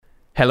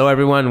Hello,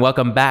 everyone.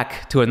 Welcome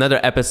back to another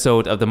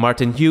episode of the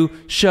Martin Hu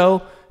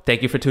Show.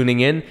 Thank you for tuning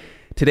in.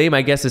 Today,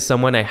 my guest is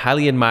someone I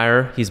highly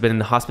admire. He's been in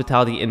the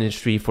hospitality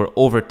industry for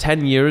over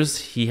 10 years.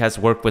 He has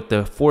worked with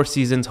the Four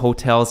Seasons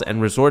Hotels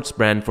and Resorts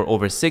brand for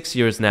over 6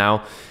 years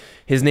now.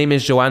 His name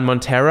is Johan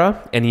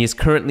Monterrat, and he is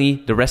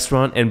currently the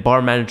restaurant and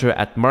bar manager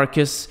at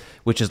Marcus,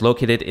 which is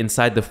located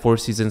inside the Four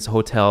Seasons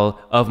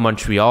Hotel of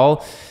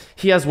Montreal.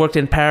 He has worked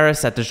in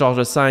Paris at the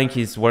Georges V.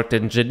 He's worked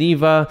in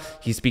Geneva.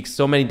 He speaks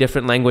so many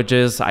different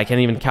languages. I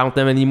can't even count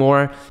them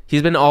anymore.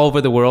 He's been all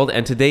over the world,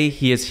 and today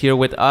he is here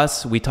with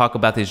us. We talk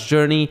about his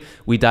journey.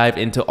 We dive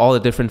into all the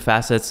different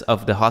facets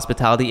of the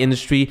hospitality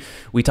industry.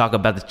 We talk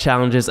about the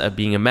challenges of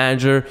being a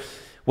manager,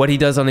 what he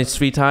does on his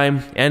free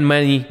time, and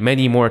many,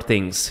 many more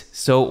things.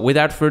 So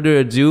without further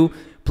ado,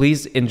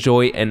 please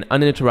enjoy an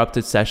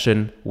uninterrupted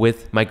session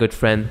with my good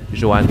friend,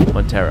 Johan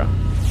Monterrat.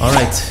 All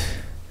right.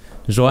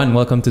 Johan,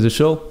 welcome to the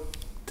show.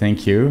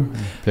 Thank you.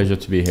 Pleasure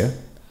to be here.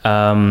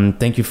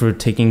 Thank you for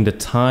taking the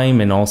time,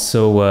 and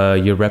also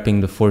you're repping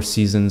the Four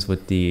Seasons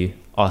with the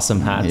awesome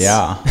hats.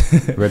 Yeah,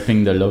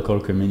 repping the local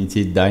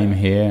community, dime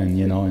here and,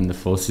 in the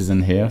Four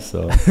Seasons here.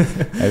 So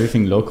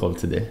everything local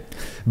today.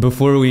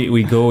 Before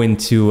we go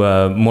into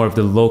more of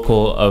the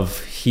local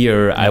of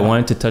here, I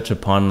wanted to touch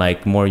upon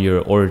more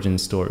your origin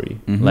story.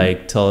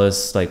 Mm-hmm. Tell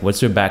us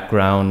what's your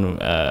background?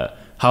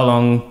 How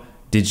long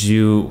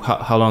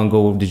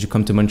ago did you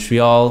come to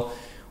Montreal?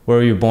 Where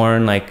were you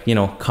born?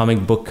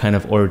 Comic book kind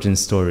of origin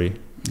story.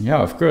 Yeah,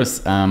 of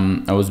course.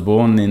 I was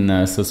born in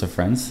south of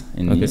France,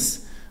 in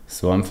Nice.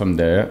 So I'm from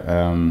there.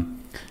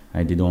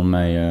 I did all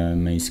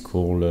my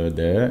school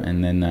there,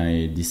 and then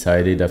I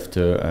decided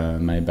after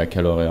my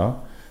baccalaureate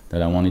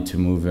that I wanted to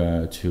move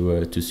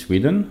to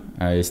Sweden.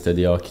 I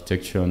studied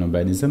architecture and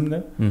urbanism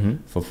there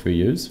for 3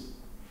 years,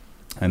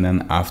 and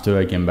then after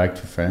I came back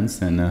to France,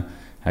 and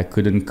I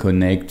couldn't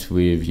connect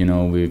with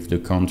with the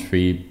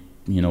country.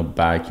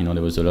 Back,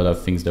 there was a lot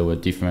of things that were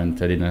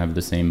different. I didn't have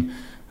the same,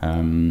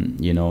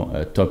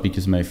 topic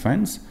as my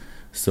friends.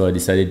 So I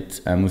decided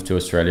I moved to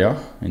Australia,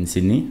 in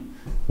Sydney,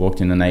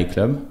 worked in a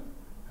nightclub.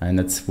 And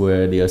that's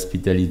where the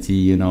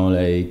hospitality,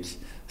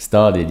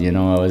 started.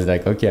 I was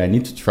like, okay, I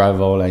need to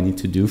travel. I need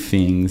to do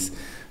things.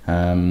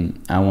 I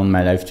want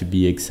my life to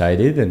be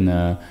excited. And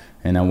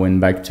I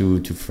went back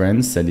to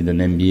France. I did an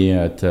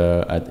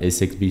MBA at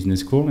Essex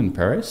Business School in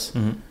Paris.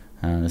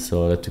 Mm-hmm.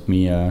 So that took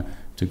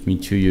me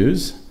 2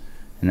 years.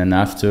 And then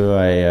after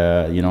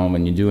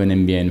when you do an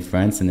MBA in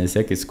France and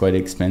Essex, it's quite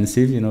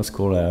expensive.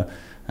 School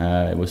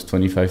it was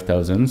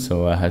 25,000,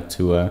 so I had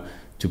to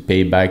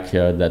pay back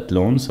that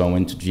loan. So I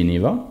went to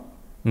Geneva,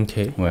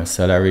 where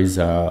salaries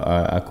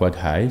are quite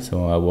high.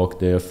 So I worked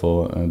there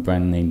for a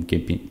brand named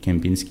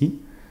Kempinski.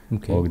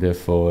 Worked there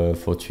for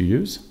 2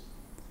 years,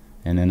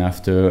 and then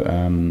after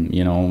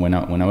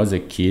when I was a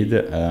kid,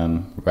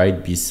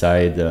 right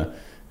beside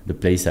the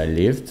place I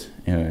lived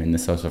in the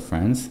south of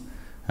France.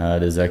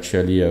 There's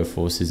actually a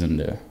Four Seasons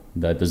there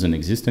that doesn't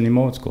exist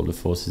anymore. It's called the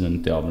Four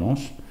Seasons Terre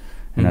Blanche,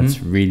 and that's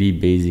really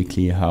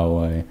basically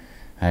how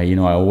I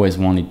always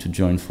wanted to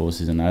join Four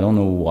Seasons. I don't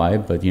know why,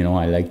 but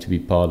I like to be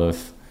part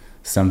of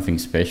something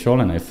special,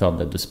 and I felt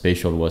that the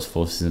special was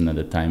Four Seasons at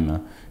the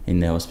time in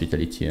the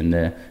hospitality, and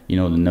the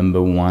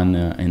number one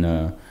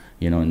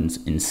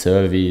in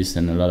service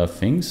and a lot of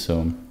things.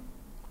 So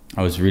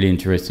I was really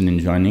interested in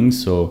joining.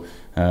 So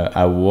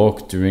I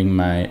worked when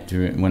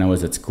I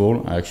was at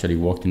school. I actually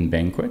worked in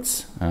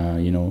banquets,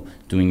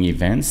 doing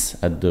events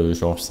at the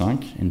Georges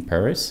V in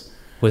Paris.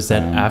 Was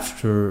that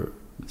after?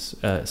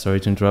 Sorry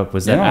to interrupt.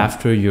 Was that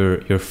after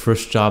your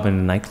first job in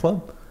a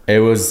nightclub? It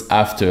was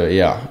after,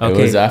 yeah. Okay.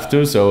 It was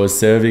after. So I was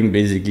serving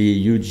basically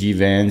huge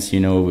events,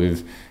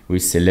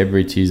 with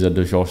celebrities at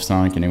the Georges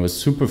V, and it was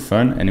super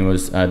fun. And it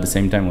was at the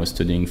same time I was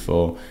studying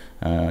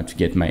to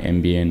get my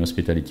MBA in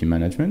hospitality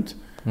management.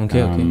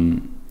 Okay.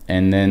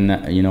 And then,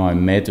 I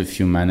met a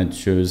few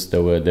managers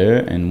that were there,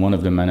 and one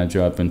of the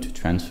managers happened to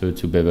transfer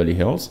to Beverly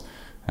Hills.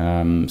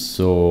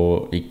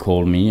 So he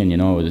called me, and,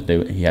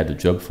 he had a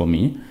job for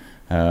me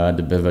at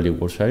the Beverly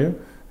Wilshire.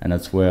 And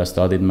that's where I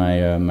started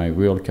my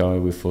real career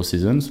with Four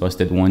Seasons. So I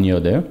stayed 1 year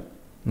there.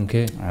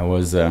 Okay. I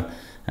was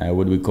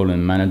what we call a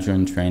manager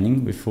in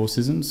training with Four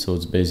Seasons. So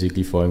it's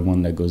basically for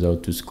everyone that goes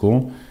out to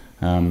school.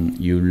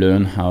 You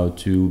learn how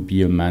to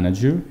be a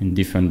manager in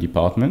different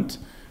departments.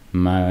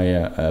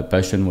 My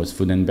passion was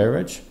food and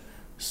beverage,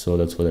 so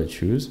that's what I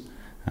choose.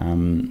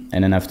 And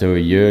then after a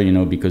year,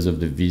 because of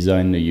the visa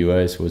in the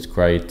US was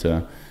quite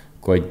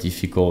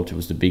difficult. It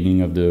was the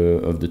beginning of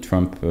the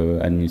Trump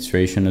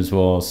administration as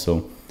well.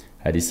 So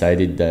I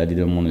decided that I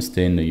didn't want to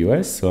stay in the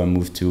US, so I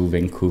moved to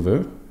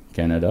Vancouver,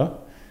 Canada,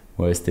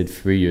 where I stayed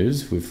 3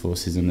 years with Four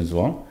Seasons as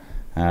well.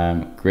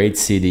 Great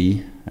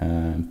city,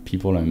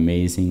 people are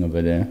amazing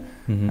over there,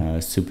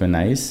 super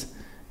nice.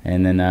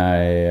 And then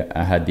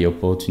I had the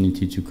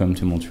opportunity to come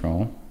to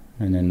Montreal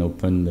and then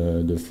open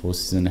the Four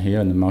Seasons here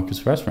in the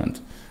Marcus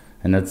restaurant.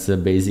 And that's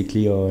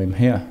basically how I'm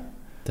here.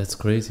 That's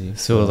crazy.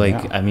 So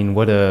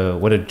what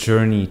a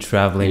journey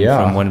traveling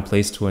from one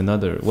place to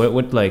another.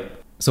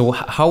 So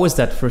how was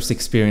that first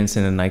experience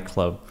in a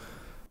nightclub?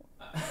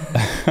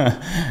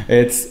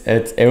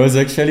 It was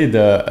actually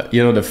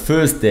the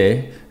first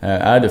day.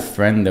 I had a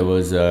friend that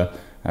was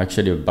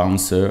actually a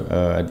bouncer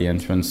at the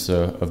entrance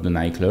of the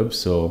nightclub.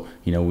 So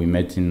we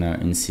met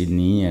in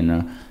Sydney,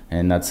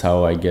 and that's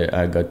how I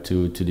got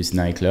to this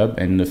nightclub.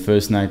 And the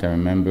first night I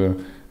remember,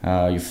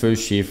 your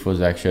first shift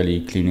was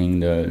actually cleaning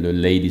the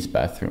ladies'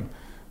 bathroom.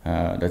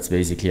 That's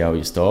basically how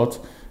you start.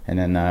 And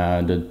then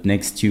the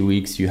next 2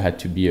 weeks you had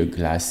to be a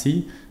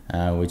glassy,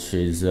 which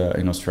is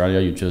in Australia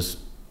you just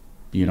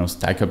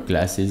stack up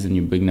glasses and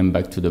you bring them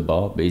back to the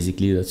bar.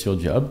 Basically, that's your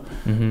job.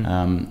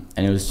 And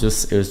it was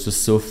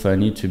just so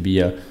funny to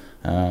be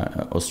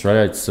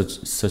Australia.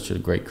 It's such a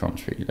great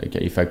country. Like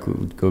if I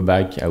could go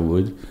back, I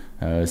would.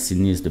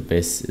 Sydney is the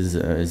best. is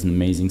an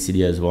amazing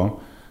city as well.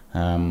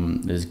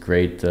 There's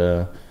great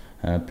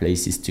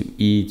places to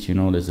eat.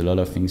 There's a lot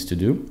of things to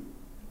do.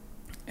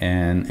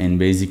 And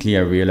basically,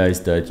 I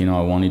realized that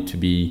I wanted to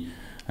be.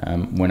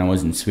 When I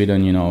was in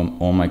Sweden,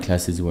 all my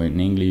classes were in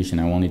English,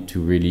 and I wanted to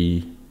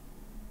really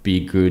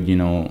be good,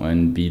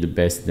 and be the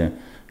best,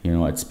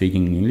 at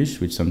speaking English,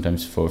 which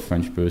sometimes for a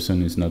French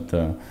person is not,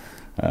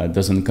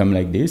 doesn't come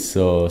like this.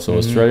 So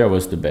Australia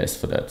was the best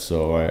for that.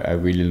 So I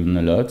really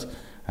learned a lot.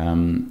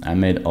 I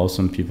met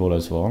awesome people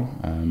as well.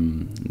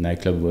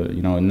 Nightclub,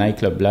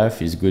 nightclub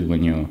life is good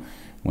when you're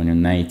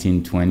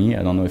 19, 20.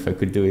 I don't know if I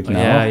could do it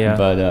now. Yeah.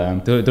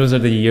 But those are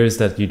the years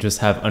that you just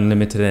have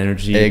unlimited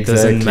energy. Exactly, it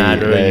doesn't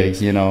matter.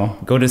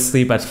 Like, go to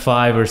sleep at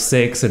 5 or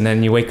 6, and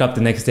then you wake up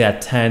the next day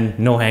at 10.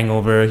 No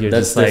hangover.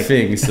 That's the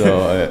thing.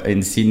 So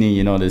in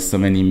Sydney, there's so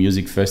many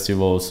music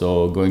festivals.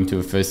 So going to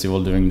a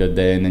festival during the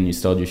day, and then you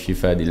start your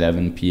shift at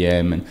 11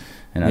 p.m. and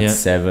at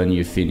 7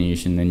 you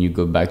finish, and then you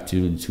go back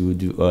to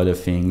do other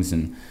things,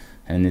 and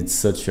it's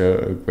such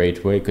a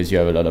great way because you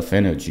have a lot of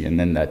energy, and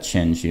then that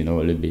change a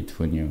little bit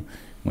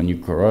when you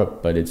grow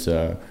up. But it's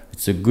a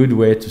good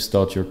way to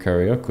start your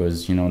career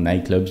because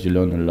nightclubs, you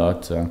learn a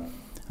lot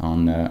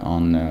on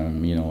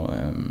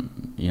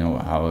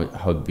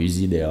how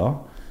busy they are.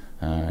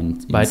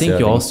 But I think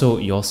you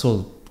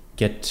also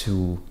get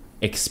to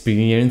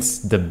experience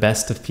the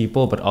best of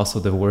people, but also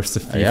the worst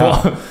of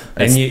people.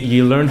 And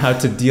you learn how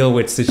to deal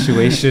with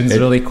situations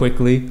really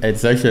quickly.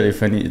 It's actually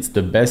funny. It's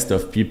the best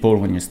of people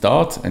when you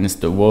start, and it's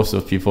the worst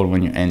of people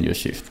when you end your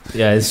shift.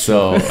 Yeah, it's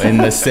so true. In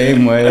the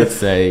same way,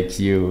 it's like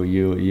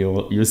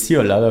you see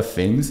a lot of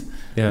things.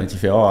 Yeah. And you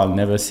feel, I'll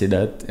never see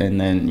that,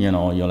 and then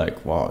you're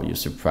like, wow, you're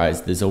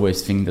surprised. There's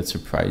always things that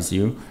surprise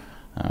you.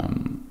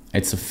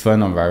 It's a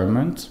fun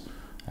environment.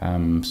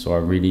 So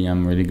I'm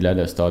really glad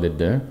I started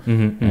there.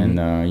 And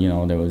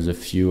there was a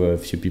few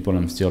people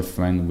I'm still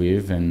friends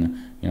with, and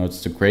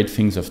it's the great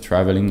things of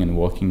traveling and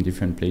working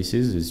different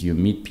places is you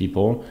meet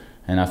people,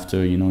 and after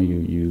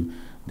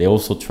they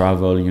also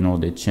travel,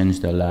 they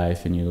change their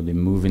life, and they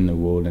move in the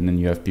world, and then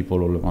you have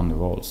people all around the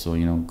world. So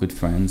good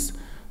friends.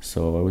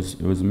 So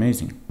it was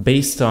amazing.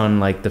 Based on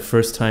like the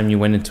first time you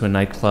went into a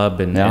nightclub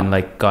and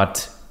like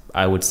got,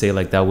 I would say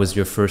like that was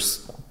your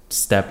first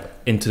step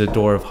into the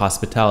door of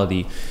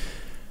hospitality.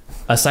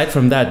 Aside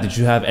from that, did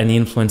you have any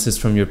influences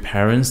from your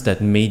parents that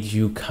made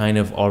you kind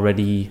of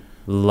already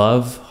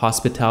love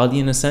hospitality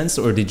in a sense,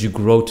 or did you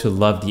grow to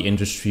love the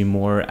industry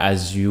more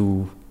as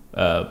you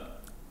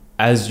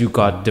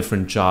got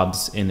different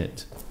jobs in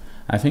it?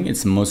 I think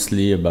it's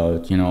mostly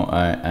about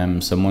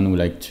I'm someone who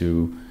like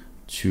to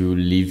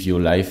live your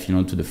life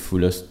to the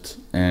fullest,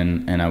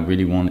 and I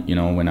really want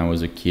when I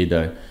was a kid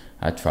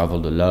I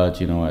traveled a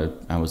lot.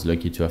 I was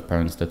lucky to have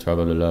parents that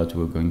traveled a lot, who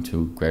were going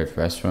to great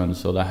restaurants,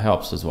 so that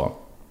helps as well.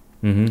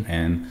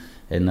 And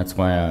that's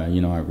why I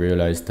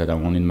realized that I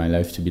wanted my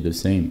life to be the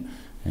same.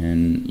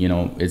 And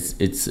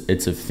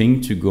it's a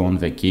thing to go on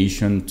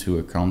vacation to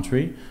a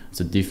country.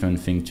 It's a different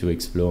thing to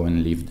explore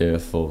and live there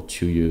for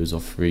 2 years or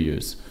 3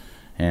 years.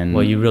 And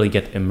you really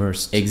get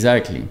immersed.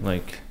 Exactly.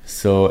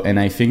 So, and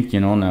I think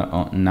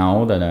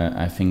now that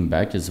I think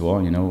back as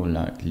well,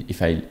 like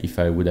if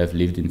I would have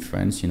lived in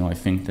France, I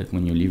think that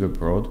when you live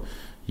abroad,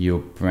 your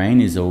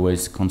brain is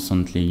always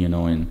constantly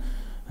in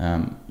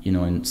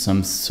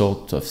some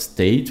sort of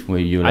state where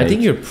you're I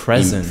think you're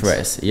present.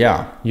 Impressed.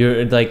 Yeah.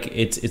 You're like,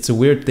 it's a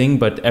weird thing,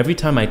 but every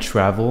time I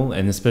travel,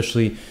 and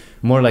especially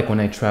more like when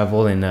I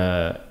travel in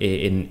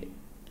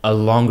a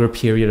longer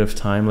period of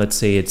time, let's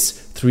say it's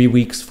 3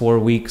 weeks, 4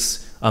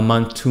 weeks, a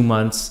month, 2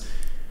 months,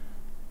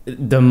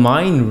 the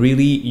mind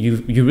really,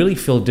 you really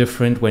feel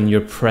different when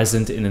you're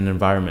present in an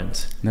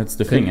environment. That's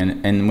the thing.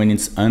 And when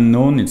it's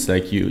unknown, it's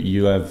like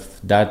you have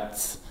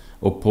that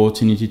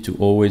opportunity to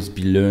always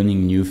be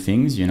learning new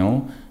things,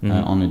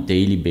 on a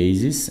daily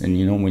basis. And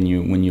when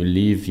you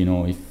live,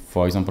 if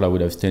for example I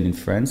would have stayed in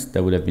France,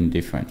 that would have been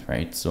different,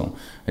 right? So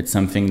it's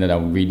something that I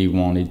really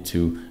wanted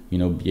to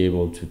be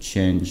able to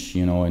change,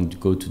 and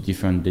go to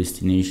different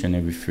destination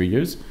every 3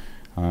 years,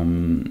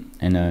 to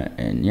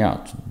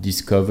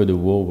discover the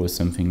world was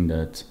something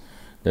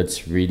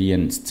that's really,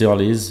 and still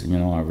is,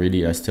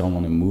 I still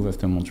want to move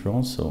after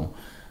Montreal, so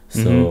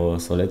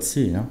let's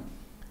see.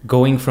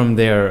 Going from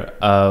there,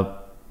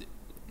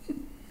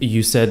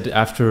 you said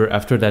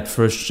after that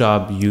first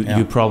job,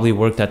 you probably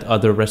worked at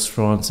other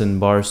restaurants and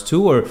bars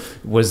too, or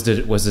was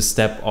the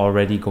step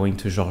already going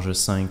to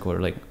Georges V, or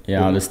like?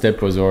 Yeah, the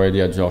step was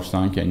already at Georges V.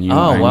 I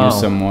knew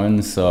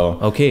someone. So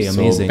okay,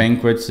 amazing. So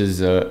banquets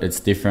is it's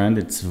different.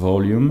 It's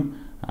volume.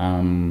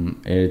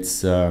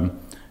 It's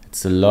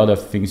a lot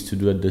of things to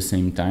do at the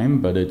same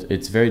time, but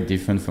it's very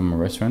different from a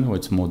restaurant where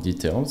it's more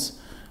details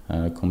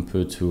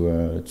compared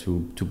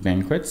to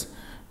banquets.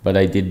 But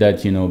I did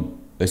that,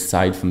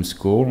 aside from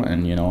school,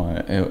 and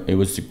it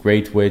was a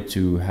great way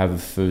to have a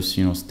first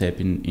step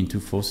into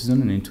Four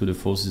Seasons and into the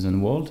Four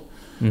Seasons world.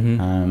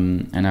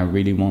 And I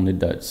really wanted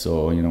that.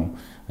 So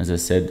as I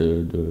said,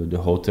 the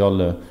hotel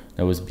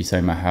that was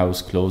beside my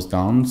house closed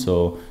down,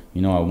 so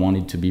I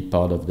wanted to be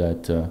part of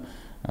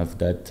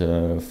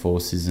that Four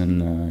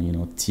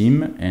Seasons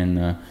team,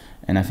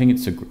 and I think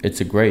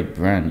it's a great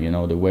brand,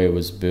 the way it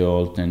was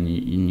built, and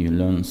you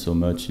learn so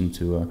much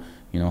into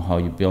how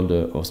you build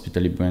a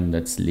hospitality brand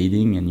that's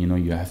leading, and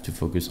you have to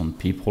focus on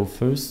people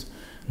first.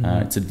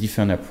 It's a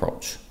different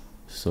approach.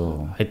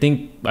 So I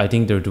think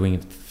they're doing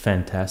it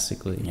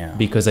fantastically. Yeah.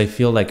 Because I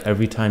feel like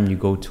every time you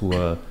go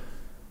to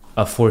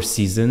a Four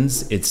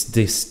Seasons, it's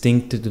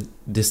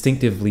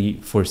distinctively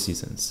Four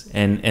Seasons,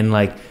 and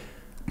like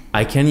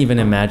I can't even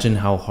imagine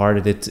how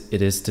hard it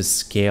is to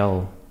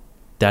scale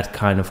that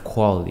kind of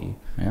quality.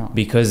 Yeah.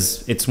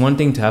 Because it's one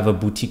thing to have a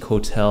boutique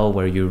hotel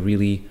where you're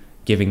really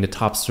giving the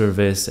top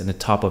service and the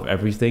top of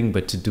everything,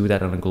 but to do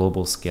that on a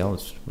global scale,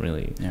 it's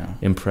really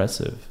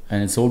impressive.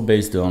 And it's all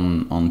based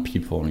on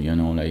people,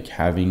 like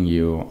having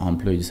your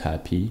employees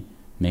happy,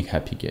 make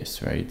happy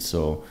guests, right?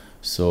 So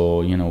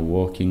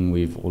working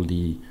with all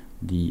the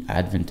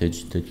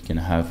advantage that you can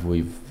have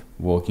with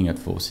working at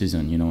Four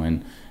Seasons,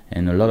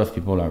 and a lot of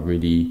people are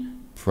really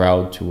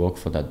proud to work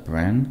for that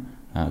brand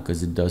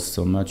because it does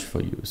so much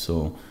for you.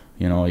 So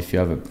if you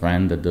have a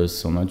brand that does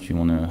so much, you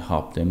want to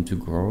help them to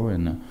grow,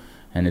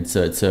 and it's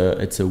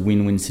a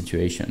win-win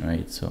situation,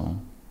 right? So.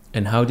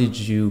 And how did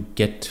you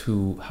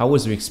how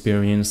was your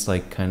experience,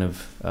 like, kind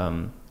of,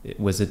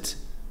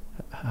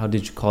 how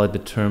did you call it, the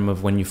term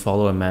of when you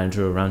follow a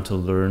manager around to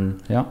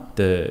learn? Yeah.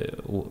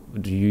 Do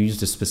you use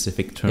the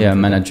specific term? Yeah,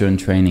 manager in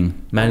training.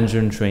 Manager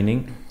in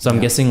training. So I'm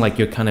guessing like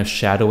you're kind of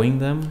shadowing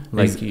them.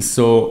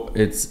 So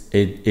it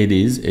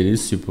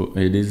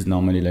is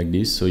normally like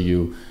this. So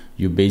you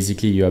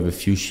basically you have a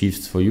few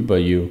shifts for you,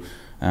 but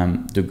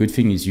the good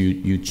thing is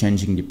you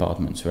changing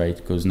departments, right?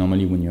 Because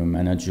normally when you're a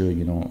manager,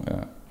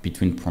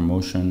 between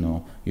promotion,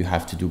 or you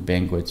have to do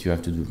banquets, you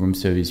have to do room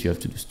service, you have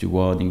to do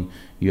stewarding,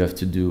 you have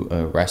to do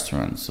a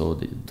restaurant. So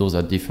those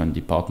are different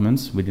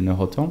departments within a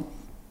hotel.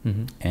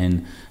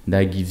 And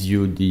that gives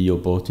you the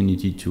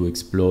opportunity to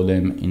explore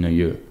them in a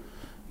year,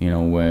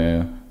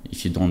 where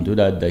if you don't do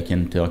that, they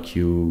can take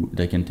you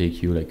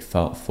like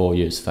 4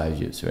 years, 5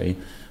 years, right?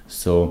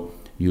 So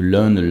you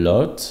learn a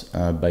lot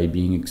by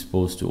being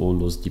exposed to all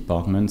those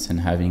departments and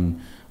having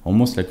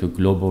almost like a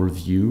global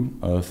view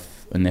of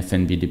an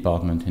F&B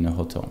department in a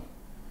hotel.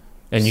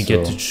 And you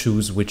get to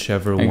choose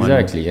whichever one.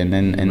 Exactly, and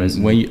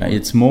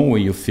it's more where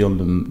you feel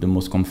the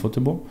most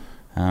comfortable.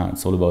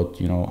 It's all about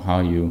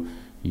how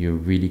you're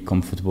really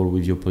comfortable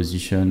with your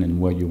position and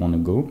where you want to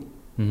go.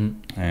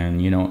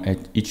 And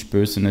each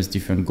person has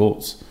different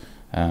goals.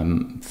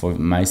 For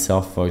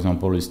myself, for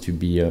example, is to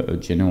be a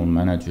general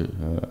manager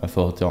of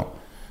a hotel.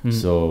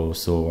 So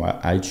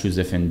I choose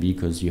F&B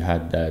because you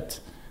had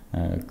that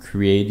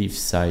creative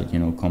side,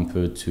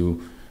 compared to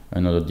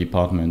another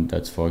department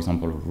that's, for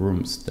example,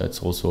 rooms, that's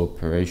also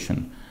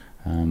operation,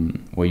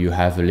 where you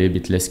have a little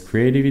bit less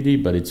creativity,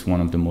 but it's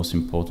one of the most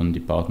important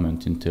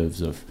departments in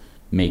terms of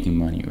making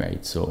money,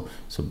 right? So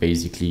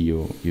basically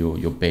your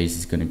base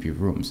is going to be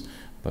rooms,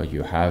 but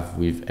you have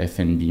with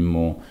F&B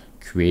more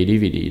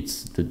creativity.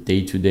 It's the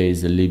day-to-day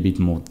is a little bit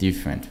more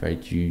different,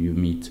 right? You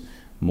meet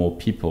more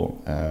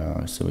people.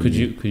 So could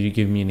you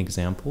give me an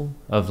example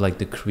of like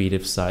the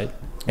creative side?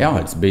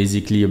 Yeah, it's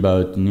basically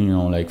about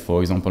like,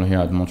 for example, here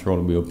at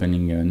Montreal we're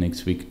opening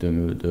next week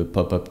the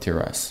pop-up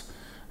terrace.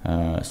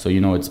 So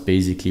it's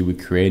basically we're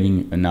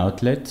creating an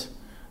outlet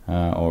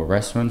or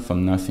restaurant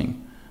from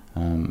nothing,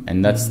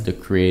 and that's the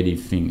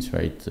creative things,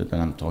 right, that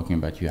I'm talking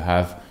about. You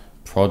have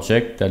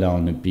projects that are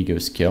on a bigger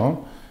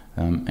scale,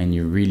 and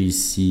you really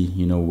see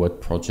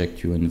what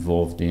project you're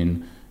involved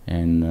in,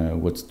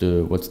 and what's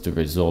the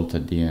result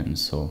at the end.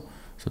 So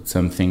it's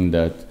something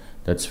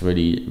that's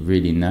really,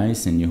 really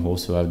nice. And you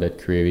also have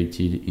that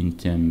creativity in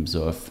terms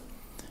of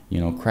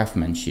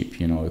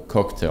craftsmanship, a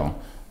cocktail,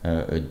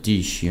 a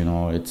dish,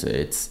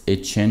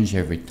 it changes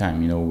every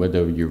time,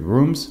 whether your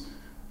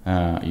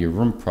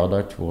room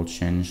product will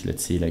change,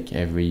 let's say, like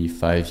every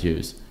 5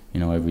 years,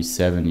 every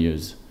 7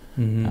 years.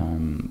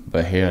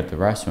 But here at the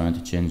restaurant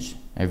it changes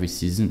every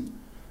season.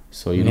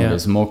 So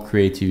there's more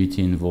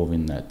creativity involved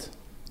in that.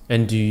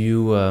 And do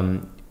you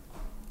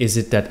is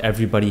it that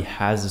everybody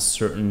has a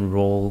certain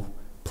role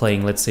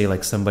playing? Let's say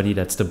like somebody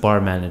that's the bar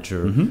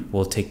manager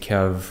will take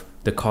care of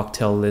the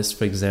cocktail list,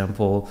 for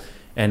example,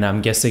 and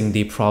I'm guessing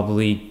they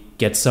probably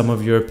get some of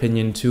your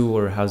opinion too,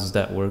 or how does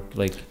that work?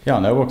 Like, yeah,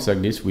 that works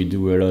like this. We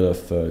do a lot of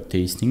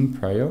tasting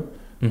prior.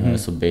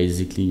 So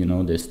basically,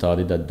 they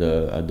started at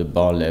the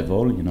bar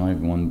level.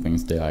 Everyone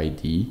brings their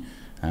ID.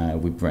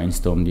 We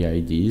brainstorm the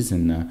ideas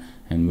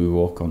and we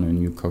work on a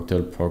new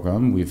cocktail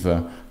program with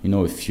a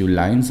few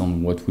lines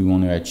on what we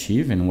want to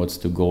achieve and what's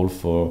the goal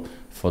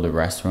for the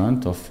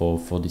restaurant or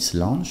for this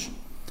launch.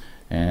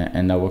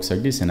 And that works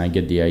like this. And I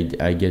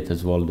get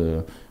as well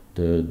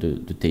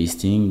the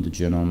tasting. The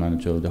general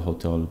manager of the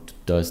hotel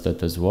does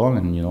that as well.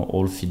 And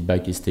all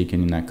feedback is taken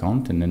in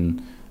account, and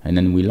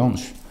then we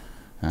launch.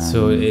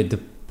 So the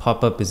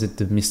pop-up, is it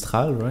the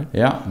Mistral, right?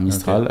 Yeah,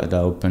 Mistral. Okay.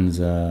 That opens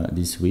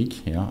this week.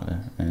 Yeah,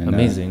 and,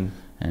 amazing.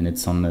 And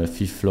it's on the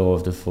 5th floor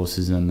of the Four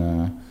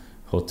Seasons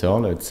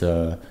hotel. It's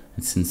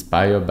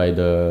inspired by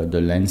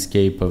the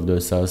landscape of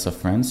the south of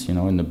France.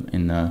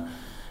 In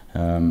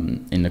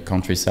the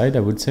countryside,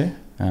 I would say.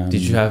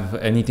 Did you have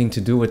anything to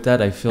do with that?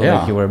 I feel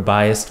like you were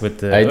biased with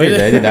the... I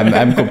did.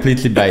 I'm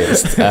completely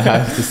biased. I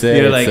have to say,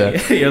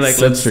 you're like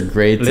such a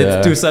great...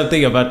 Let's do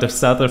something about the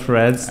south of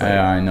France.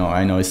 I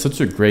know. It's such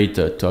a great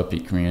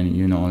topic, really.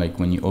 Like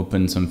when you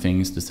open some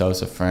things, the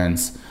south of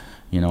France,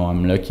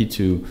 I'm lucky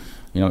to...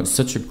 it's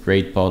such a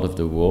great part of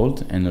the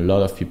world, and a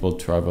lot of people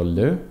travel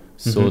there.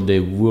 So they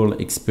will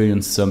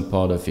experience some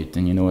part of it.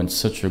 And, it's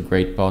such a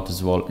great part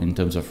as well in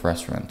terms of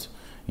restaurant.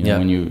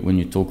 When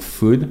you talk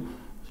food...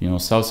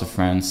 south of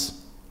France,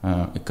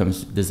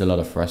 there's a lot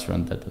of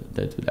restaurants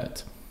that do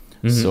that.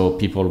 So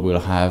people will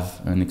have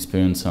an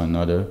experience or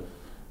another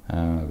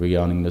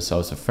regarding the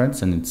south of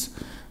France, and it's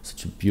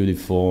such a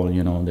beautiful,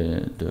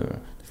 the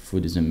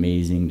food is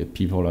amazing, the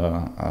people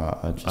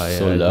are just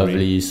so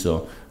lovely.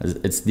 So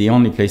it's the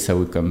only place I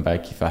would come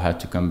back if I had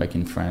to come back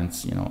in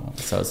France,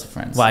 south of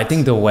France. Well, I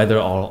think the weather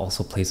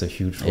also plays a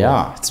huge role.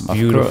 Yeah, it's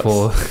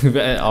beautiful.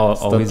 It's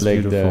always not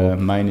like beautiful. the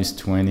minus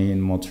 20 in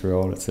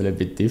Montreal. It's a little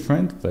bit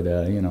different, but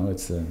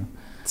it's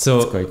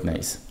quite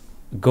nice.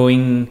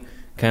 Going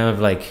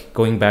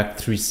back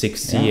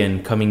 360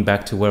 and coming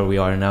back to where we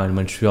are now in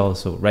Montreal.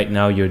 So right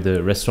now you're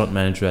the restaurant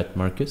manager at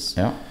Marcus.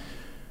 Yeah.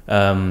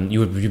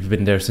 You've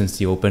been there since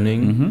the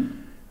opening.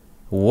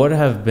 What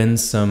have been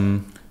some,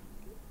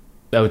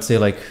 I would say,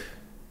 like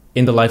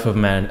in the life of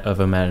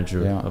a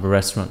manager, of a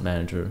restaurant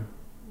manager,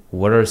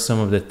 what are some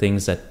of the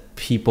things that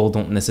people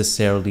don't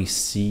necessarily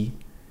see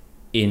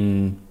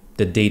in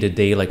the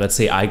day-to-day? Like, let's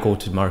say I go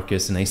to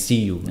Marcus and I see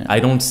you. I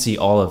don't see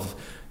all of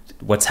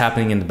what's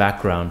happening in the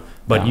background,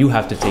 but you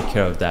have to take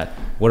care of that.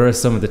 What are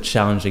some of the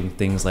challenging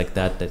things like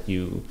that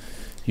you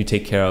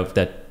take care of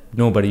that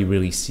nobody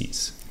really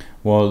sees?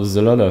 Well, there's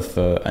a lot of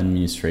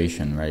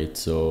administration, right?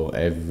 So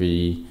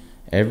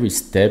every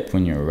step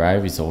when you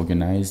arrive is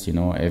organized.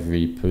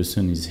 Every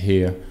person is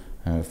here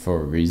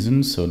for a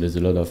reason. So there's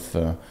a lot of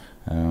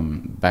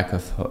back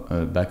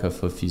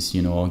of office,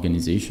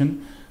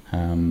 organization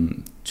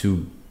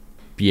to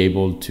be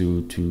able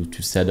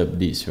to set up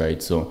this,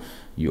 right? So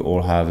you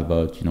all have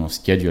about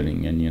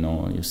scheduling, and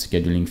you're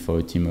scheduling for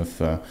a team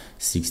of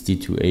 60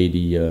 to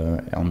 80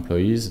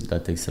 employees.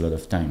 That takes a lot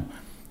of time.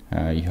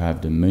 You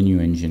have the menu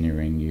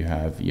engineering. You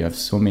have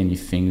so many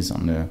things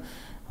on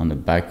the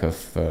back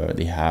of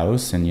the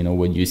house, and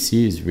what you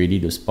see is really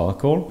the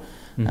sparkle.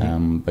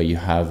 But you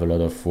have a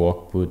lot of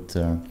work put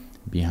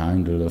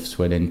behind, a lot of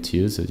sweat and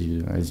tears,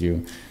 as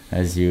you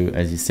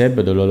said,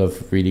 but a lot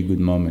of really good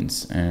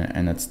moments.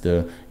 And that's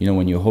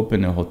when you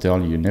open a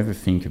hotel, you never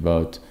think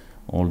about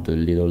all the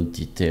little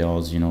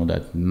details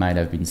that might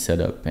have been set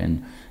up,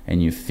 and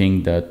you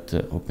think that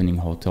opening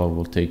hotel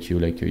will take you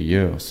like a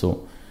year or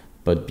so.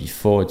 But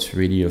before, it's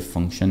really a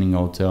functioning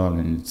hotel,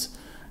 and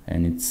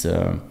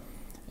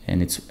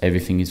it's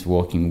everything is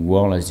working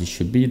well as it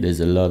should be.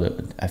 There's a lot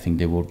of, I think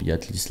there will be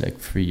at least like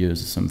 3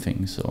 years or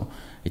something. So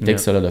it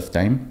takes a lot of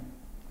time,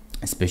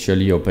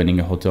 especially opening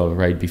a hotel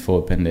right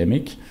before a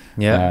pandemic.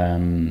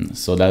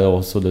 So that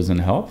also doesn't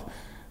help.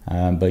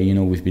 But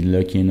we've been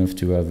lucky enough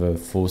to have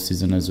Four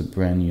Seasons as a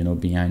brand,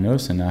 behind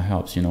us, and that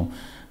helps.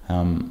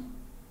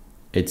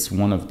 It's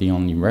one of the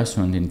only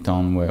restaurants in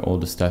town where all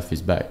the staff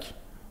is back.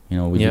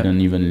 We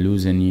didn't even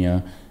lose any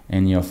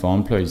of our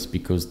employees,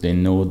 because they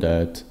know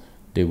that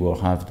they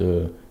will have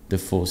the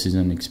Four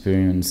Seasons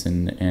experience,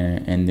 and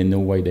they know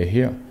why they're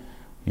here,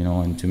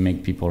 and to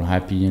make people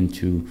happy, and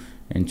to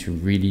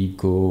really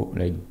go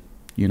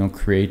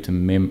create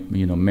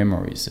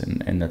memories,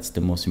 and that's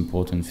the most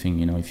important thing.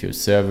 If you're a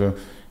server,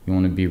 you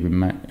want to be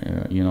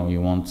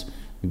you want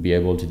to be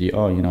able to do you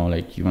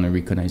want to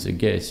recognize a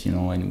guest,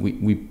 and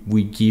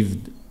we give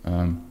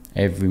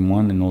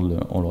everyone and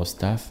all our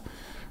staff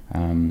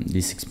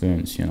this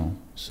experience,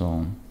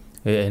 so.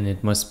 And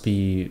it must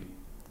be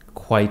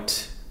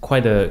quite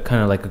a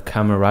kind of like a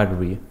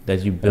camaraderie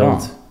that you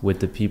build with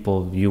the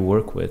people you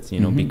work with,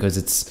 because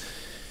it's,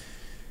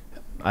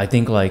 I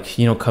think,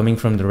 coming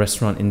from the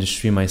restaurant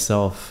industry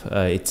myself,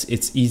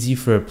 it's easy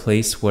for a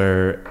place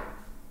where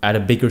at a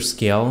bigger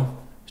scale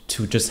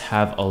to just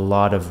have a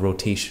lot of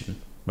rotation,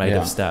 right,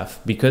 of staff,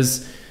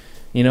 because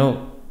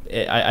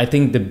I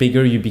think the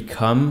bigger you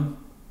become,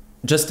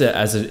 just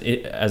as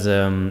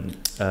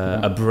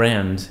a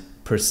brand,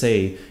 per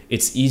se,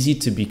 it's easy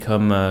to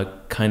become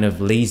kind of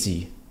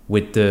lazy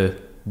with the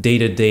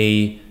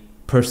day-to-day,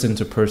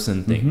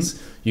 person-to-person things.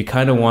 You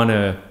kind of want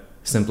to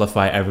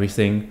simplify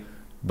everything,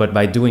 but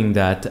by doing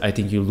that, I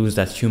think you lose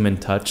that human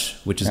touch,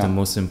 which is the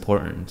most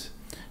important.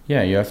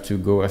 Yeah, you have to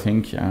go. I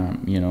think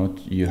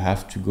you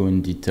have to go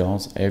in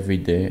details every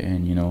day,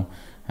 and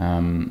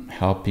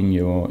helping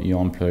your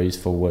employees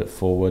for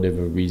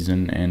whatever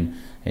reason, and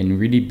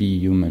really be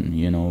human.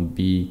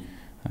 Be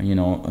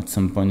at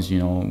some points,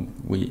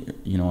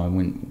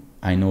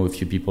 I know a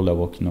few people that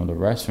work in the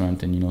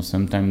restaurant, and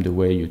sometimes the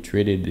way you're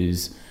treated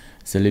is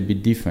it's a little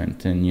bit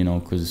different, and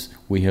because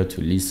we're here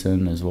to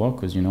listen as well,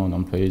 because an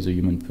employee is a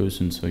human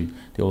person, so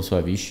they also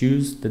have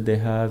issues that they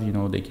have.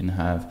 They can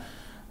have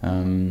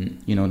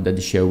that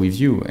they share with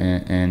you,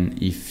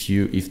 and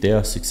if they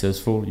are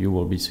successful, you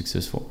will be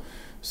successful.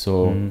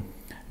 So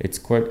it's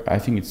quite. I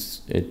think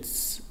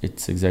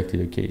it's exactly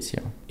the case.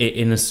 Yeah.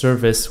 In a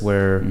service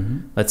where,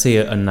 let's say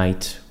a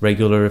night,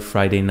 regular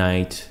Friday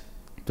night,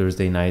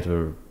 Thursday night,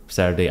 or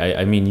Saturday.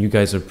 I mean, you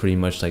guys are pretty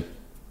much like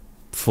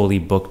fully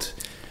booked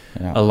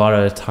a lot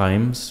of the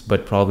times, but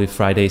probably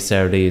Friday,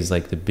 Saturday is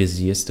like the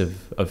busiest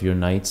of your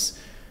nights.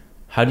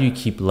 How do you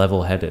keep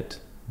level-headed?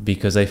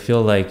 Because I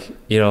feel like,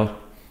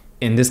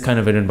 in this kind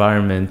of an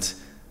environment,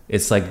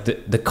 it's like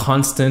the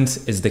constant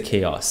is the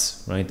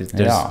chaos, right?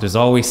 There's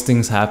always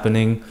things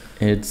happening.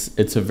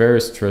 It's a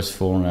very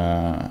stressful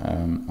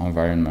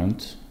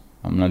environment.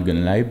 I'm not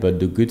gonna lie, but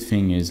the good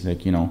thing is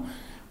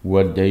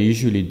what they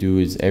usually do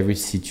is every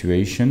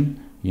situation,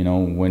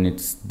 when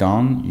it's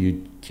done,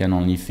 you can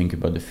only think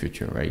about the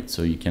future, right?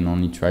 So you can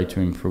only try to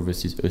improve a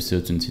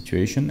certain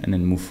situation and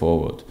then move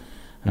forward.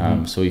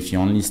 So if you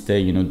only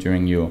stay,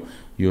 during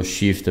your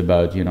shift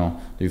about,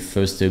 the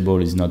first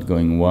table is not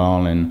going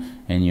well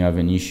and you have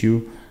an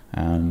issue,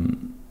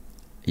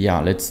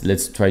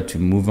 let's try to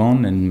move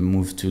on and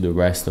move to the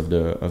rest of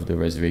the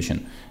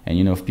reservation.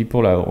 And if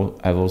people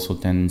have also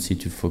tendency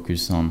to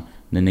focus on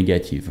the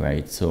negative,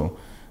 right? So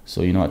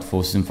at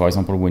Fosun, for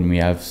example, when we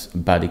have a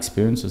bad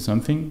experience or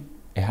something,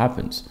 it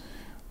happens.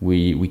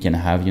 We can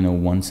have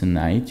once a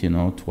night,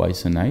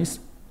 twice a night,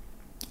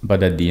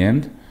 but at the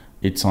end,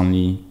 it's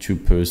only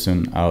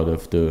 2% out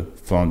of the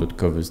 400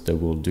 covers that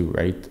will do,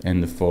 right?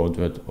 And the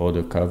 400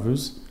 other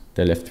covers,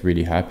 they're left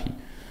really happy.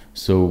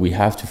 So we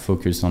have to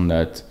focus on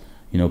that,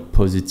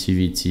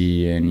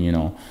 positivity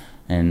and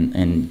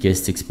and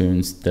guest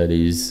experience that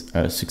is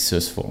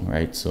successful,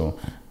 right? So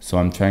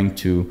I'm trying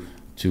to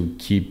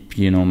keep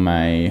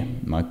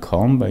my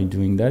calm by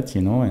doing that,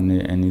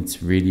 and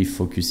it's really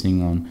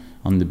focusing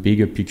on the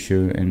bigger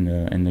picture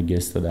and the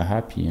guests that are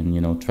happy,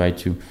 and try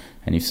to.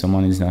 And if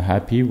someone is not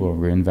happy, we'll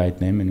reinvite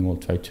them and we'll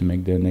try to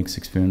make their next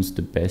experience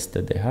the best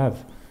that they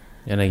have.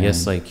 And I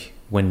guess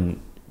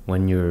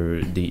when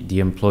you're the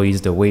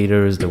employees, the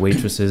waiters, the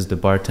waitresses, the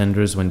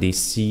bartenders, when they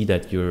see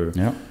that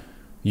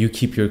you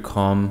keep your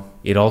calm,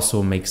 it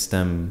also makes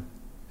them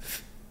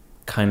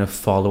kind of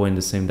follow in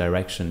the same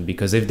direction.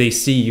 Because if they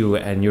see you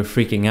and you're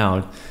freaking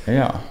out,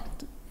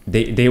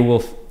 they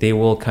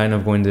will kind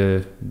of go in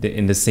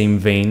the same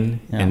vein,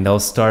 and they'll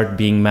start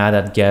being mad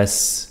at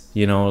guests,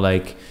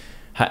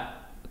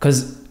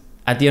 because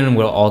at the end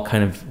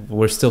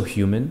we're still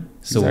human,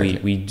 so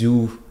exactly. we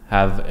do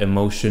have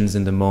emotions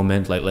in the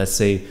moment. Like, let's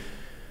say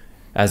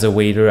as a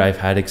waiter, I've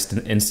had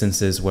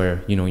instances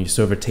where you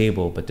serve a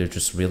table but they're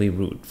just really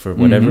rude for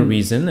whatever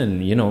reason,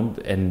 and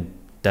and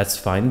that's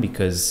fine,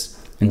 because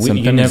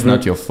sometimes it's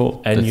not your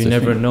fault, and you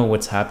never know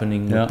what's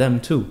happening with them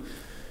too.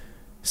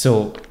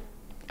 So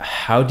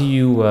how do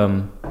you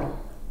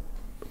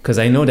because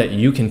I know that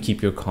you can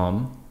keep your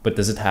calm, but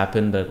does it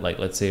happen that, like,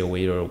 let's say a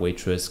waiter or a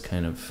waitress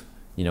kind of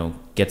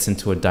gets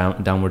into a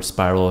downward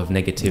spiral of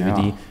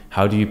negativity?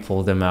 How do you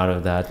pull them out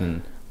of that?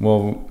 And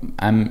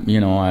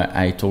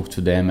I talk to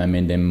them. I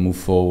make them move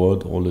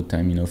forward all the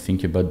time.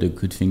 Think about the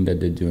good thing that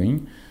they're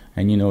doing,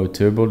 and a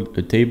table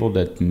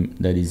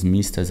that is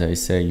missed, as I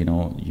say,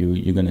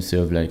 you're gonna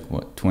serve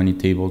 20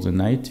 tables a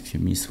night. If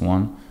you miss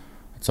one,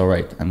 it's all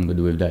right. I'm good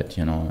with that.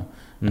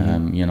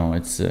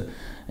 It's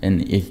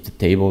and if the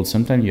table,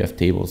 sometimes you have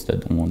tables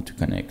that don't want to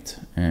connect,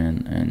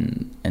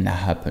 and that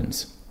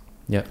happens.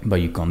 Yeah,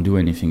 but you can't do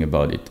anything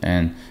about it.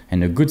 And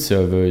a good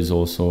server is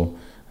also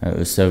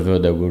a server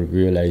that will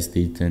realize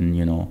it,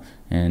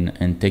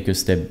 and take a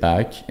step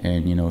back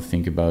and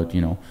think about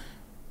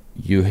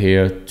you're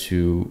here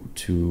to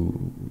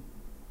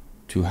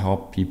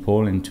help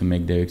people and to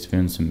make their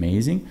experience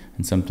amazing.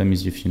 And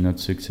sometimes if you're not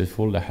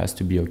successful, that has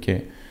to be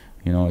okay.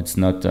 It's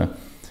not.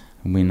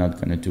 We're not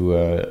gonna do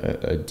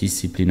a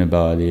discipline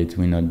about it.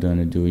 We're not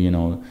gonna do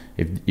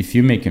if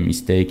you make a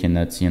mistake and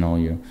that's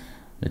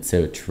let's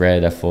say a tray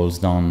that falls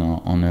down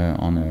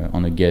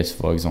on a guest,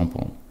 for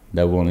example,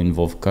 that will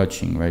involve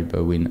coaching, right?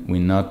 But we're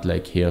not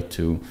here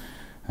to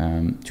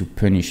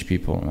punish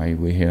people, right?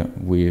 We're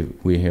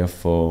here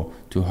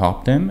to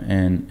help them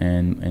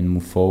and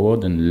move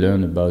forward and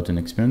learn about an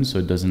experience so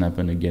it doesn't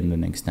happen again the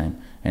next time,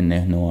 and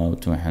they know how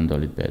to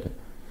handle it better.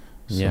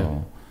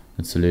 So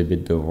that's a little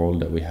bit the role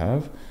that we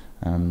have.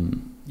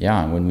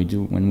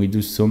 when we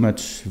do so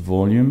much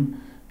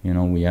volume,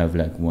 we have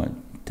like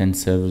 10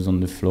 servers on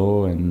the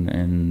floor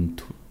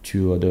and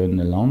two other in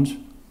the lounge.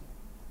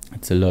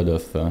 It's a lot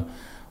of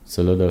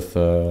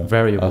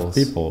variables of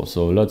people.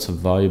 So lots of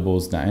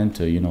variables that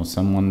enter.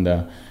 Someone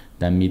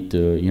that meet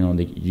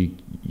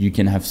you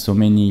can have so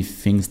many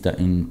things that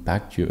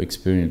impact your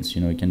experience.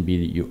 It can be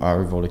your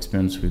arrival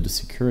experience with the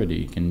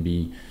security. It can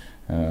be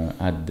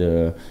at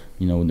the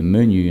the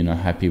menu. You're not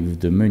happy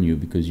with the menu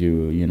because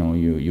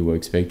you were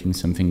expecting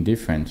something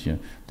different.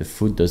 The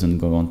food doesn't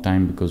go on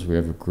time because we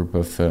have a group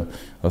of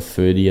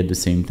 30 at the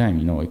same time.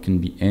 It can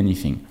be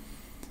anything.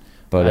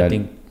 But I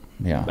think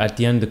at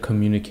the end, the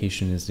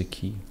communication is the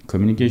key.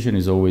 Communication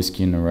is always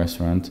key in a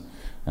restaurant.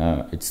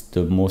 It's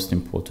the most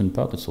important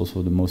part. It's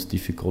also the most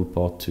difficult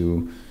part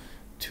to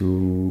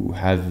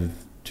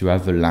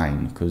have a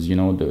line, because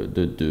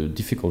the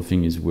difficult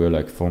thing is we're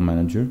like 4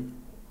 manager,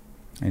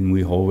 and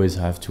we always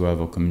have to have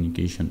our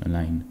communication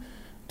aligned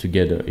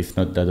together. If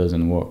not, that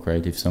doesn't work,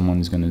 right? If someone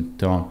is going to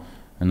tell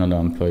another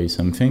employee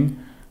something,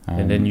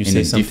 and then you in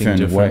say a something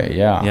different way,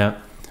 yeah.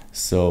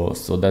 So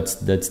that's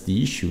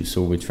the issue.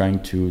 So we're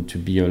trying to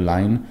be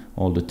aligned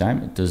all the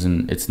time.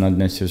 It's not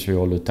necessary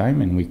all the time,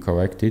 and we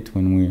correct it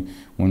when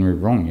we're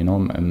wrong.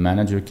 A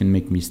manager can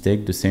make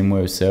mistake the same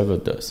way a server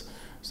does.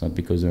 It's not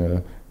because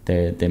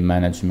their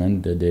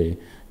management that they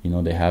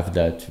have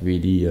that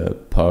really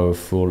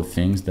powerful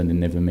things that they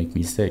never make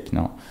mistake.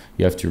 No,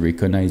 you have to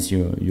recognize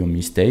your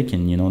mistake,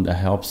 and that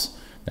helps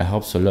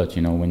a lot.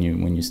 When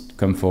you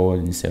come forward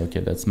and you say, okay,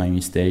 that's my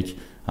mistake,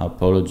 I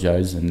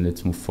apologize, and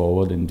let's move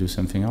forward and do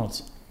something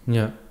else.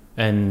 Yeah.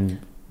 And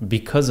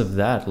because of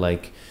that,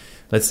 like,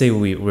 let's say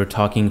we're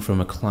talking from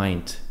a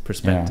client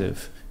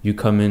perspective. Yeah.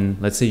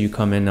 Let's say you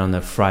come in on a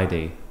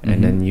Friday,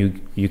 and then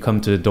you come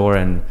to the door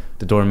and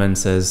the doorman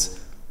says,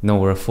 no,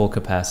 we're at full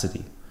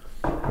capacity,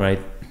 right?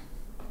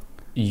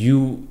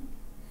 You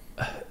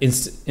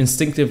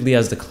instinctively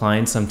as the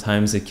client,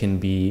 sometimes it can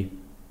be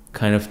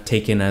kind of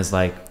taken as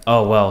like,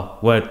 oh well,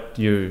 what,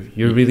 you're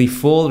really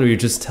full, or you're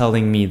just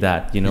telling me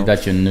that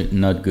that you're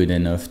not good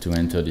enough to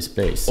enter this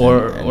place,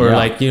 or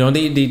like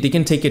they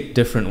can take it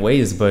different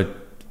ways. But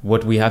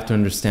what we have to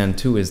understand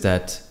too is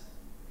that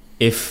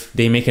if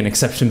they make an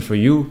exception for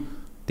you,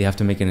 they have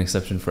to make an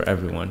exception for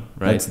everyone,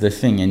 right? That's the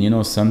thing.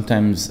 And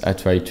sometimes I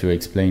try to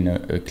explain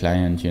a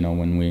client,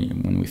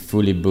 when we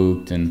fully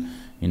booked, and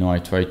I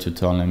try to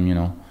tell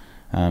them,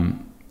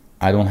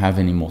 I don't have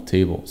any more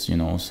tables,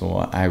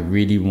 so I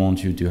really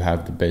want you to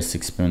have the best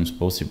experience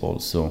possible.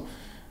 So,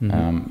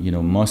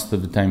 most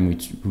of the time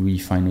we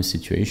find a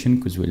situation,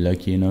 because we're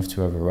lucky enough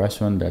to have a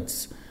restaurant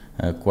that's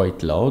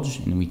quite large,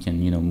 and we can,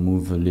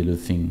 move little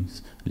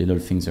things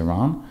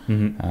around.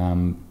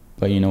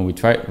 But, we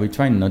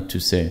try not to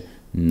say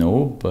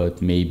no,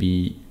 but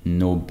maybe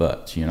no,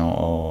 but,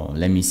 or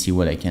let me see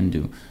what I can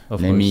do.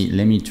 Let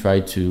me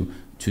try to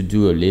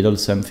do a little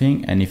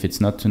something, and if it's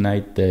not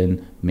tonight,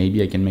 then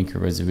maybe I can make a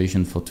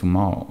reservation for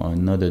tomorrow or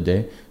another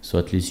day, so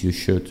at least you're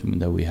sure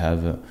that we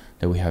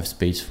have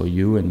space for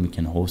you, and we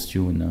can host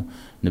you in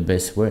the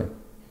best way.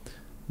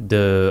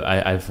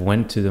 I've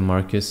went to the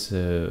Marcus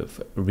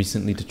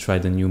recently to try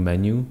the new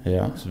menu.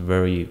 Yeah, it's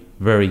very,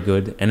 very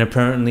good. And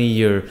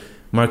apparently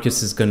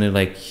Marcus is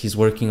gonna he's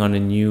working on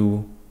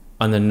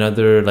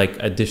another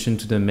addition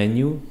to the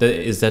menu.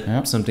 Is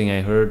that something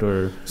I heard?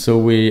 Or so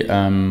we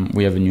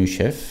have a new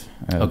chef,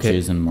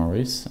 Jason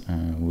Morris,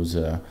 who's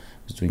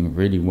doing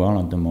really well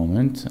at the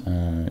moment.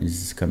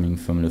 He's coming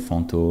from Le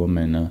Fantôme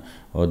and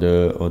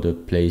other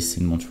place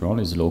in Montreal.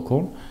 Is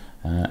local,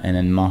 and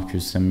then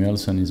Marcus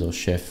Samuelson is our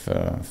chef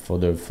for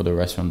the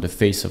restaurant, the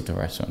face of the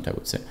restaurant, I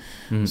would say.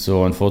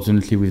 So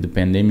unfortunately, with the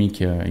pandemic,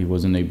 he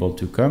wasn't able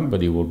to come,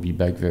 but he will be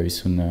back very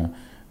soon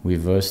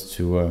with us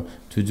to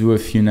do a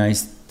few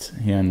nights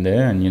here and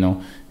there,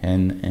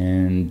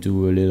 and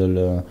do a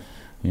little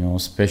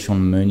special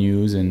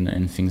menus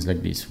and things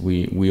like this.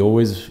 We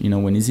always,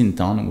 when he's in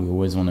town, we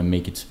always want to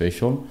make it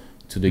special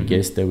to the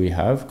guests that we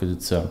have, because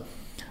it's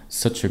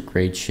such a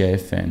great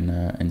chef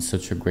and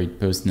such a great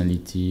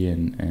personality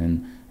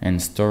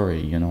and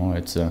story.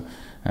 It's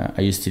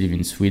I used to live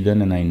in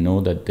Sweden, and I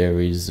know that there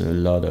is a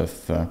lot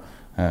of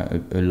a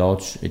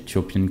large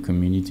Ethiopian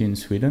community in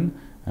Sweden,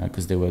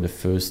 because they were the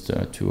first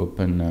to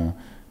open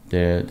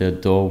their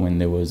door when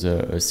there was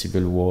a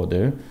civil war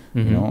there,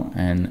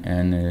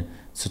 and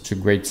such a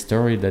great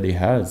story that he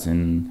has,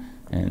 and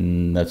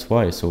that's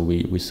why. So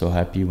we're so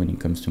happy when it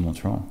comes to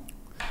Montreal.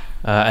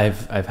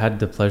 I've had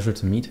the pleasure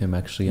to meet him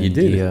actually. You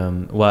did?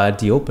 At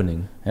the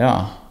opening.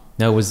 Yeah.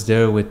 I was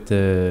there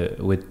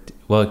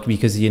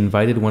because he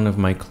invited one of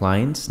my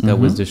clients that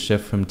was the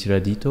chef from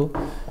Tiradito,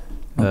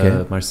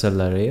 Marcel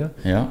Larea.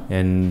 Yeah.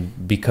 And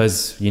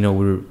because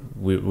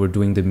we're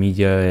doing the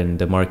media and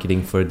the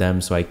marketing for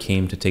them, so I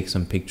came to take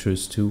some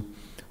pictures too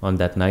on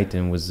that night,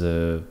 and was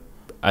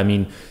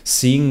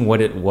seeing what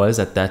it was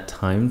at that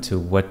time to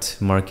what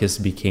Marcus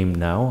became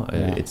now,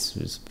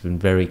 it's been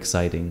very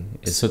exciting.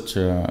 It's such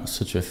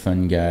a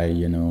fun guy,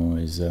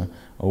 is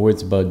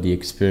always about the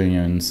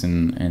experience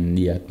and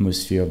the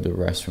atmosphere of the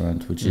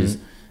restaurant, which is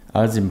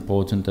as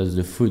important as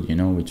the food.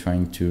 We're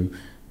trying to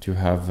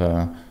have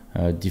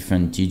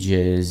different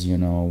DJs.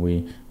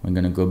 We're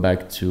gonna go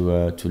back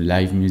to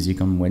live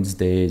music on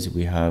Wednesdays.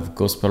 We have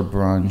gospel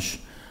brunch.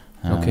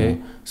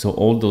 So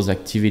all those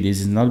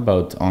activities is not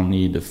about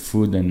only the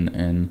food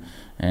and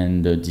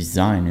the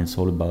design. It's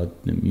all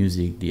about the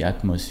music, the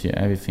atmosphere,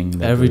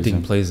 everything.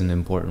 Everything plays an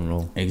important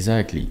role.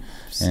 Exactly,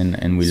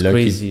 and we it's lucky.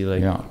 Crazy.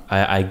 Like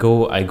I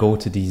go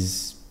to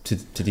these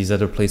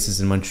other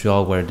places in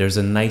Montreal where there's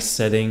a nice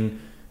setting,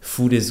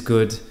 food is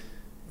good,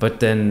 but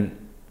then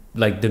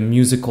like the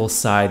musical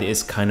side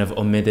is kind of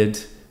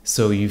omitted.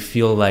 So you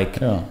feel like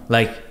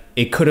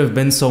it could have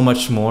been so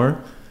much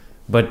more.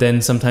 But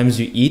then sometimes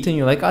you eat and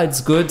you're like,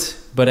 it's good,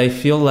 but I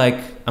feel like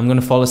I'm going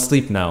to fall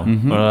asleep now.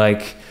 Or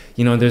like,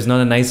 there's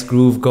not a nice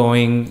groove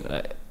going.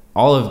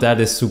 All of that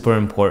is super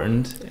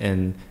important.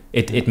 And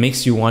it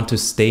makes you want to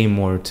stay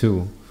more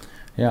too.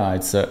 Yeah,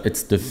 it's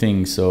the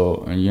thing.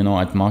 So,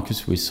 at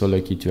Marcus, we're so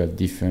lucky to have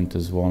different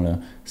as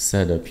well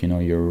setup.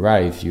 You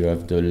arrive, you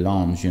have the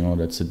lounge,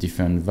 that's a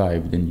different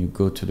vibe. Then you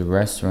go to the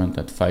restaurant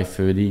at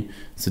 5:30.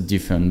 It's a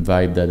different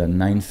vibe than at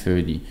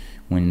 9:30.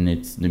 When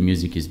the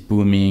music is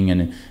booming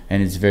and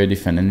it's very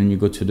different. And then you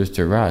go to the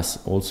terrace,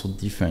 also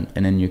different.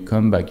 And then you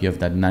come back, you have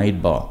that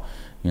night bar.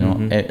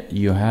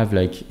 You have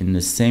like in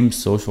the same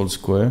social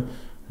square,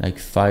 like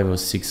 5 or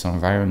 6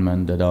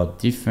 environments that are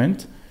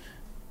different,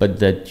 but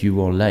that you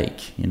all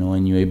like,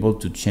 and you're able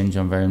to change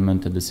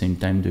environment at the same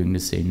time during the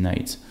same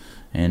night.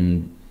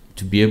 And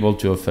to be able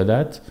to offer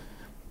that,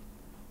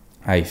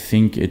 I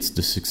think it's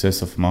the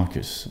success of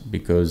Marcus,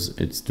 because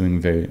it's doing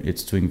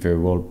very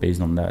well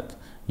based on that.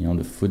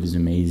 The food is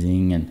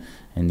amazing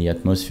and the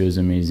atmosphere is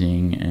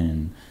amazing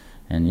and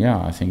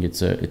I think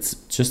it's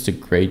just a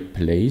great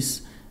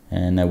place,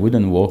 and I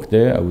wouldn't work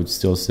there. I would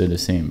still say the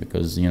same,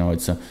 because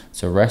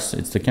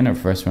it's the kind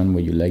of restaurant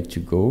where you like to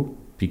go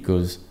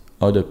because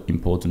other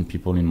important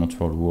people in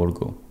Montreal will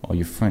go, or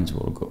your friends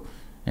will go,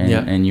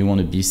 and you want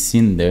to be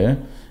seen there,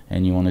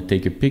 and you want to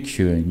take a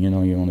picture, and you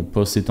want to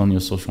post it on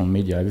your social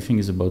media. Everything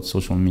is about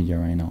social media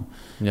right now.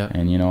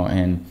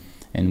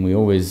 And we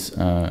always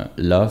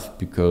laugh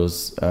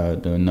because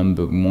the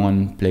number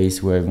one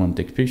place where everyone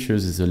takes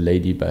pictures is a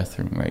lady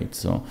bathroom, right?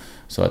 So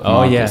at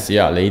Marcus,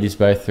 ladies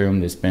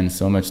bathroom. They spend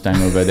so much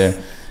time over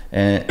there,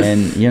 and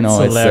it's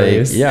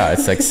hilarious.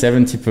 It's like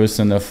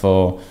 70%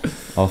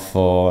 of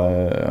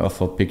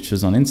our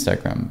pictures on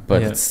Instagram,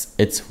 but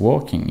it's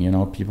working.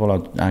 People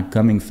are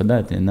coming for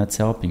that, and that's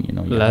helping.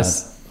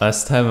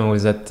 Last time I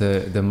was at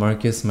the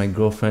Marcus, my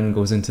girlfriend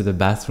goes into the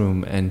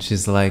bathroom and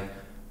she's like,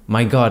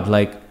 "My God,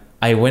 like."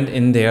 I went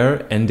in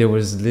there and there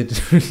was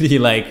literally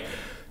like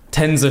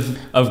tens of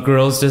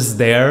girls just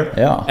there.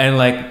 Yeah. And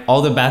like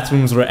all the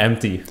bathrooms were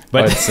empty.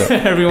 But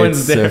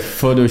everyone's there. It's a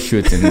photo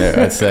shoot in there.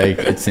 It's like,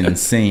 it's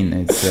insane.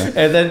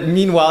 And then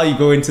meanwhile you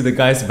go into the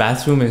guy's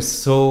bathroom, it's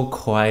so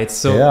quiet,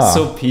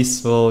 so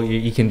peaceful.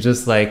 You can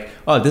just like,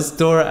 this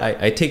door,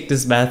 I take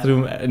this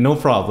bathroom, no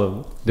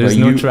problem. There's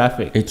no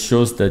traffic. It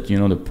shows that,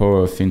 the power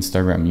of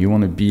Instagram. You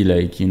want to be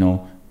like, you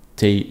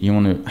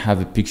want to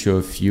have a picture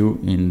of you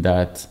in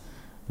that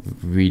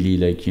really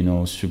like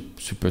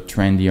super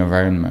trendy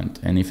environment,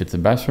 and if it's a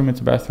bathroom, it's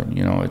a bathroom,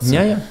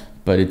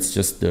 but it's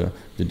just the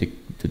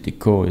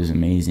decor is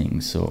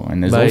amazing. So,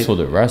 and there's also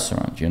the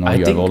restaurant, you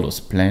have all those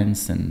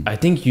plants. And I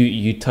think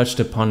you touched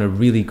upon a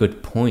really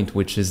good point,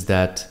 which is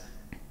that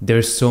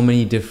there's so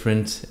many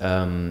different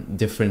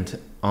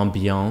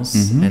ambiance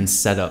and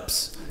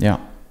setups.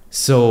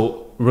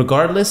 So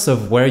regardless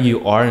of where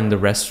you are in the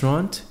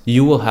restaurant,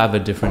 you will have a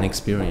different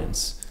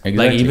experience.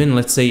 Exactly. Like even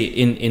let's say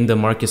in the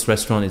Marcus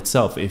restaurant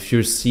itself, if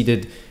you're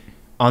seated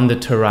on the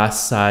terrace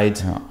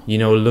side,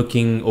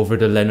 looking over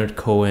the Leonard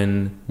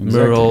Cohen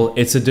mural,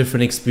 it's a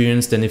different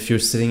experience than if you're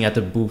sitting at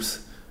a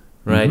booth,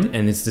 right?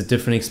 And it's a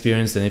different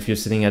experience than if you're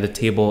sitting at a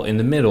table in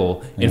the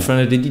middle in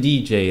front of the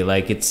DJ.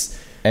 Like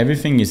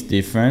everything is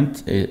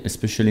different,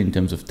 especially in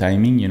terms of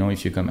timing.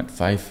 If you come at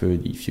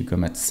 5:30, if you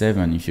come at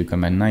 7, if you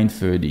come at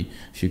 9:30,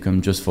 if you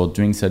come just for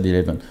drinks at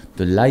 11,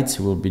 the lights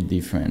will be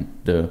different,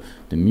 the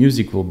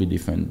music will be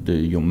different,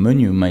 your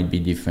menu might be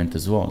different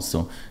as well.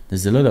 So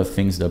there's a lot of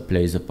things that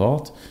plays a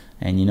part.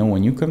 And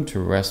when you come to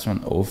a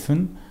restaurant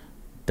often,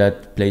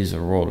 that plays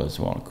a role as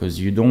well, because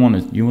you don't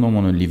want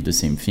to leave the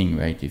same thing,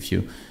 right? If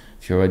you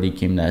already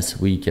came last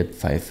week at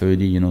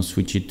 5:30,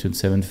 switch it to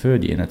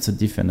 7:30, and that's a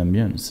different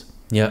ambience.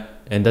 Yeah,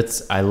 and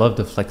I love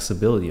the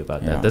flexibility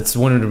about that. That's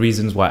one of the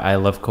reasons why I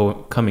love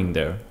coming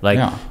there.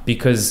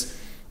 Because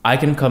I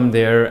can come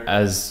there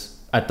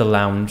at the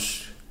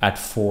lounge at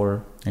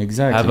 4,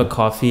 have a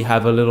coffee,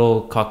 have a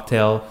little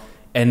cocktail,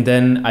 and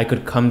then I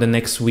could come the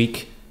next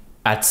week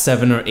at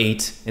 7 or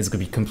 8. It's going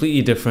to be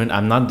completely different.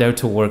 I'm not there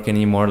to work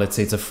anymore. Let's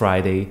say it's a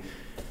Friday.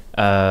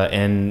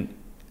 And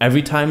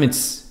every time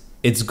it's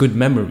good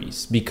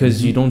memories,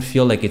 because you don't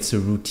feel like it's a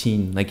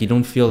routine. Like you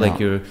don't feel like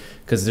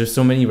because there's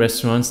so many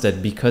restaurants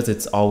that, because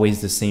it's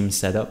always the same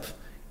setup,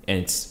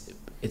 and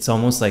it's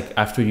almost like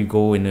after you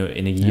go in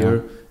a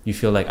year, you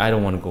feel like I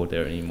don't want to go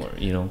there anymore,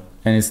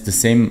 and it's the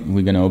same.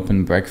 We're gonna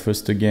open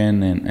breakfast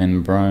again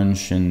and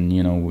brunch, and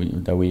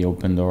we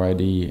opened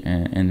already,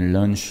 and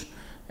lunch.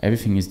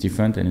 Everything is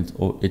different, and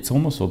it's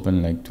almost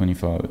open like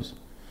 24 hours.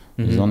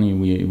 There's only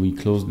we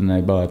close the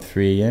night bar at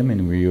 3 a.m.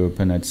 and we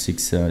open at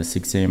 6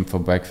 a.m. for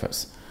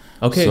breakfast.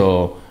 Okay.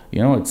 So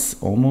it's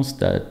almost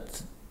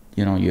that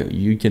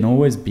you can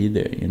always be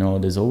there.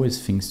 There's always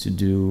things to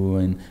do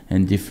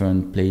and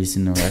different place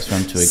in the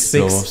restaurant to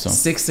explore.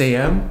 6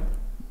 a.m.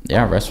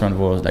 Yeah, restaurant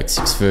was like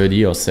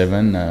 6:30 or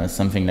 7,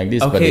 something like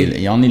this. Okay. But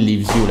it only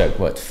leaves you like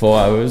 4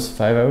 hours,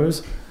 5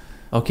 hours.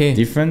 Okay.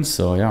 Difference.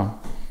 So yeah.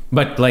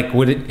 But like,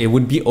 would it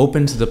would be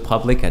open to the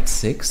public at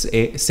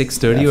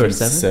 6:30 or 7?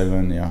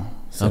 7, yeah.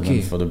 7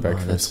 okay. for the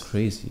breakfast. Oh, that's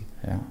crazy.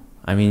 Yeah.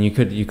 I mean, you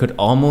could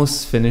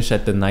almost finish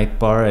at the night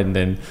bar and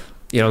then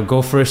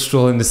go for a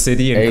stroll in the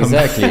city and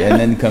exactly, come back. and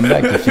then come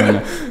back.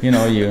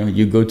 If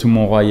you go to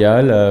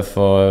Montreal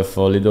for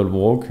a little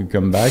walk, you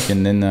come back,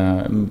 and then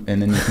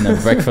you can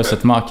have breakfast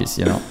at Marcus.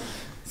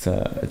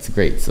 It's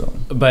great. So,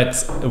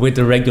 but with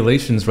the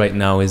regulations right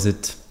now,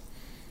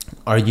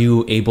 are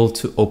you able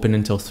to open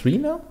until 3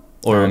 now,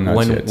 or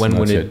when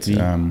would it be?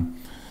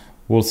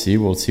 We'll see.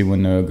 We'll see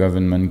when the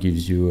government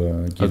gives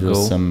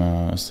us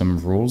some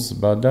rules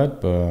about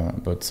that.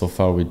 But so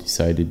far we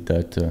decided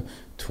that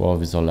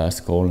 12 is our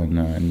last call, and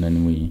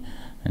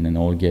then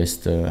all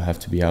guests have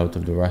to be out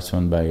of the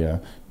restaurant by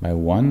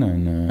 1,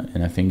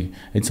 and I think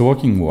it's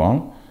working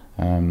well.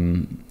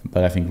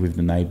 But I think with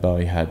the night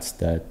bar it had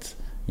that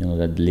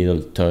that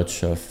little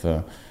touch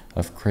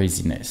of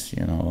craziness,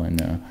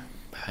 and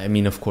I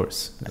mean, of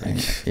course. And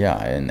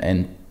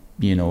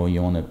you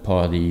want to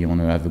party, you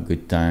want to have a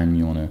good time,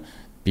 you want to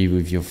be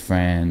with your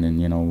friend, and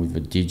with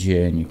a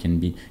DJ, and you can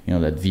be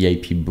that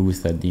VIP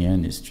booth at the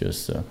end is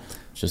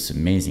just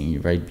amazing.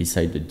 You're right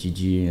beside the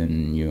DJ,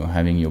 and you're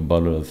having your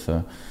bottle of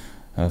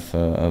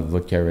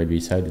vodka right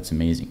beside. It's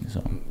amazing.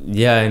 So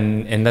yeah,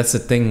 and that's the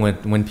thing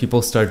when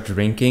people start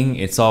drinking,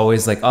 it's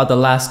always like, the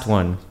last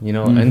one,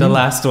 and the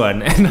last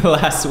one and the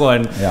last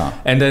one. Yeah,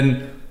 and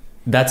then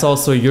that's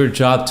also your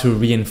job to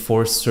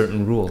reinforce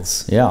certain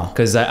rules. Yeah,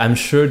 because I'm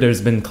sure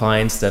there's been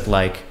clients that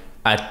like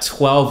at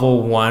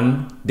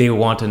 12:01 they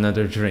want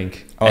another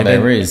drink. Oh,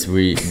 there is.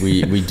 We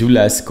do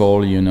last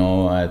call,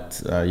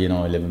 at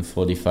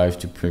 11:45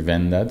 to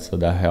prevent that, so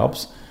that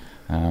helps.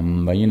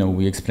 But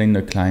we explain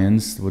to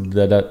clients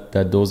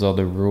that those are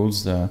the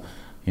rules,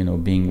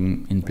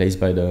 being in place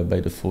by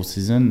the Four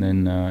Seasons,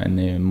 and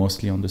they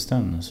mostly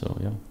understand. So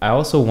yeah. I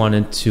also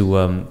wanted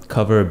to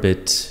cover a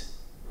bit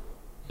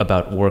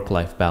about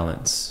work-life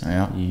balance.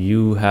 Yeah.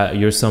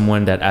 You're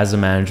someone that, as a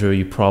manager,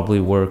 you probably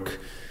work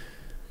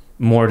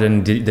more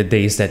than the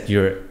days that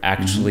you're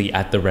actually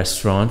at the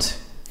restaurant.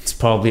 It's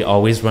probably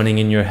always running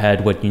in your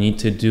head what you need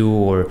to do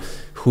or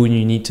who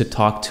you need to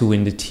talk to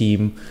in the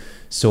team.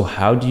 So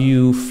how do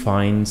you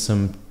find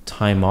some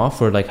time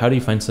off, or like how do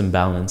you find some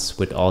balance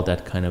with all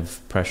that kind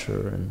of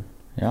pressure and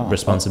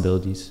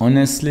responsibilities?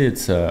 Honestly,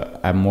 it's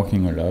I'm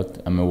working a lot.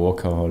 I'm a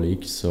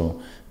workaholic,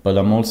 but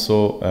I'm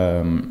also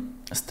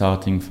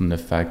starting from the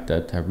fact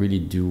that I really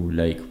do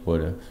like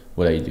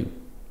what I do,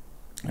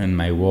 and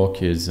my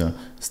work is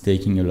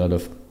taking a lot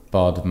of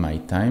part of my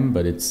time,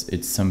 but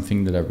it's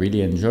something that I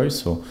really enjoy.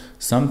 So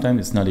sometimes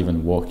it's not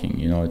even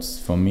working, it's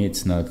for me,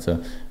 it's not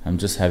I'm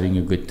just having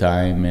a good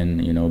time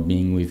and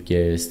being with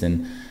guests,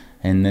 and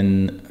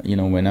then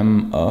when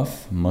I'm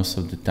off, most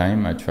of the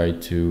time I try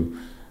to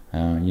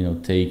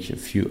take a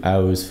few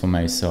hours for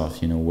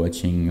myself,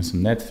 watching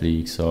some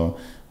Netflix or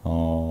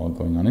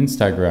going on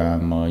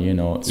Instagram,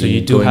 or so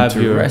you do have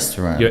your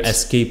restaurant, your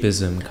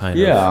escapism kind of.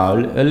 Yeah,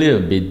 a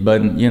little bit, but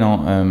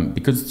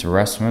because it's a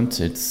restaurant,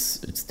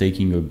 it's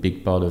taking a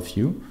big part of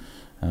you.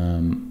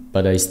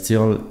 But I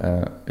still,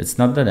 it's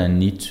not that I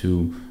need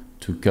to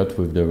cut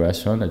with the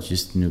restaurant. I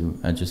just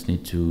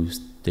need to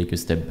take a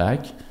step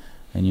back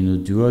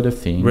and do other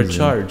things.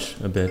 Recharge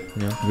a bit.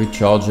 Yeah.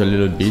 Recharge a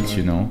little bit,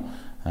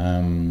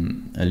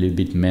 a little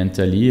bit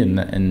mentally,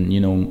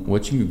 and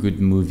watching a good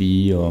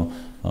movie or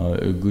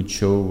a good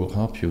show will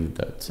help you with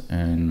that,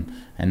 and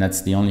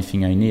that's the only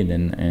thing I need,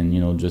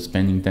 and just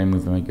spending time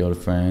with my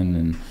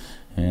girlfriend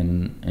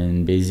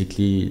and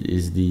basically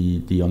is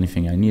the only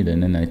thing I need,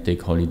 and then I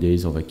take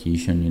holidays or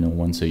vacation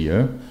once a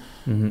year,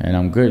 and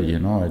I'm good.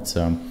 It's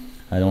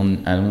I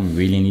don't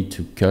really need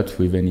to cut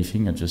with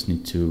anything. I just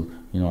need to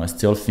I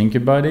still think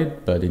about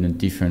it, but in a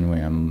different way.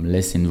 I'm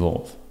less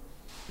involved.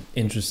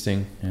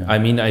 Interesting. Yeah. I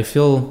mean, I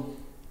feel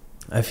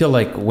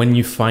like when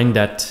you find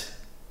that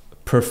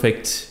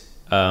perfect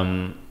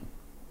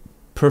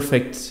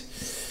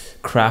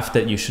craft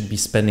that you should be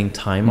spending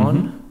time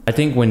on, I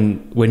think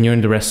when you're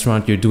in the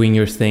restaurant, you're doing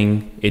your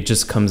thing, it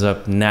just comes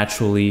up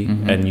naturally,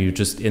 and you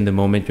just in the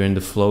moment, you're in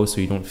the flow,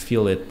 so you don't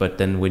feel it. But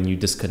then when you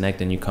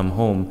disconnect and you come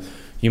home,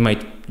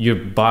 your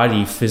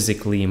body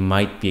physically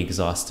might be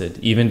exhausted,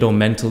 even though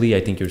mentally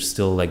I think you're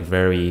still like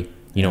very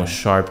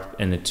sharp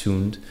and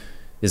attuned.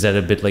 Is that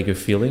a bit like you're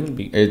feeling?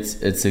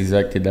 It's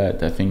exactly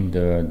that. I think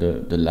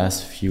the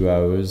last few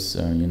hours,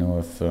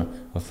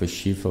 of a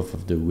shift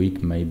of the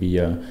week, maybe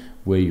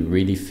where you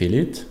really feel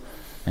it.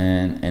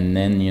 and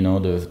then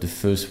the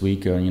first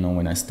week,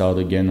 when I start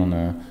again on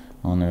a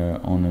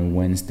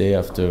Wednesday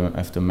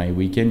after my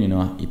weekend,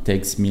 it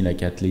takes me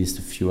like at least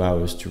a few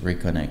hours to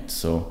reconnect.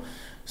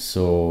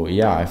 So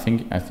yeah, I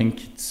think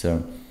it's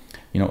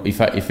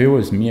if it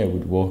was me, I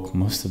would work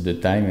most of the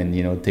time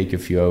and take a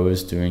few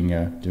hours during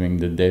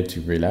the day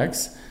to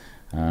relax.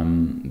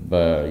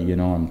 But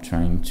I'm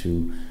trying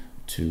to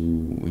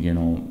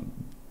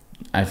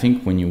I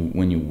think when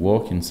you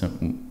work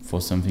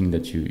for something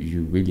that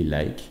you really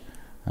like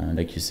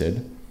you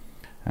said,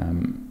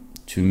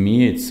 to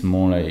me it's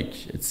more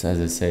like, it's,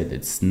 as I said,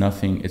 it's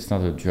nothing, it's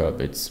not a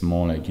job, it's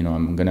more like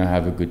I'm gonna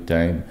have a good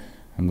time.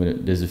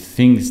 There's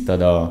things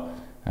that are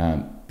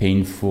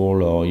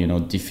painful or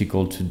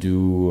difficult to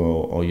do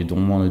or you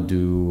don't want to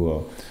do,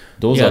 or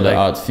those are the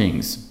hard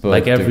things, but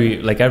like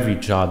every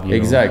job,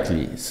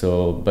 exactly.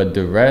 So but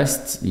the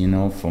rest,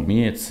 for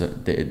me, it's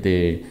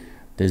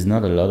there's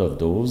not a lot of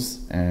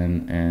those,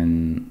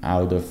 and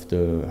out of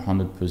the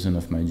 100%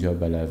 of my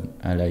job,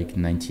 I like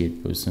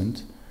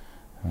 98%.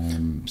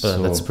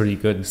 So that's pretty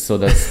good. So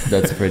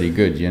that's pretty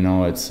good.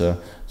 It's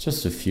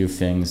just a few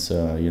things.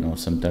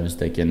 Sometimes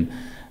they can.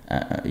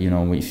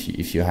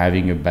 If you're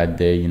having a bad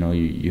day,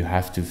 you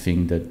have to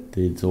think that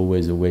there's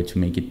always a way to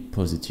make it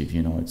positive.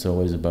 It's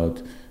always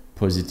about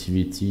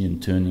positivity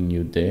and turning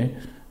your day.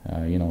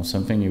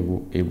 Something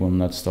it will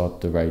not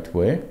start the right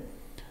way,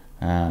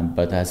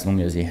 but as long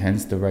as it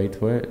ends the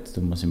right way, it's the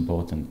most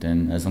important.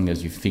 And as long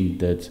as you think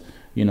that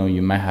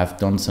you might have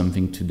done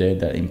something today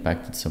that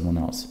impacted someone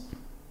else,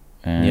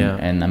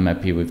 and I'm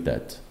happy with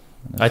that.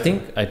 I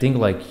think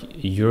like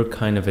your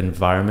kind of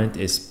environment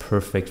is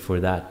perfect for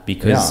that,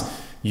 because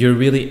you're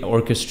really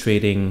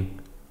orchestrating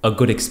a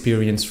good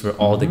experience for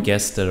all the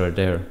guests that are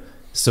there.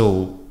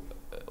 So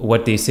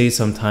what they say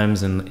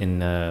sometimes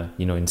in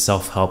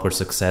self-help or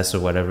success or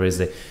whatever is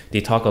that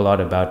they talk a lot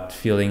about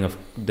feeling of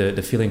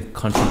the feeling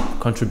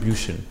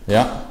contribution.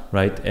 Yeah.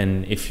 Right.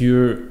 And if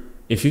you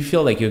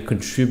feel like you're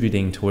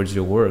contributing towards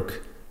your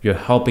work, you're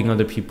helping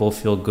other people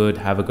feel good,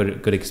 have a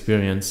good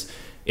experience,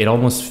 it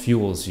almost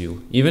fuels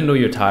you. Even though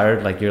you're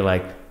tired, like you're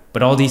like,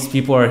 but all these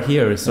people are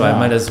here, so I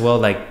might as well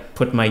like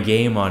put my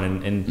game on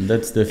and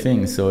that's the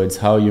thing. So it's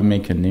how you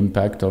make an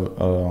impact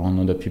on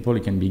other people.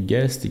 It can be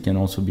guests, it can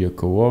also be a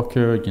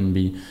coworker, it can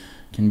be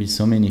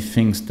so many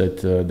things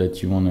that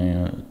you want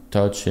to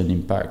touch and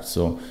impact.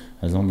 So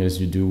as long as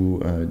you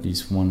do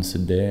this once a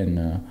day,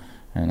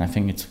 and I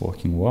think it's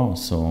working well.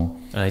 So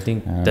and I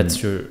think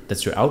that's your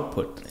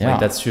output. Yeah.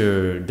 Like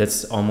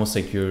that's almost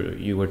like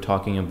you were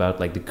talking about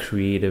like the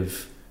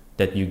creative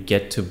that you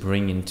get to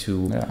bring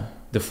into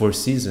the Four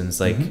Seasons.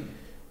 Like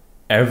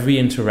every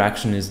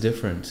interaction is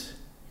different.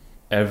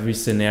 Every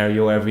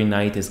scenario, every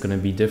night is going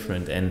to be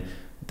different, and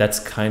that's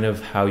kind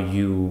of how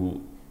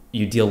you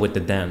deal with the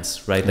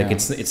dance, right? Like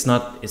it's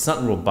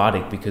not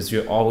robotic, because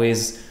you're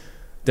always,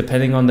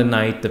 depending on the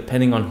night,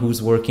 depending on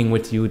who's working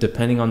with you,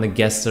 depending on the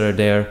guests that are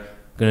there,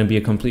 going to be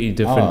a completely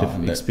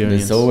different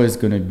experience. There's always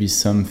going to be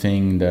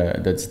something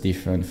that's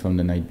different from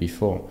the night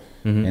before,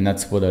 and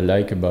that's what I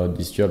like about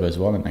this job as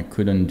well. And I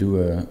couldn't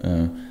do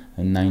a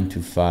 9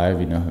 to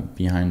 5,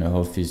 behind an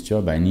office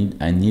job. I need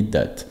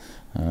that.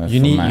 You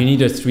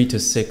need a 3 to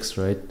 6,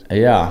 right?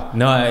 Yeah.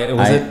 No,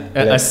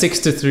 a 6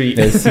 to 3.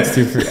 A 6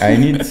 to 3. I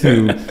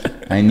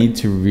need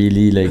to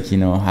really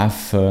have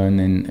fun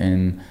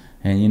and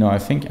I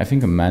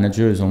think a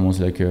manager is almost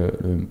like a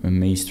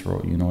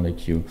maestro.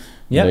 Like you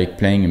like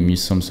playing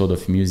some sort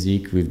of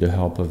music with the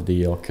help of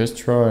the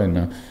orchestra,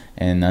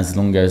 and as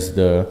long as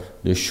the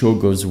show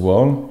goes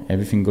well,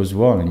 everything goes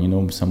well.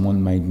 And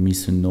someone might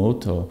miss a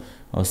note or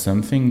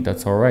something,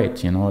 that's all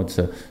right.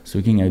 It's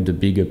looking at the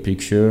bigger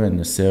picture and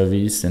the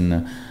service,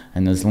 and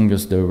as long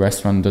as the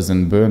restaurant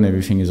doesn't burn,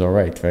 everything is all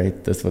right.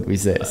 That's what we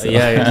say. So.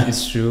 Yeah,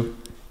 it's true.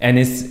 And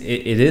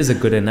it is a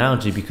good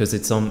analogy, because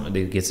it's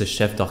a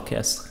chef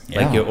d'orchestre.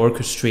 Like you're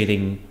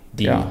orchestrating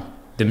the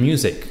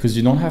music. Because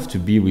you don't have to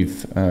be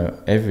with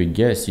every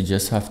guest. You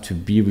just have to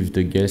be with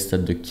the guest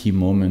at the key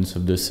moments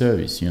of the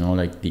service.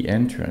 Like the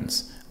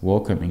entrance,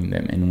 welcoming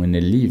them, and when they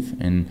leave.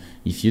 And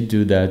if you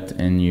do that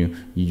and you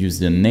use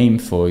their name,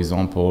 for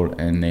example,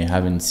 and they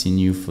haven't seen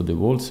you for the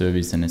whole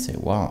service, and they say,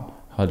 "Wow,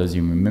 how does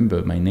you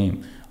remember my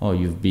name? Oh,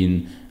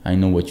 I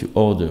know what you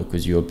order,"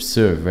 because you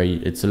observe, right?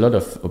 It's a lot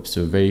of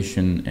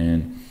observation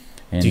and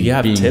do you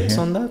have tips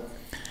on that?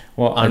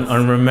 Well,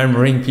 on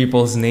remembering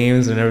people's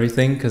names and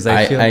everything? Because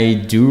I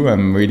do.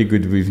 I'm really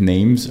good with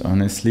names,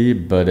 honestly,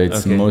 but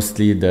it's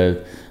mostly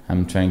that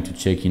I'm trying to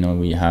check.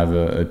 We have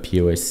a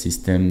POS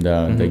system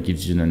that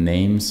gives you the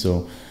name.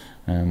 So,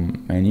 I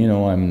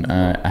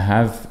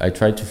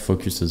try to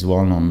focus as well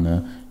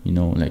on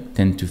like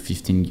 10 to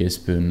 15 guests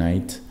per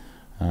night.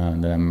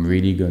 That I'm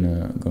really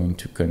going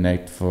to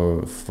connect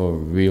for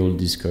real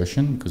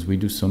discussion, because we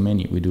do so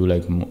many. We do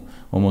like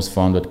almost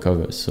 400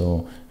 covers,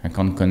 so I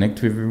can't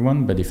connect with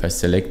everyone. But if I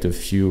select a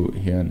few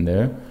here and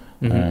there,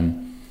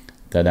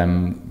 that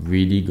I'm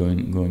really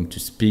going to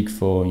speak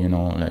for,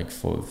 like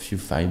for a few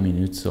 5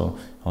 minutes or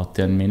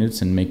 10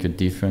 minutes and make a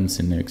difference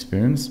in the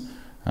experience,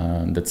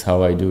 That's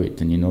how I do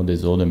it. And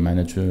there's other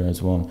manager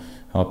as well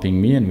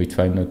helping me, and we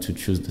try not to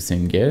choose the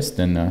same guest.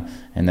 And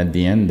at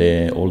the end,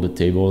 all the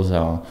tables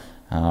are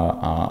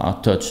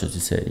touched, as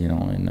you say,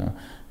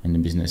 in the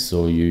business.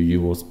 So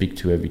you will speak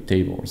to every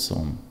table.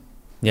 So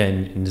yeah,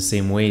 in the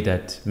same way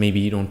that maybe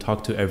you don't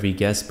talk to every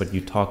guest, but you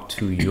talk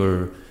to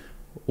your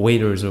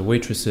waiters or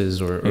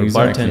waitresses or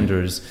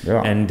bartenders,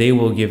 and they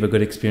will give a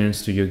good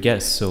experience to your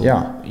guests. So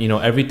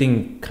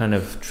everything kind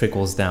of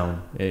trickles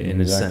down in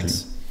a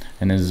sense.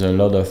 And there's a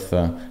lot of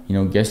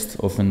guests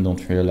often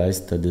don't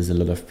realize that there's a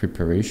lot of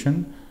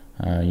preparation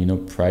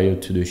prior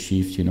to the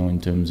shift, in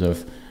terms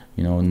of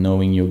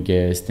knowing your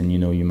guest. And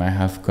you might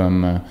have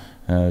come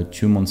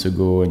 2 months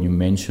ago and you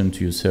mentioned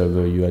to your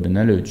server you had an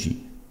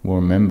allergy. We'll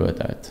remember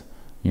that,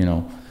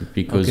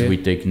 because we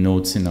take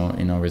notes in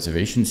our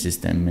reservation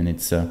system, and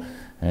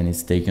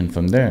it's taken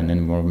from there, and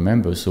then we'll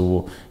remember.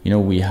 So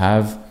we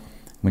have,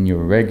 when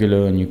you're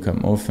regular and you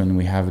come often,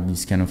 we have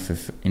this kind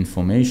of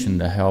information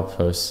that helps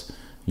us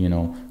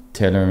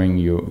tailoring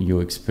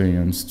your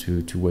experience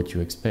to what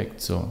you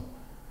expect. So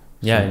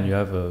and you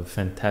have a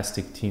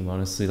fantastic team,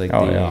 honestly. Like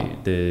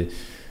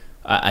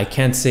I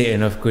can't say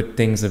enough good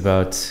things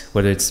about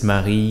whether it's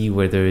Marie,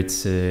 whether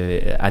it's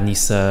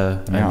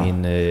Anissa. I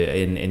mean,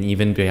 and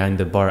even behind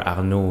the bar,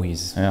 Arnaud.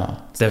 He's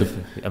amazing.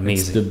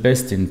 It's the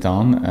best in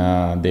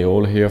town. They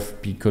all here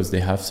because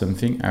they have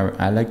something.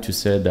 I like to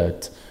say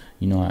that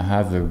I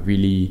have a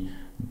really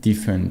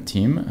different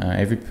team.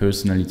 Every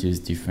personality is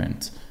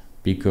different,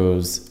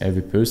 because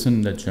every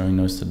person that joins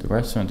us at the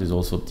restaurant is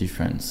also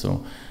different.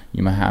 So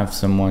you might have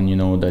someone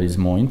that is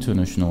more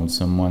international,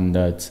 someone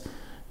that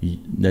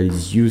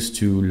is used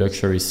to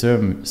luxury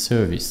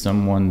service,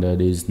 someone that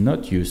is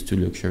not used to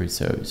luxury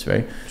service,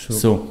 right? Sure.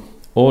 So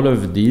all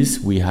of this,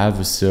 we have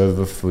a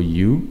server for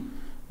you,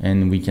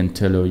 and we can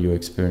tailor your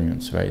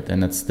experience, right?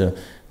 And that's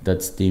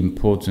the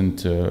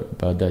important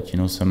about that.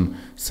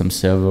 Some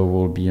server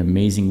will be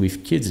amazing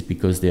with kids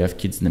because they have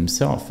kids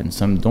themselves, and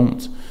some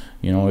don't.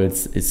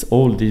 It's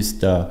all this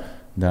that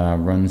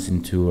runs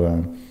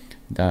into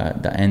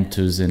that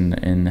enters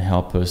and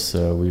help us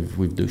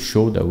with the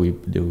show that we're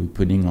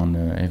putting on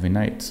every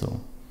night.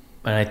 So,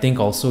 and I think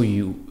also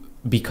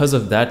because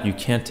of that, you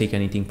can't take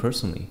anything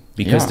personally,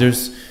 because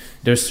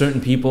there's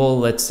certain people,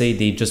 let's say,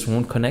 they just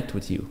won't connect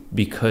with you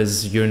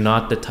because you're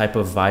not the type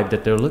of vibe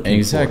that they're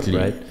looking for,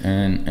 right?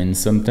 And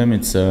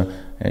sometimes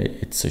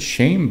it's a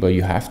shame, but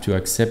you have to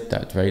accept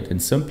that, right?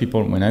 And some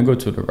people, when I go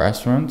to the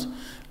restaurant,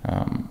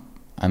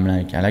 I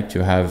like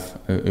to have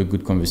a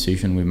good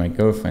conversation with my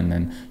girlfriend,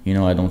 and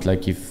I don't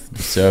like if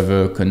the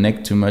server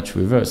connect too much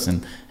with us,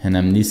 and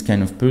I'm this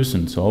kind of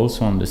person, so I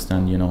also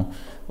understand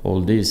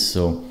all this.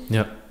 So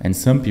and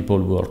some people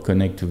will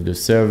connect with the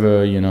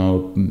server,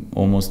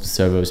 almost the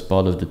server is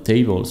part of the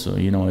table. So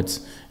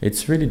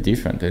it's really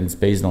different, and it's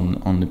based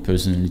on the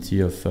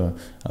personality of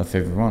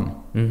everyone.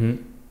 Mm-hmm.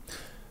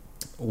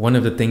 One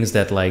of the things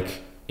that,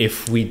 like,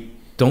 if we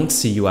don't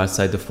see you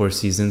outside the Four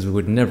Seasons, we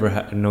would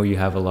never know you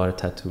have a lot of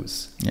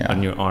tattoos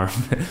on your arm.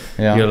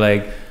 You're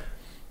like,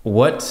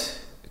 what?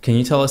 Can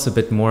you tell us a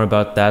bit more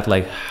about that?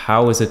 Like,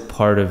 how is it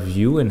part of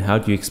you, and how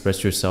do you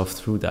express yourself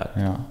through that?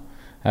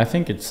 I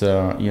think it's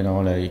I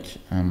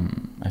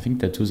think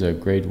tattoos are a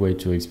great way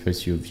to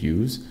express your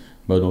views,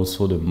 but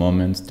also the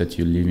moments that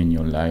you live in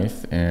your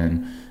life,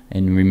 and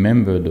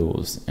remember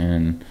those.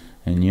 And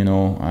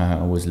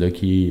I was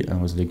lucky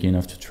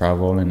enough to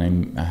travel,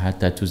 and I had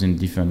tattoos in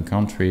different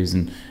countries,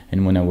 and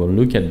when I will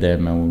look at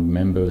them, I will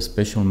remember a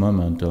special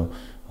moment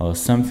or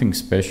something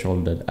special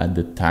that at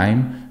the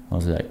time I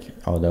was like,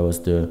 oh, that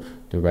was the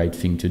right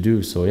thing to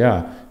do. So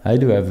I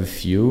do have a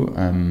few.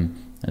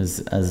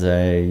 As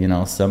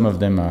I some of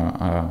them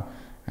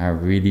are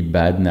really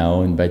bad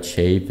now, in bad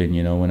shape. And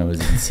when I was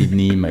in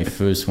Sydney, my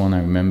first one, I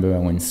remember I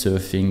went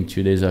surfing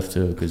 2 days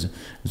after, because it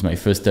was my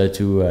first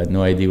tattoo. I had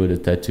no idea what a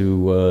tattoo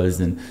was,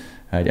 and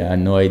I had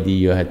no idea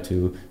you had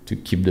to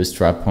keep the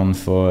strap on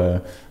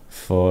for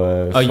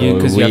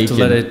because you have to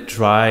let it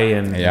dry.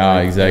 And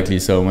exactly.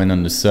 So I went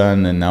on the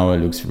sun, and now it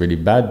looks really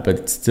bad, but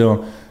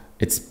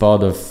it's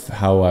part of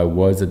how I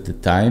was at the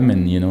time,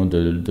 and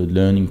the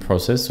learning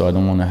process. So I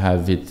don't want to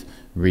have it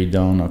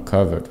redone or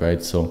covered,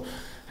 right? So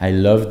I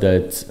love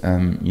that,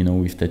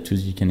 with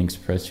tattoos you can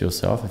express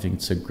yourself. I think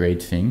it's a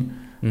great thing.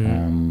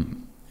 Mm-hmm.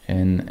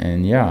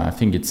 And I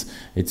think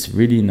it's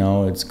really,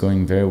 now it's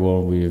going very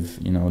well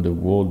with, the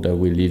world that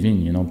we live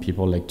in.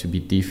 People like to be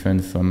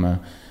different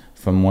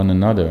from one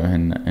another,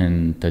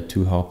 and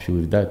tattoo help you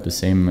with that. The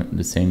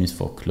same is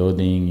for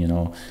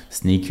clothing,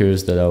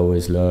 sneakers that I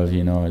always love,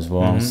 as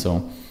well.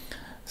 Mm-hmm.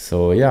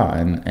 So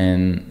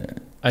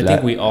and I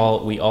think we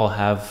all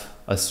have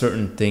a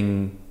certain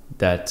thing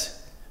that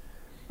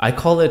I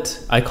call it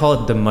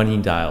the money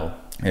dial.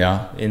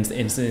 Yeah. In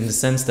the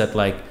sense that,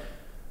 like,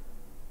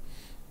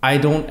 I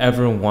don't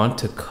ever want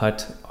to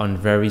cut on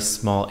very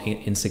small,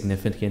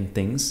 insignificant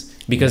things,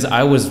 because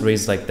I was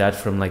raised like that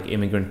from, like,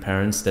 immigrant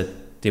parents, that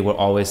they were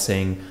always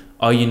saying,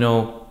 oh,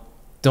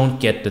 don't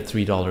get the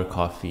 $3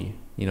 coffee,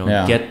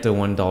 get the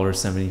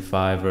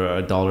 $1.75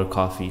 or $1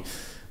 coffee.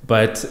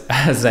 But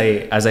as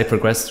I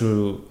progressed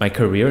through my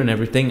career and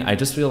everything, I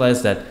just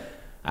realized that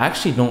I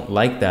actually don't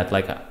like that.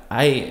 Like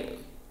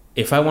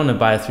if I want to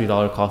buy a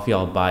 $3 coffee,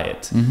 I'll buy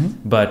it.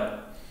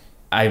 But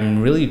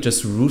I'm really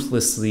just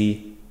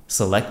ruthlessly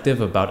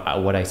selective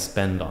about what I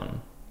spend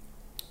on.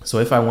 So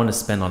if I want to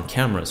spend on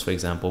cameras, for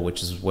example,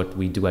 which is what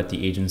we do at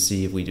the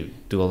agency, if we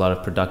do a lot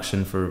of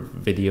production for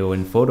video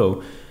and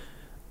photo,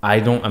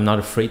 I'm not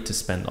afraid to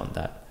spend on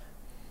that.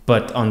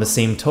 But on the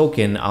same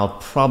token, I'll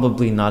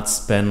probably not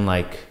spend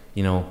like,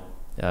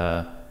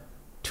 $2,000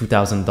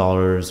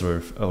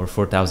 or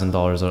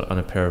 $4,000 on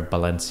a pair of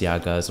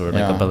Balenciagas or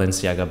like a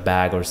Balenciaga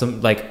bag or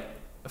something. Like,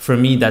 for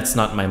me, that's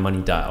not my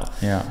money dial.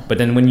 Yeah. But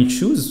then when you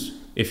choose,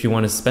 if you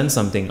want to spend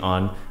something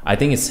on, I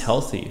think it's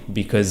healthy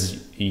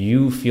because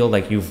you feel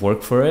like you've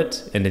worked for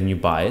it and then you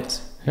buy it.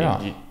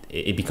 Yeah.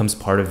 It becomes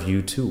part of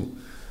you too.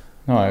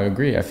 No, I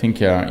agree. I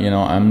think,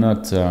 I'm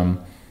not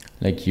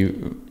like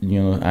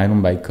I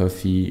don't buy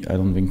coffee. I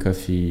don't drink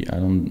coffee. I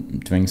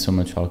don't drink so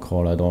much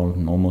alcohol at all,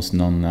 almost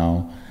none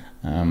now.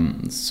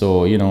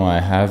 So, I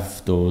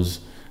have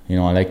those, I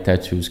like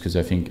tattoos because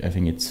I think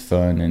it's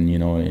fun and,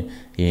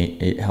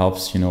 it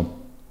helps,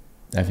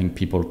 I think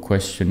people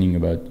questioning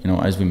about,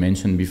 as we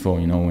mentioned before,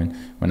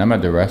 when I'm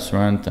at the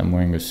restaurant, I'm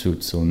wearing a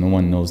suit, so no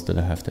one knows that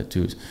I have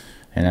tattoos.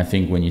 And I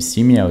think when you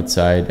see me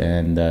outside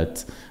and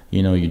that,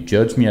 you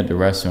judge me at the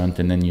restaurant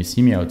and then you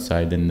see me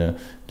outside and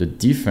the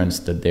difference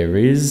that there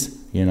is,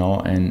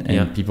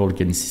 and people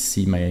can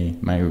see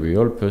my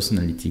real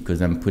personality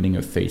because I'm putting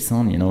a face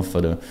on,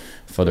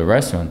 for the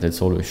restaurant.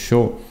 It's all a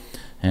show.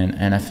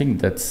 And I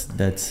think that's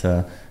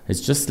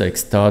it's just like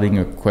starting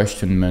a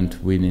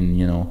questionment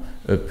within,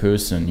 a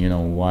person,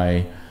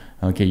 why,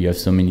 okay, you have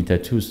so many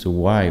tattoos, so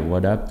why,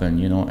 what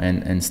happened,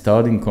 and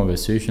starting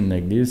conversation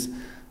like this,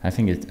 I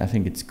think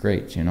it's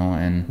great,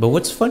 and. But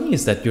what's funny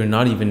is that you're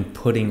not even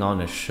putting on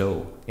a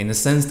show in the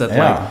sense that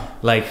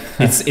like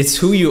it's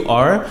who you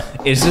are.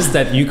 It's just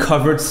that you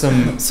covered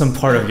some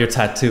part of your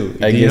tattoo.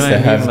 I guess I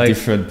have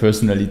different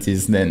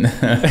personalities then.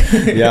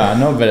 Yeah,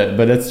 no,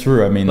 but that's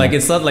true. I mean, like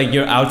it's not like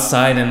you're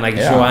outside and like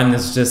Johan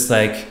is just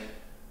like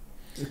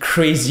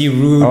crazy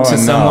rude to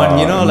someone.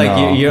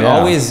 You're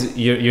always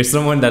you're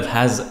someone that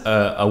has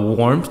a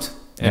warmth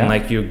and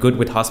like you're good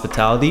with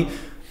hospitality.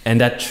 And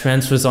that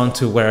transfers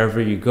onto wherever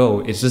you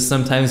go. It's just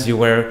sometimes you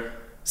wear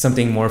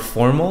something more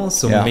formal.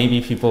 So maybe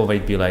people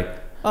might be like,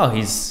 oh,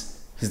 he's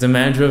the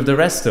manager of the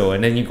resto.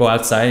 And then you go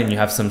outside and you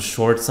have some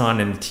shorts on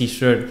and a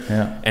t-shirt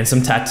and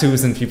some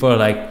tattoos. And people are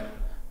like,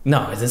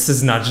 no, this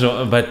is not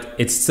Joe. But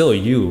it's still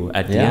you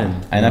at the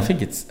end. And I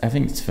think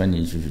it's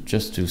funny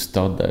just to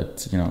start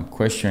that,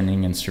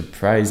 questioning and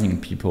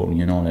surprising people,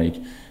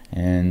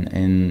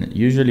 And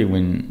usually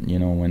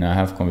when I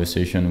have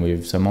conversation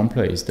with some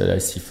employees that I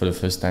see for the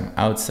first time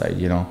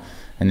outside,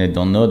 and they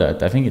don't know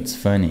that, I think it's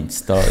funny.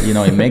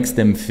 It makes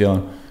them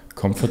feel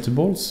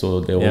comfortable. So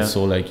they're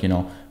also like,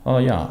 oh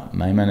yeah,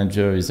 my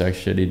manager is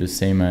actually the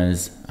same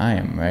as I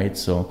am, right?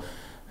 So,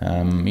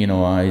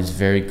 he's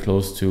very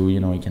close to, he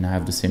can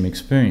have the same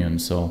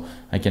experience. So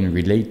I can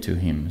relate to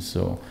him.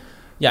 So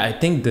yeah, I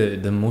think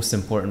the most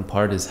important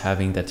part is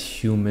having that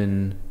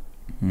human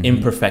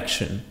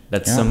imperfection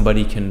that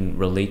somebody can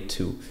relate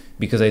to,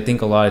 because I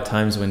think a lot of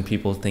times when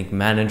people think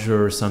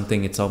manager or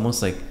something, it's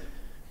almost like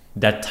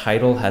that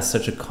title has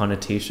such a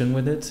connotation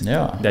with it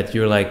that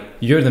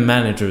you're the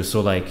manager,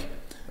 so like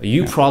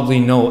you probably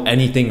know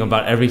anything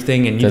about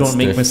everything and you don't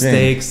make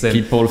mistakes. And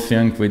people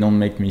think we don't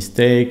make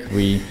mistake.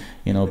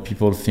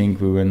 People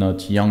think we were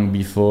not young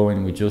before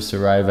and we just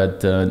arrive at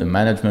the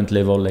management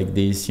level like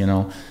this,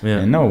 and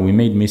no, we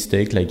made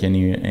mistake like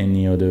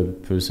any other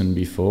person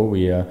before.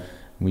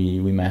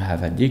 We might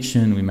have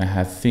addiction, we might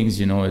have things,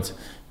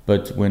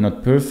 but we're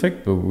not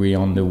perfect, but we're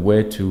on the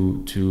way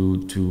to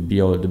be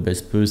the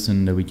best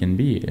person that we can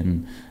be,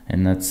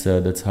 and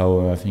that's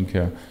how I think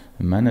a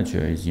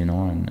manager is,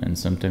 and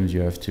sometimes you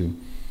have to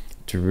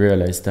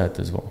realize that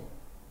as well.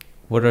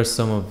 What are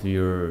some of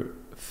your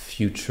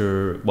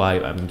future?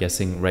 I'm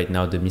guessing right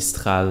now the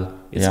Mistral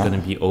is going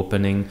to be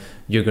opening.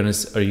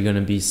 Are you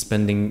gonna be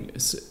spending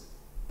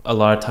a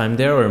lot of time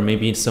there, or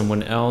maybe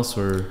someone else,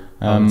 or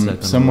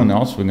someone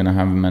else? We're gonna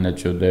have a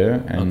manager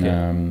there,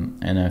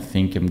 and I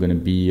think I'm gonna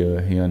be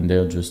here and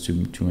there just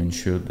to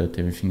ensure that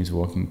everything is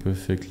working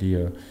perfectly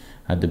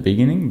at the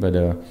beginning. But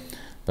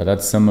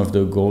that's some of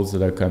the goals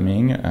that are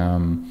coming.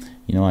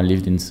 I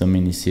lived in so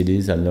many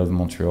cities. I love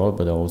Montreal,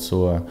 but I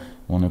also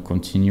want to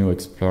continue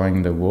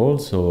exploring the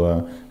world.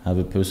 So I have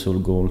a personal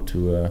goal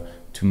to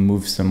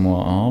move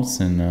somewhere else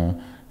and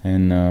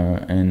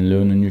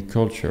learn a new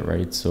culture,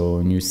 right? So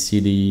a new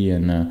city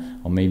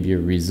or maybe a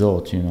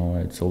resort,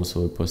 it's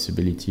also a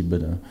possibility,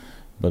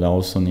 but I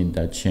also need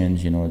that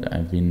change.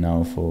 I've been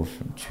now for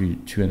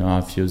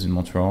 2.5 years in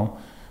Montreal.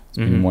 It's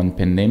been one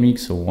pandemic,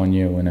 so 1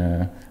 year when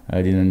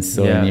I didn't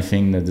sell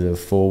anything that the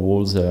 4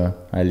 walls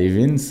I live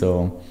in.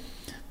 So,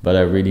 but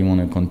I really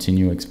want to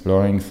continue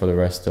exploring for the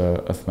rest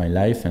of my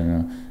life,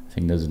 and I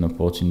think there's an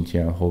opportunity.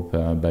 I hope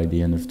by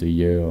the end of the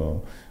year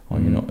or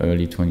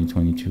early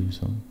 2022.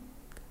 So.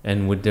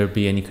 And would there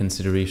be any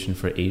consideration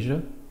for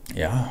Asia?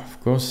 Yeah, of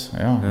course.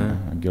 Yeah,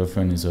 my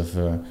girlfriend is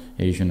of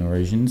Asian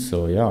origin,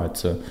 so yeah,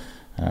 it's a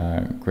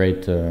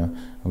great. I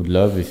would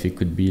love if it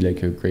could be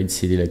like a great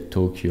city like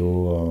Tokyo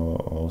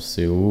or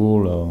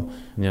Seoul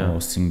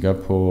or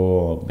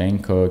Singapore or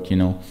Bangkok.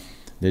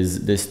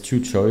 There's two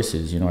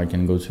choices. I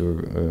can go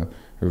to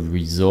a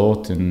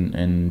resort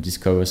and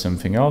discover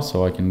something else,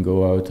 or I can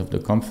go out of the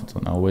comfort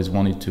zone. I always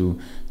wanted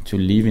to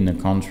live in a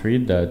country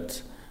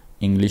that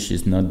English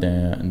is not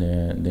their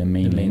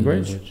main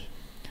language.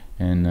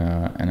 And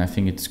I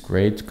think it's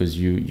great because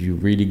you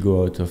really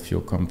go out of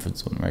your comfort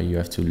zone, right? You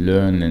have to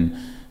learn,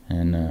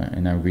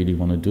 and I really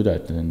want to do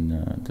that, and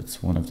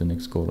that's one of the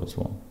next goals as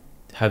well.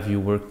 Have you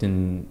worked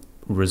in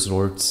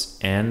resorts,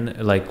 and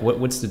like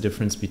what's the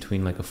difference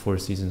between like a Four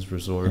Seasons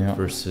resort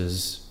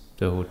versus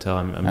the hotel?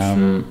 I'm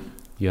sure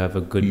you have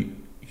a good.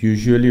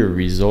 Usually a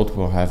resort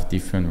will have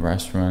different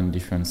restaurant,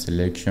 different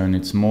selection.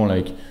 It's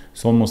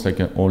almost like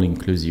an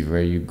all-inclusive,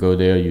 right? You go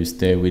there, you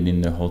stay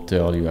within the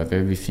hotel, you have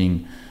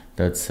everything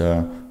that's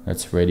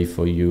ready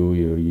for you.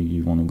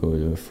 You want to go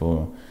there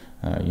for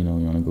you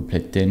want to go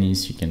play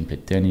tennis, you can play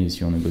tennis.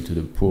 You want to go to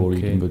the pool,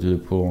 you can go to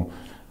the pool.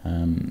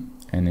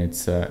 And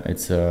it's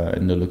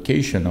in the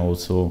location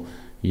also,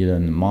 either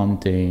in the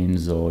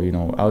mountains or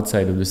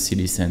outside of the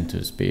city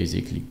centers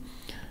basically.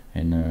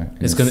 And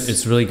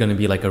it's really gonna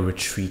be like a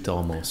retreat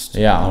almost.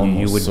 Yeah, almost.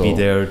 You would be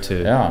there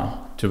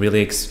to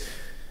really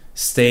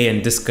stay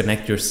and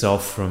disconnect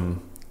yourself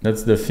from.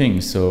 That's the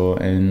thing. So,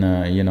 and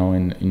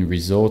in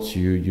resorts,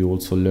 you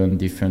also learn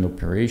different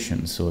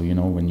operations. So,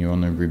 when you're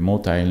on a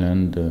remote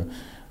island,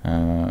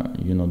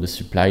 the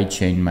supply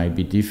chain might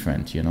be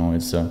different.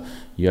 It's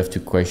you have to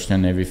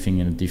question everything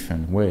in a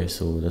different way.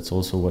 So that's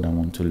also what I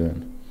want to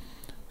learn.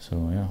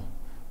 So yeah.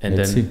 And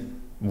let's see.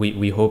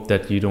 We hope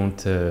that you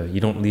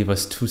don't leave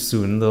us too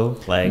soon though.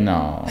 Like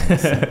no,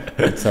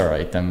 it's all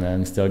right.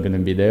 I'm still gonna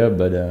be there,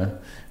 but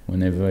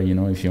whenever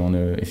if you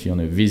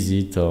wanna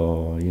visit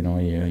or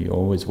you're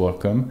always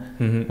welcome.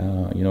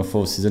 Mm-hmm.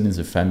 Four Seasons is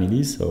a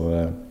family,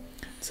 so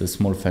it's a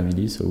small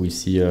family. So we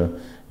see I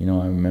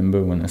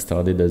remember when I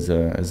started as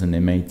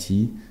an MAT,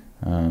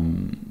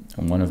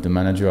 one of the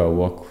manager I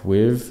work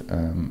with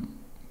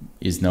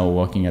is now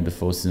working at the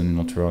Four Seasons in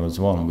Montreal as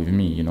well with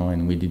me.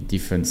 And we did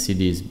different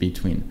cities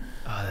between.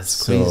 Oh,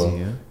 that's crazy.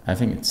 Yeah? I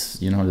think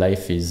it's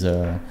life is.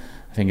 I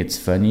think it's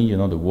funny.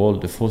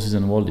 The Four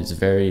Seasons world is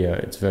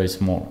it's very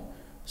small.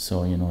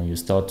 So you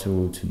start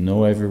to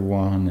know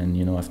everyone,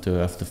 and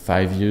after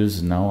 5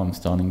 years now I'm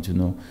starting to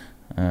know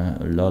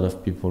a lot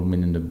of people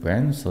within the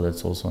brand. So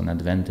that's also an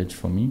advantage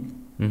for me.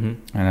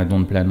 Mm-hmm. And I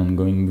don't plan on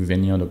going with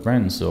any other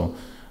brand. So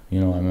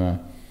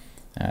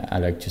I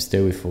like to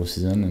stay with Four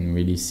Seasons and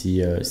really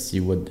see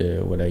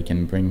what I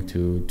can bring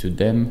to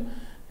them.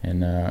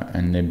 And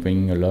they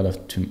bring a lot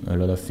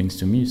of things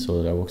to me,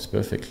 so that works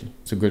perfectly.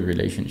 It's a good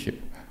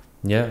relationship.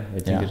 Yeah, I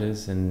think it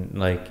is. And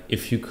like,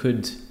 if you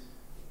could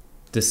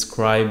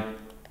describe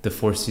the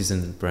Four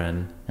Seasons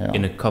brand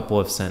in a couple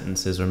of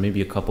sentences or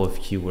maybe a couple of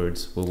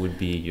keywords, what would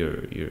be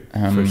your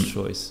first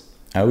choice?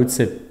 I would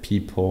say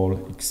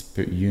people,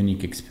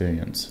 unique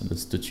experience.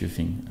 That's the two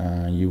things.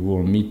 You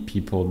will meet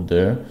people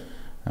there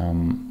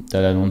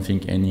that I don't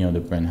think any other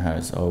brand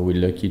has. We're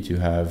lucky to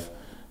have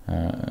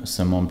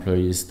some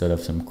employees that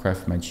have some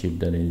craftsmanship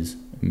that is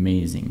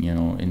amazing,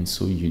 and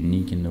so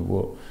unique in the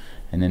world.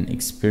 And then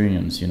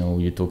experience,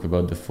 you talk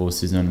about the Four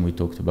Seasons, we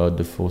talked about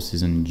the Four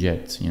Seasons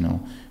jet,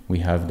 we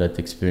have that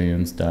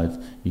experience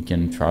that you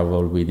can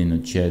travel within a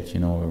jet,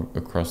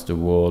 across the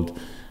world.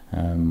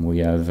 We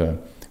have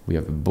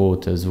a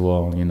boat as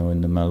well,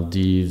 in the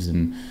Maldives,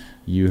 and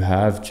you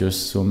have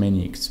just so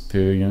many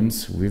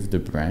experience with the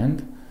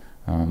brand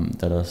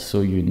that are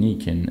so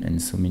unique,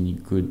 and so many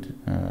good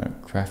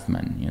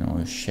craftsmen,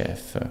 a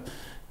chef,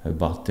 a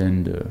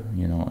bartender,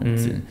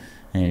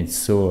 and it's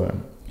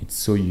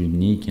so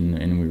unique,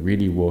 and we're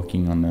really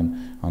working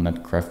on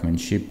that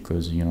craftsmanship,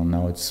 because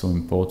now it's so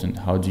important.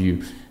 How do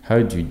you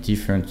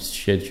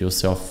differentiate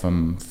yourself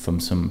from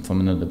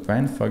another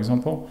brand, for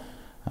example?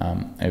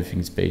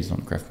 Everything's based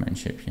on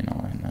craftsmanship, and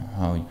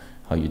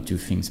how you do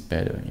things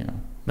better,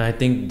 I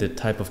think the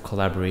type of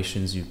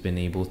collaborations you've been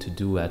able to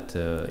do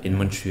in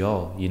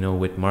Montreal,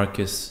 with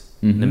Marcus,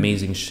 an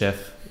amazing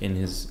chef in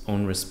his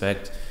own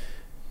respect,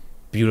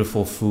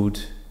 beautiful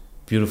food,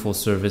 beautiful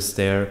service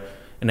there.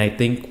 And I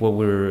think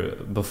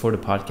before the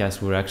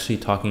podcast, we were actually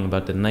talking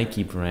about the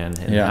Nike brand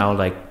and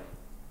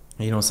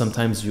how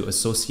sometimes you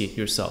associate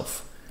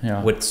yourself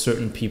with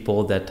certain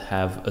people that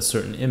have a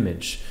certain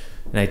image.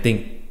 And I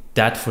think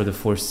that for the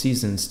Four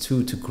Seasons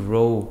too, to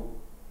grow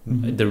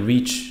the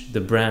reach,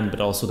 the brand, but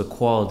also the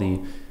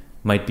quality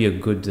might be a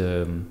good,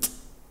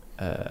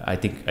 I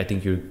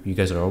think you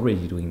guys are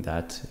already doing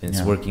that, and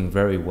it's working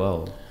very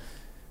well,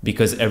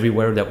 because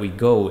everywhere that we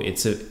go,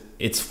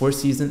 it's Four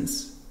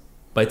Seasons,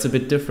 but it's a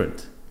bit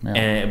different.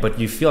 But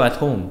you feel at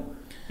home,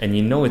 and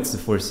it's the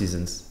Four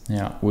Seasons.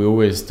 Yeah, we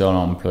always tell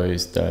our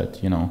employees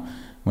that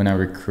when I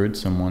recruit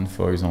someone,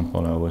 for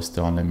example, I always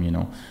tell them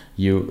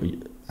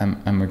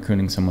I'm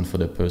recruiting someone for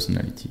their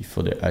personality,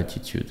 for their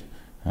attitude.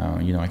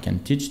 I can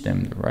teach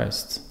them the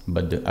rest,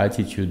 but the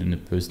attitude and the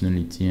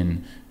personality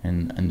and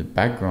the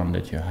background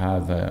that you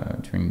have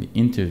during the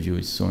interview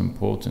is so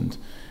important.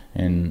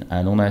 And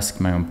I don't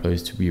ask my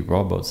employees to be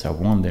robots. I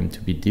want them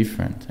to be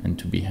different and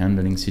to be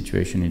handling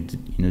situations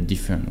in a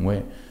different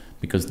way,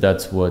 because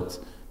that's what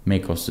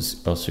makes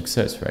us our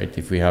success, right?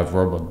 If we have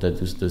robots that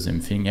do the same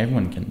thing,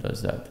 everyone can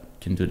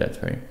do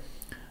that, right?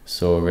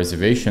 So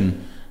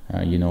reservation,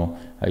 I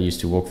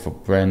used to work for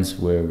brands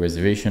where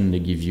reservation, they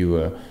give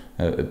you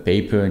a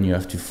paper and you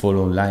have to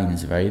follow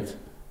lines, right?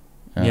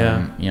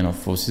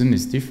 Four Seasons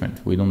is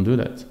different. We don't do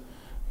that.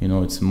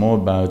 It's more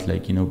about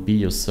be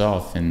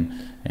yourself, and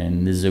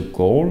there's a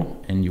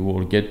goal, and you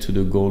will get to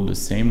the goal the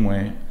same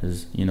way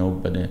as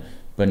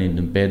but in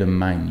a better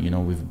mind,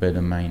 with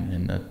better mind,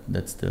 and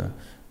that's the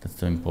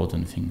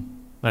important thing.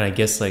 But I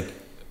guess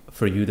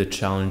for you, the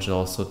challenge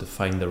also to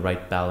find the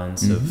right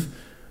balance of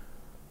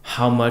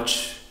how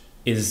much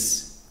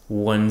is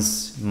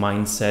one's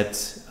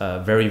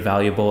mindset very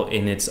valuable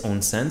in its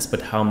own sense,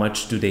 but how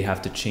much do they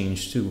have to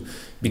change too?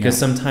 Because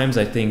sometimes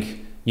I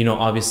think,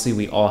 obviously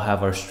we all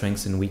have our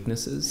strengths and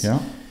weaknesses. Yeah.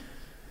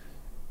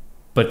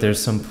 But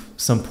there's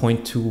some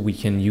point too we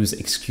can use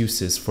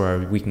excuses for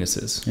our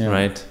weaknesses,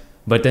 right?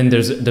 But then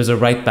there's a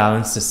right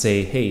balance to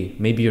say, hey,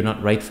 maybe you're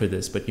not right for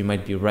this, but you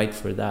might be right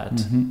for that.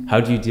 Mm-hmm.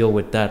 How do you deal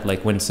with that?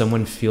 Like when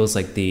someone feels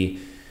like they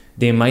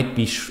might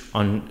be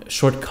on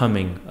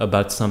shortcoming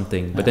about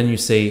something, but then you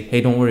say, hey,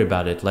 don't worry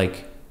about it.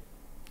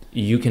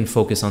 You can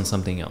focus on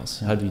something else.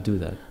 How do you do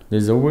that?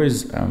 There's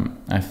always,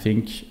 I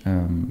think,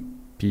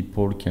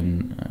 people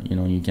can,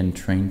 you can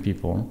train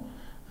people.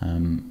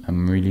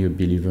 I'm really a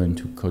believer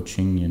into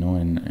coaching,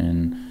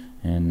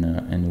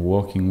 and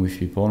working with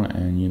people,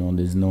 and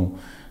there's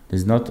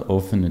not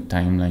often a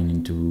timeline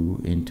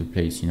into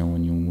place.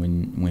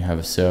 When we have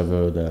a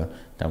server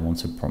that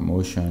wants a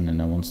promotion and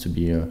that wants to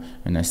be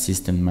an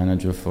assistant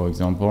manager, for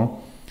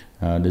example,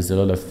 there's a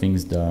lot of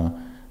things that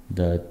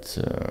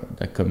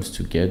comes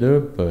together,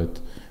 but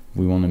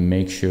we want to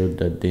make sure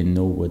that they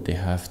know what they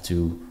have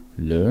to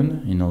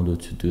learn in order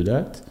to do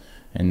that,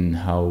 and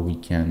how we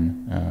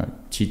can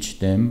teach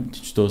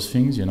those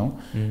things,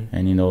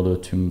 and in order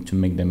to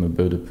make them a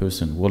better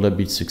person. Will they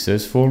be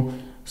successful?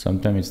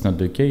 Sometimes it's not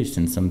the case,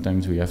 and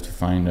sometimes we have to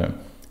find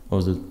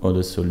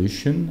other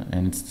solution.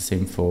 And it's the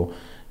same for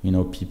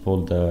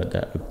people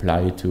that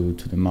apply to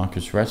the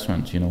Marcus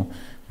restaurant.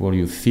 Will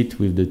you fit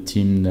with the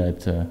team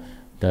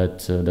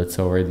that's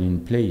already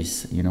in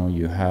place?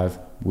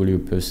 Will your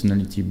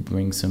personality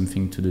bring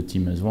something to the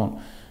team as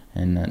well?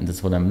 And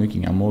that's what I'm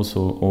looking. I'm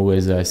also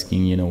always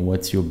asking,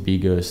 what's your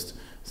biggest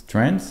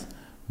strength,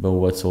 but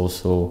what's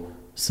also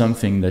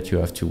something that you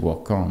have to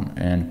work on.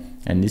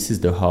 And this is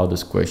the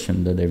hardest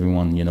question that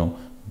everyone,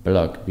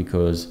 block,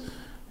 because,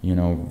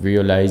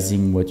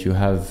 realizing what you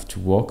have to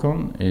work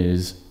on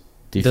is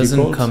difficult.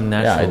 Doesn't come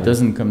naturally. Yeah, it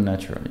doesn't come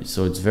naturally.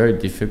 So it's very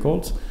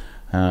difficult.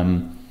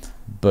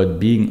 But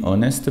being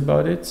honest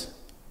about it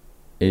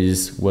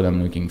is what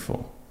I'm looking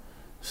for.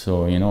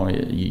 So,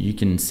 you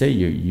can say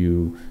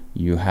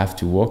you have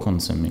to work on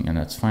something, and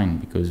that's fine,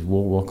 because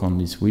we'll work on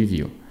this with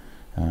you.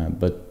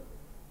 But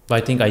I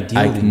think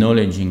ideally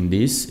acknowledging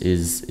this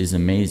is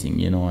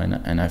amazing,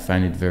 and I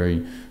find it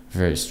very,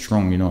 very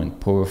strong,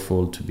 and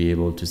powerful to be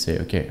able to say,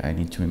 okay, I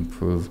need to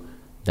improve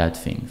that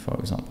thing, for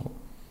example.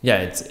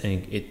 Yeah,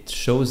 it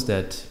shows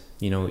that,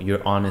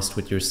 you're honest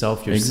with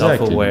yourself, you're Exactly.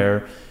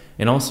 self-aware,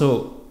 and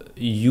also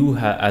you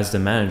as the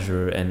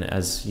manager, and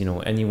as,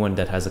 anyone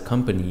that has a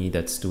company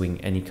that's doing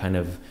any kind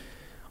of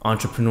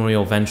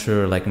entrepreneurial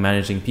venture, like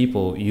managing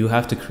people, you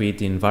have to create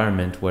the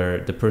environment where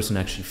the person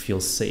actually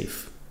feels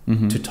safe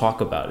to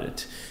talk about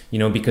it,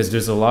 because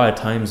there's a lot of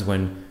times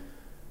when,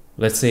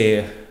 let's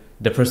say,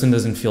 the person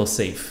doesn't feel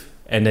safe,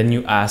 and then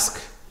you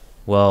ask,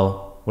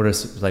 well,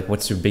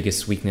 what's your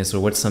biggest weakness, or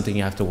what's something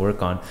you have to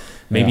work on?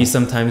 Maybe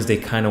sometimes they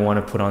kind of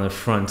want to put on the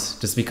front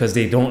just because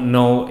they don't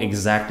know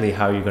exactly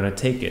how you're going to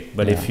take it.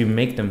 But if you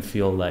make them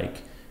feel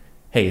like,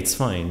 hey, it's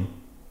fine,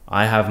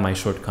 I have my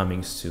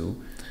shortcomings too.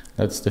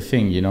 That's the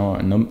thing,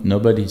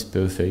 nobody's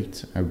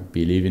perfect. I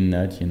believe in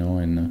that,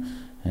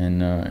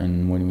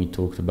 and when we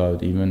talked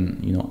about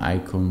even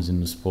icons in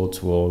the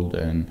sports world,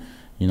 and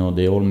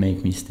they all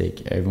make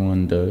mistakes.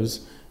 Everyone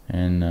does,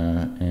 and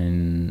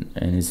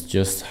it's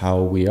just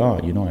how we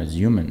are, as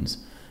humans,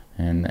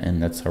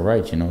 and that's all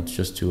right. It's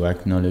just to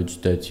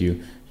acknowledge that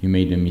you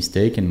made a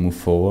mistake and move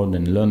forward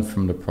and learn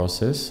from the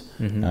process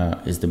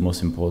is the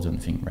most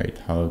important thing, right?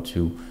 How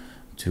to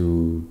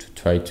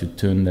try to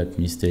turn that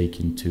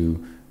mistake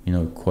into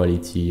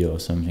quality or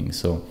something.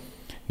 So.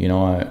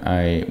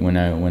 I when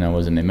I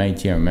was in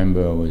MIT, I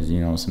remember I was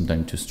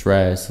sometimes too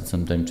stressed, and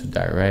sometimes too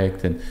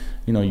direct, and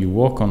you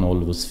work on all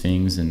those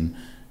things and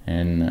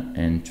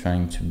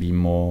trying to be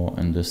more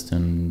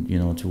understand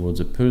towards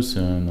a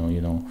person,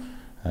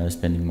 or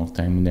spending more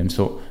time with them.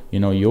 So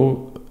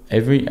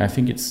I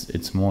think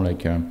it's more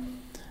like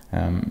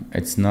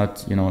it's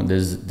not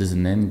there's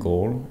an end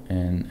goal,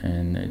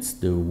 and it's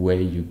the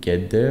way you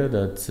get there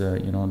that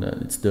that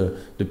it's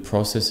the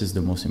process is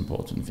the most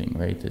important thing,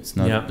 right? It's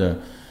not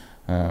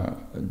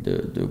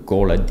the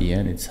goal at the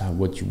end. It's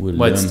what you will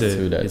learn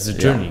through that. It's a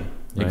journey.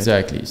 Right?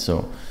 Exactly.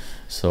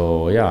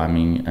 So yeah, I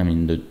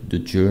mean the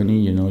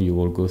journey, you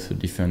will go through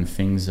different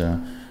things.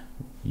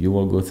 You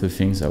will go through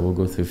things. I will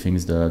go through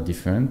things that are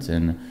different,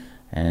 and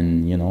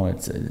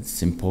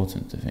it's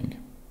important, I think.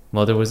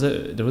 Well, there was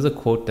a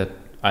quote that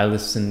I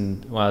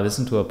listened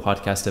to a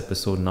podcast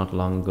episode not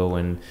long ago,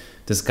 and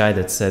this guy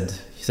he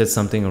said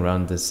something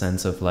around the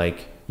sense of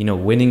like,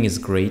 winning is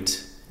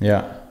great.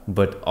 Yeah.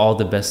 But all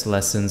the best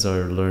lessons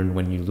are learned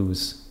when you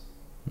lose.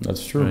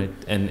 That's true. Right?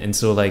 And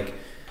so like,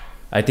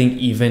 I think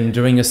even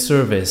during a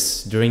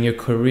service, during your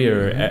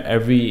career,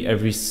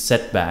 every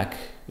setback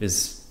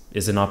is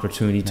an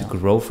opportunity to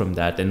grow from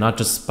that and not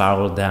just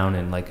spiral down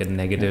in like a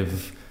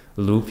negative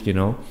loop,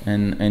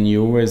 And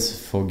you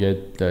always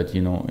forget that,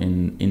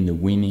 in the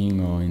winning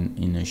or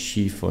in a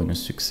shift or in a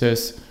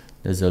success,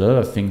 there's a lot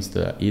of things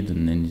that are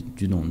hidden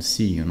and you don't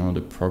see,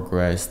 the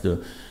progress,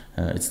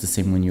 it's the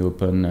same when you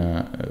open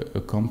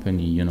a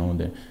company,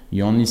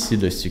 you only see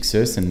the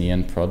success and the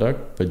end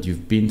product, but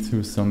you've been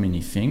through so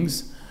many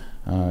things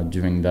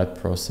during that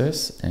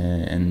process,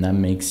 and that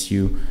makes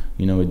you,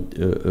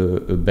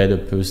 a better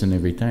person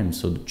every time.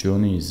 So the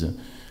journey is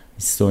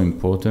so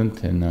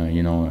important, and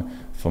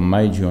for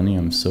my journey,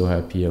 I'm so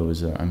happy.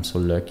 I'm so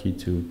lucky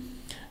to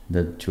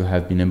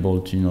have been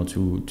able to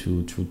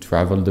to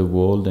travel the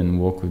world and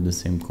work with the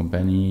same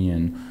company,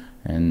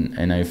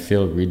 and I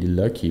feel really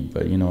lucky.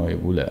 But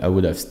I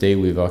would have stayed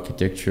with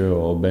architecture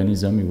or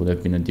urbanism, it would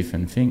have been a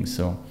different thing.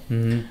 So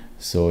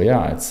so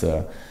yeah,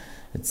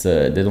 it's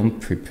they don't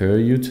prepare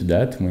you to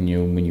that when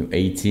you're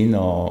 18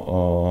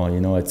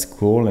 or at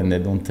school, and they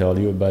don't tell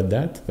you about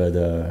that. But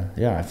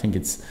yeah, I think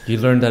you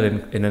learned that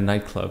in a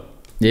nightclub.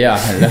 Yeah,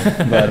 I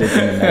learned about it in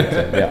a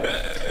nightclub. Yeah,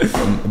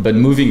 but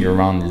moving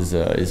around is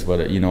what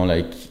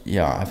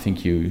I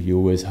think you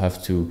always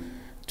have to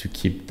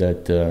keep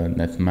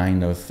that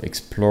mind of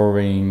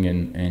exploring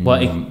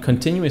and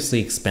continuously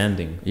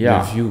expanding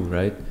your view,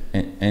 right?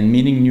 And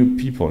meeting new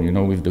people.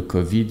 With the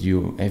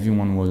COVID,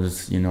 everyone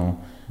was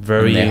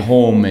very in their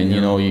home, and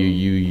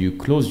you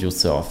close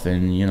yourself,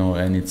 and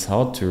and it's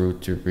hard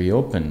to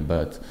reopen.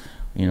 But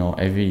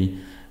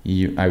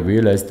I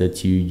realized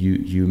that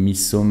you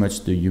miss so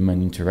much the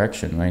human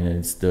interaction, right? And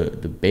it's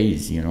the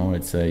base,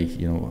 it's like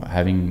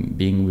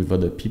being with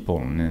other people,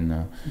 and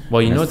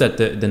that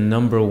the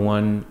number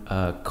one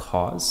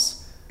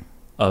cause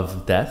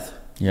of death,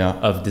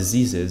 of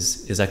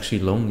diseases, is actually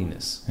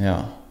loneliness.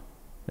 Yeah,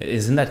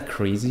 isn't that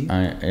crazy?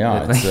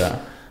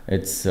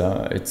 It's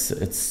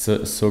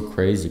so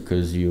crazy,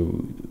 because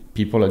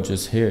people are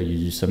just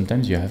here.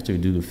 Sometimes you have to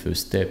do the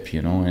first step,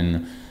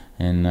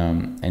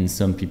 and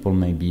some people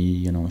may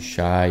be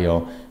shy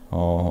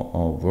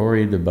or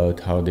worried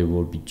about how they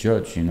will be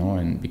judged,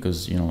 and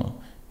because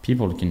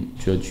people can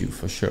judge you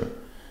for sure,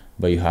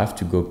 but you have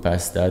to go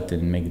past that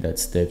and make that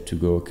step to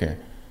go, okay,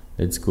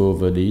 let's go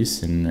over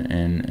this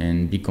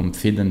and be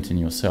confident in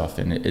yourself.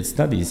 And it's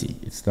not easy.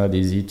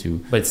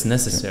 But it's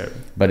necessary.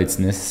 But it's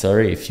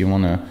necessary if you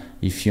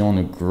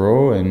wanna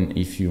grow, and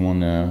if you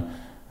wanna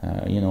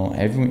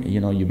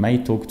you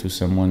might talk to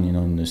someone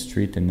in the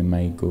street, and they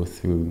might go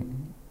through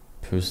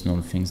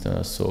personal things that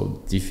are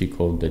so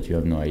difficult that you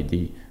have no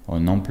idea, or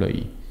an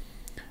employee.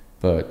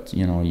 But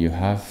you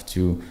have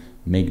to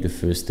make the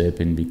first step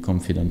and be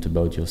confident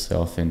about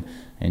yourself, and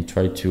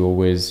try to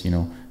always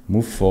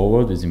move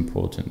forward is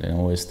important. And I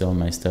always tell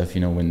my staff,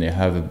 when they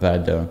have a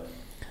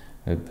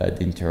bad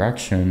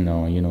interaction,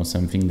 or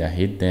something that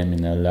hit them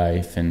in their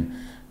life, and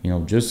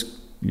just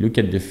look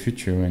at the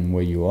future and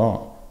where you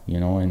are,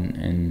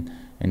 and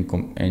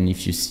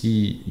if you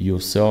see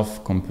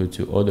yourself compared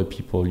to other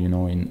people,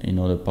 in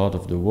other part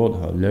of the world,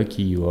 how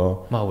lucky you are.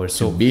 Wow, we're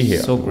to be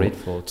here. So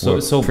grateful,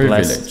 so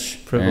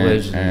privileged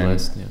and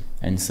blessed. Yeah.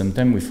 And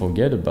sometimes we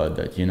forget about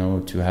that,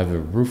 to have a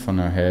roof on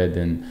our head,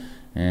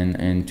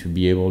 and to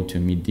be able to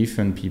meet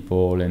different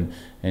people, and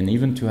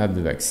even to have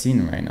the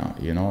vaccine right now.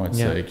 It's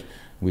like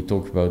we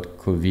talk about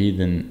COVID,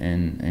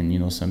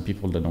 and some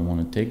people that don't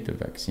want to take the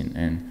vaccine,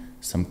 and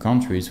some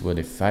countries where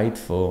they fight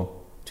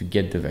to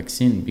get the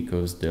vaccine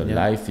because their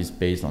life is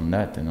based on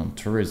that and on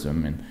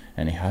tourism,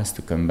 and it has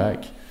to come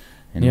back.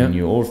 And when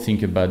you all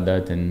think about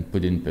that and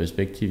put in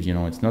perspective,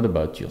 it's not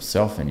about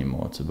yourself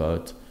anymore. It's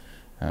about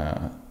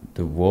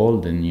the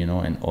world,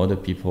 and other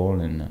people.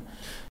 And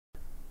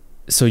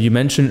so you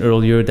mentioned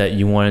earlier that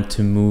you wanted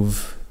to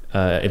move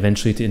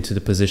eventually into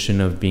the position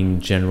of being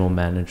general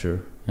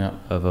manager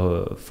of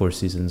a Four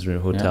Seasons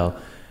hotel.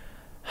 Yeah.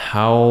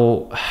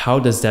 How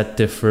does that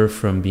differ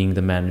from being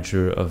the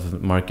manager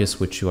of Marcus,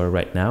 which you are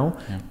right now?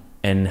 Yeah.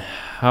 And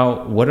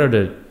what are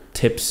the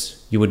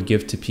tips you would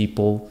give to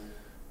people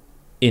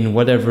in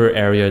whatever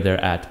area they're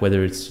at,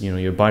 whether it's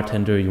you're a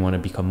bartender, you want to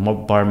become a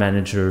bar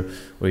manager,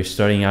 or you're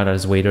starting out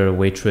as waiter or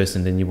waitress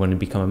and then you want to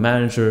become a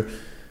manager?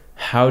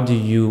 How do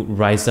you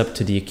rise up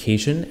to the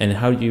occasion, and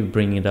how do you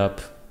bring it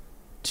up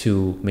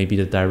to maybe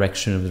the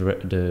direction of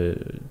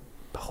the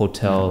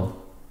hotel?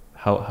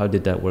 How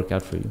did that work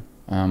out for you?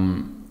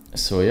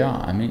 So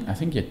I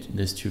think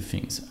there's two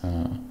things.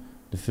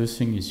 The first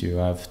thing is you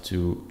have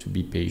to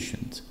be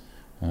patient.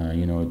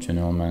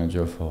 General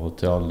manager for a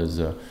hotel,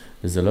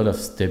 there's a lot of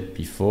step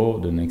before.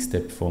 The next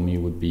step for me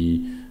would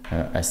be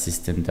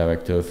assistant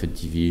director of a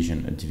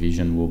division. A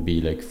division will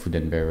be like food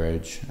and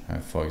beverage,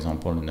 for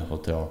example, in a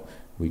hotel,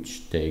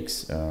 which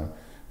takes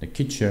the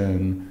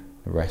kitchen,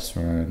 the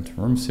restaurant,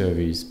 room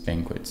service,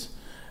 banquets.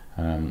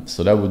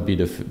 So that would be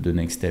the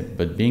next step.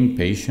 But being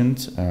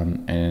patient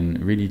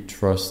and really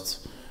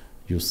trust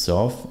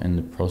yourself and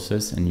the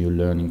process and your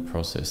learning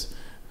process.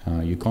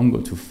 You can't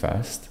go too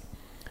fast.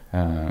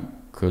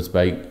 Because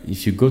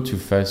if you go too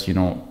fast,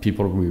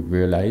 people will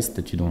realize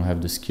that you don't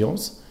have the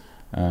skills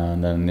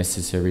that are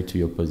necessary to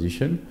your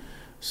position.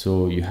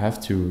 So you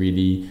have to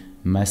really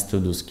master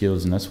those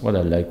skills, and that's what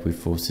I like with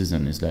Four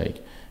Seasons. Is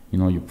like,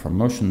 your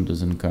promotion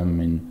doesn't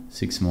come in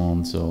 6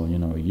 months or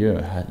a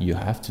year. You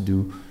have to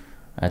do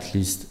at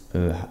least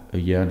a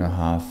year and a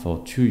half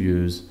or 2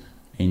 years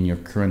in your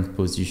current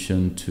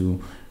position to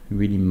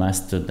really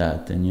master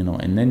that,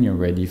 and then you're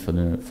ready for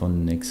the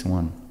next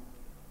one.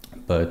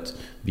 But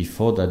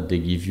before that, they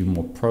give you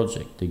more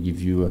project. They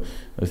give you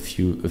a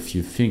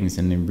few things,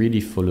 and they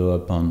really follow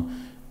up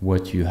on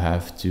what you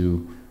have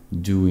to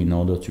do in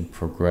order to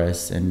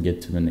progress and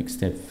get to the next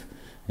step.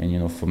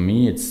 And for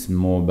me, it's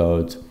more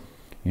about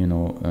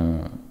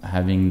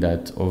having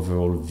that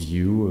overall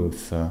view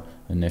of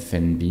an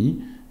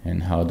F&B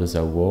and how does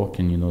that work,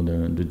 and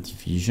the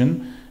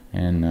division.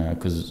 And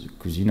because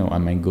I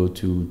might go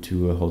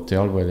to a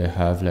hotel where they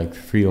have like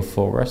 3 or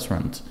 4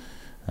 restaurants.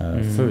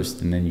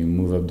 First, and then you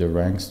move up the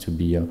ranks to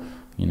be a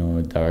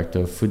director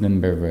of food and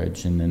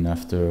beverage, and then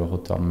after a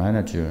hotel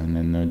manager, and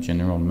then a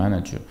general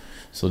manager.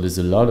 So there's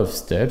a lot of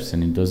steps,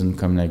 and it doesn't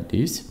come like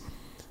this.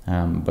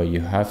 But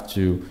you have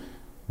to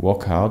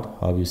work hard.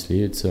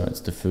 Obviously, it's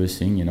the first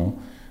thing,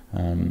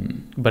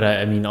 But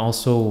I mean,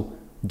 also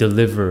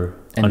deliver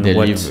on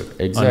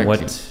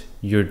what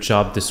your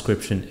job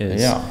description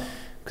is. Yeah.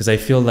 Because I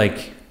feel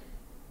like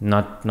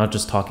not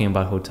just talking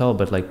about hotel,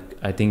 but like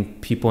I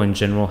think people in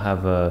general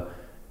have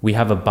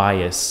a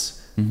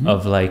bias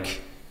of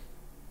like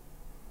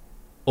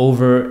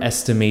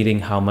overestimating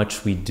how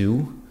much we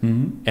do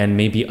and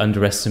maybe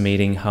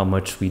underestimating how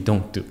much we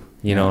don't do.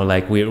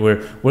 Like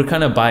we're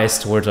kind of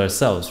biased towards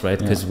ourselves, right?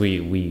 Because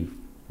we're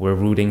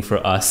rooting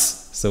for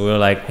us, so we're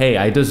like, hey,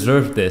 I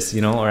deserve this,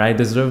 or I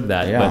deserve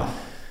that. Yeah. But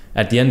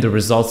at the end, the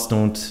results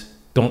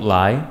don't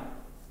lie.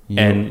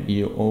 And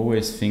you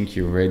always think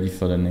you're ready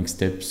for the next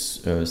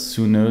steps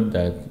sooner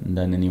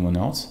than anyone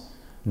else.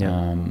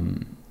 Yeah.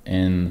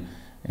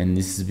 And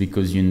this is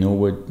because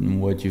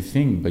what you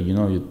think, but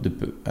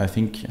I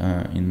think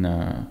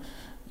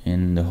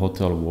in the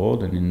hotel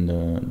world and in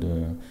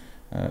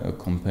the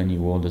company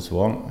world as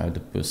well, the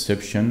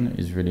perception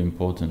is really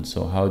important.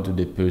 So how do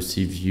they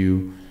perceive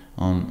you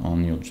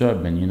on your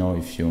job? And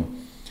if you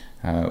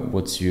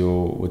what's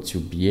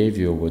your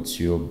behavior, what's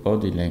your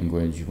body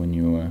language when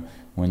you're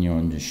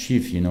on the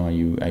shift? Are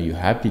you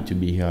happy to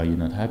be here? Are you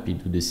not happy?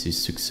 Do they see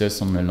success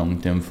on the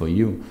long term for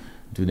you?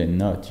 Do they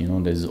not?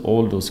 There's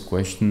all those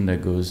questions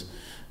that goes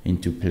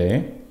into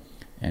play,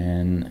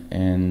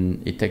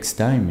 and it takes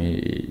time.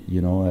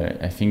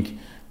 I think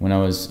when I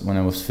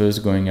was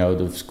first going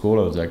out of school,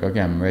 I was like, okay,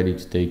 I'm ready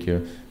to take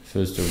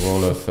first the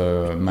role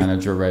of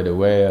manager right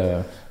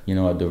away.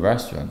 At the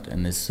restaurant,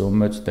 and there's so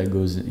much that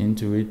goes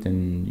into it,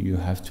 and you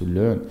have to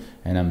learn.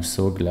 And I'm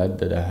so glad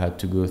that I had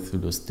to go through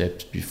those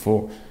steps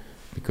before,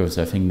 because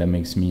I think that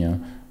makes me a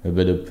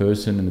better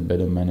person and a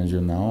better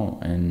manager now,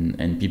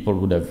 and people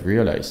would have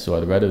realized. So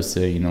I'd rather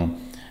say,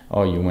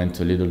 oh, you went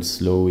a little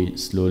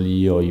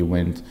slowly, or you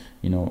went,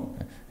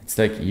 it's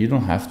like you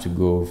don't have to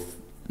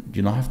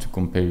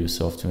compare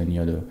yourself to any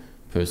other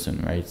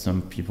person, right?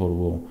 Some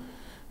people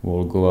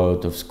will go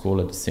out of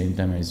school at the same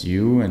time as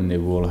you, and they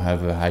will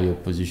have a higher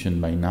position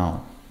by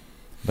now.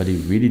 But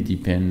it really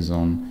depends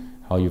on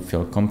how you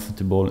feel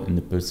comfortable and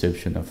the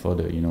perception of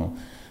other.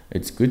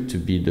 It's good to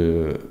be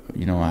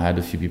I had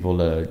a few people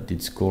that I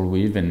did school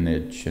with, and they're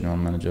general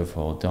manager for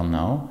a hotel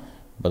now,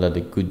 but are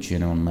a good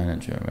general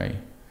manager, right?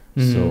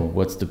 So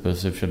what's the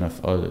perception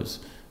of others,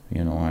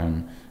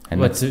 and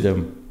that's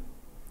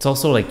it's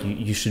also like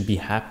you should be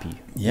happy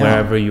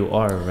wherever you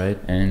are, right?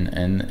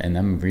 And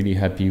I'm really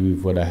happy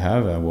with what I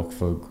have. I work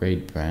for a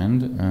great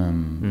brand,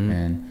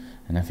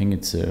 and I think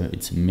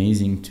it's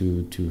amazing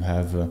to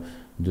have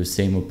the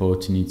same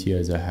opportunity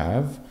as I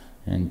have,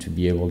 and to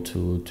be able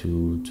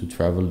to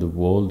travel the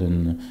world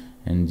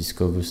and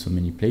discover so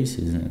many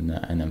places,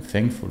 and I'm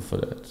thankful for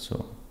that.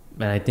 So,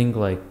 and I think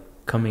like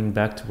coming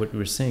back to what we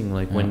were saying,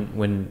 like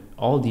when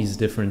all these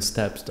different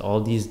steps,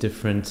 all these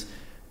different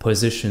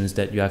positions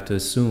that you have to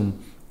assume,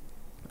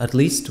 at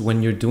least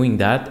when you're doing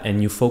that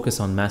and you focus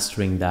on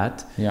mastering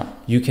that,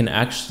 you can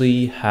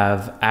actually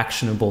have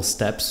actionable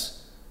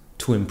steps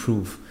to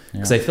improve.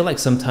 Because I feel like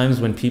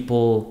sometimes when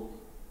people,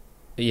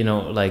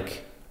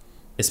 like,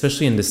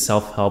 especially in the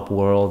self-help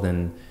world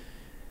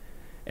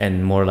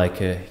and more like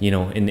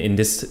in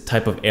this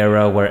type of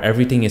era where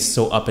everything is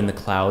so up in the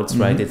clouds,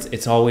 right?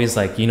 It's always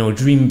like,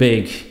 dream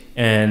big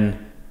and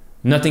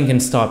nothing can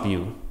stop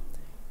you.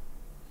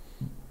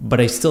 But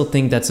I still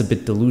think that's a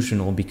bit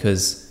delusional,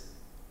 because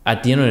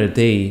at the end of the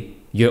day,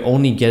 you're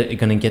only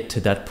gonna get to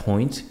that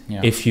point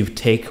if you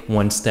take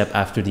one step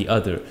after the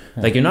other.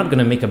 Like, you're not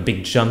gonna make a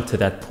big jump to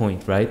that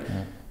point, right?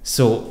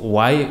 So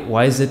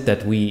why is it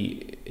that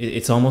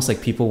it's almost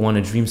like people want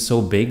to dream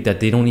so big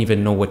that they don't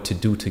even know what to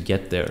do to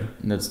get there?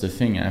 That's the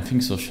thing. I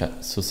think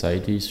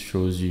society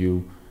shows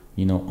you,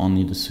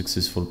 only the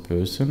successful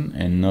person,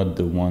 and not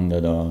the one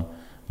that are,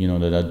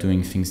 that are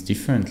doing things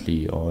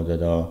differently, or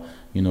that are,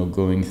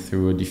 going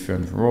through a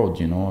different road.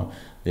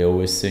 They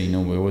always say,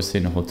 we always say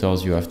in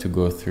hotels, you have to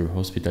go through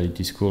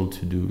hospitality school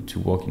to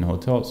work in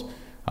hotels.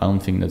 I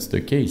don't think that's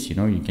the case. You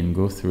can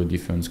go through a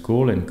different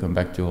school and come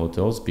back to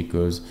hotels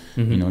because,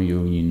 you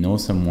know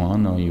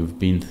someone, or you've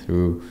been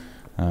through,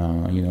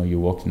 you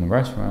work in a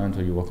restaurant,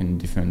 or you work in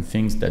different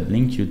things that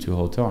link you to a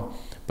hotel.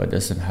 But it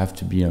doesn't have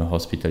to be a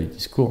hospitality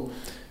school.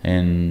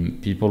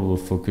 And people will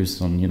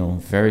focus on,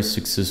 very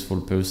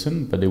successful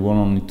person, but they will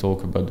only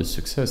talk about the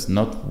success,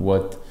 not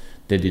what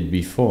they did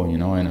before,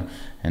 and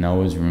I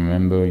always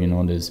remember,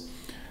 there's,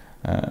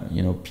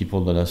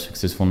 people that are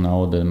successful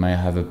now that might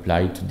have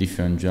applied to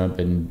different jobs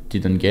and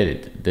didn't get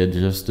it. They're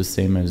just the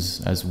same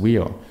as we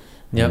are.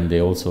 And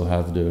they also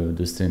have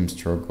the same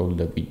struggle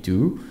that we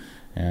do.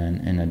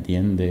 And at the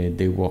end,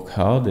 they work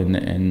hard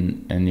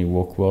and it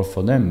work well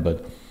for them.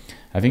 But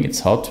I think it's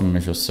hard to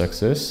measure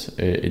success.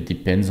 It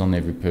depends on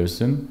every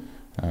person.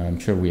 I'm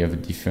sure we have a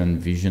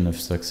different vision of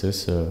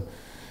success,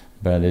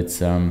 but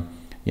it's,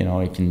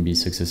 it can be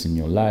success in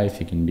your life,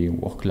 it can be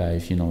work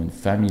life, in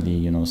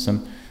family.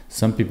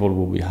 Some people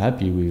will be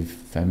happy with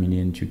family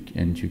and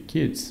two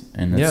kids,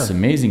 and that's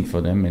amazing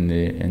for them, and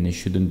they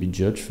shouldn't be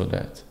judged for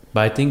that.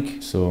 But I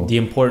think the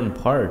important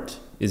part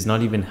is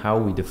not even how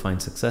we define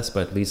success,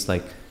 but at least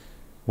like,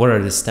 what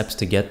are the steps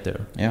to get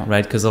there?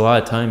 Right? Because a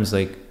lot of times,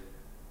 like,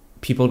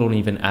 people don't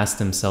even ask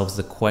themselves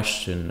the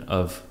question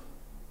of,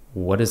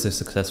 what is a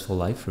successful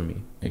life for me?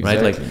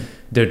 Right? Like,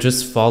 they're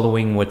just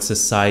following what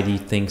society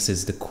thinks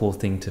is the cool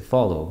thing to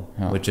follow,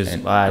 which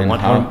is, I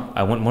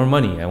want more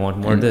money, I want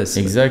more this.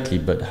 Exactly.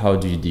 But how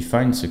do you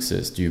define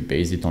success? Do you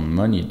base it on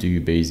money? Do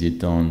you base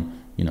it on,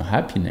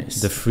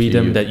 happiness? The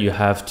freedom that you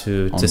have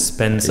to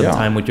spend some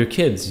time with your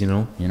kids,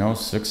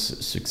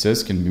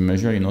 Success can be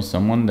measured,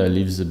 someone that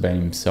lives by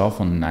himself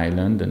on an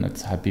island and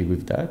that's happy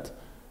with that.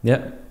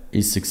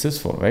 Is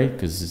successful, right?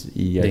 Because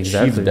he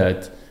achieved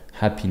that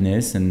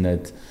happiness and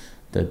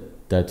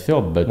that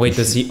field. But wait,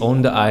 does he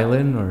own the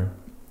island, or?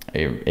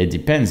 It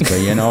depends, but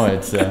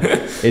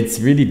it's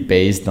really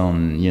based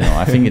on,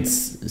 I think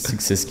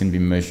success can be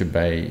measured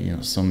by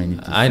so many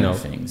different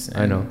things.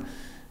 I know.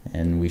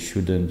 And we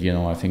shouldn't,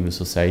 I think the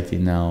society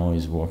now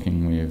is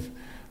working with,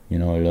 a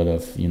lot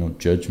of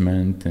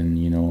judgment and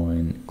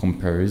and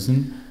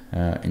comparison.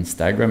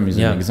 Instagram is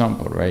an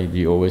example, right?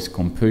 You always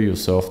compare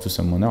yourself to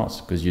someone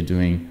else because you're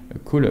doing a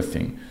cooler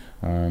thing,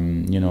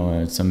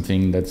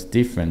 something that's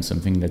different,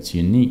 something that's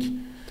unique.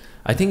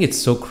 I think it's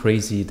so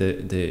crazy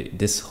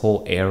this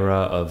whole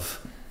era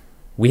of,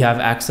 we have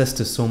access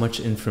to so much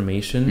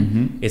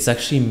information. It's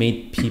actually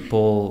made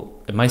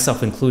people,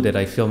 myself included,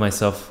 I feel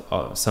myself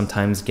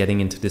sometimes getting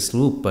into this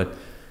loop. But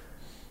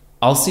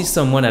I'll see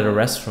someone at a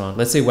restaurant.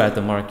 Let's say we're at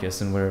the Marcus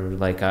and we're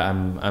like,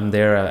 I'm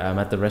there, I'm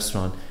at the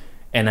restaurant.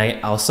 And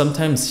I'll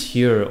sometimes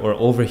hear or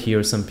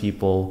overhear some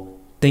people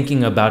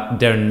thinking about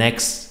their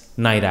next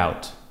night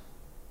out.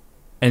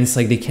 And it's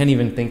like, they can't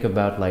even think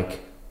about like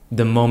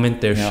the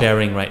moment they're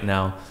sharing right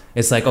now.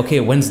 It's like,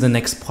 okay, when's the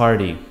next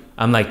party?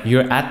 I'm like,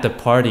 you're at the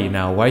party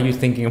now. Why are you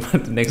thinking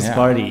about the next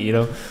party?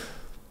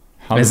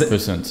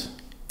 100%.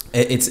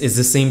 It's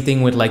the same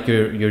thing with like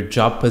your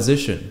job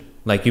position.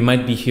 Like, you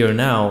might be here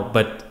now,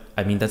 but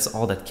I mean, that's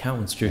all that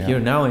counts. You're here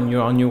now and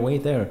you're on your way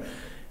there.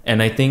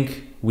 And I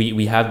think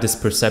we have this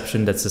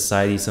perception that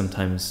society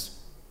sometimes,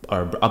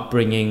 our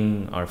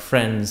upbringing, our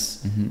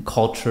friends,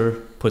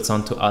 culture puts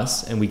onto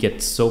us, and we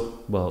get so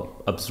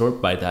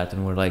absorbed by that,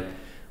 and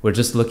we're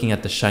just looking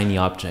at the shiny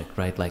object,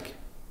 right? Like,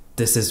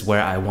 this is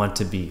where I want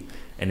to be,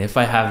 and if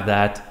I have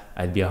that,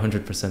 I'd be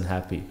 100%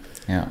 happy.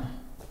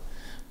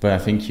 But I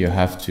think you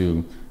have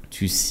to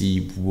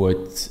see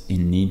what it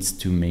needs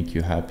to make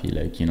you happy.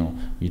 Like,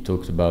 you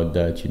talked about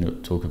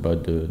that, talk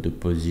about the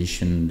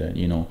position that,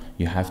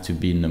 you have to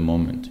be in the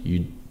moment.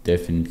 You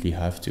definitely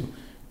have to,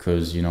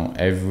 because,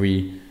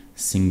 every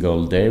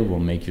single day will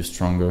make you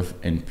stronger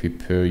and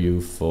prepare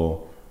you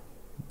for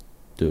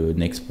the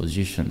next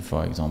position,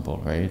 for example,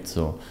 right?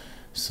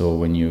 So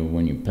when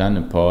you plan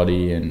a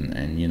party and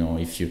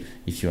if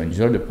you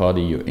enjoy the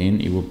party you're in,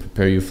 it will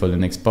prepare you for the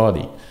next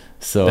party.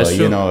 So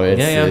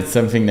it's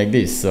something like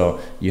this. So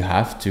you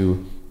have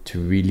to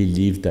really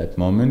live that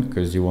moment,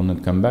 because you will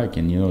not come back.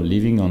 And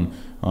living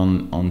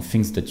on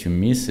things that you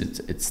miss,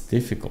 it's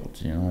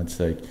difficult. It's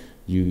like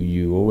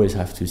you always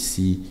have to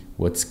see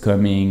what's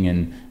coming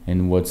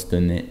and what's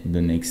the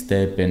next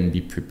step, and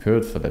be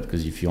prepared for that.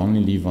 Because if you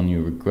only live on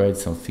your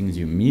regrets or things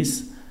you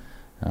miss,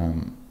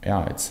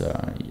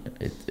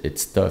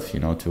 it's tough,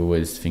 to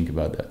always think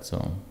about that.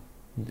 So.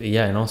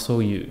 Yeah, and also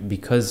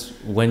because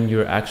when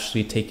you're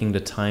actually taking the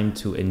time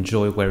to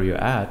enjoy where you're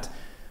at,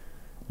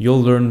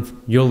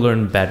 you'll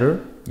learn better,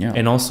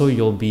 and also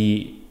you'll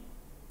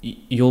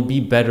be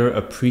better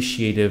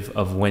appreciative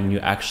of when you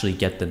actually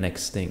get the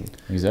next thing.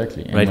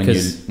 Exactly. And right?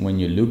 when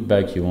you look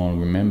back, you won't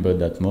remember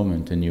that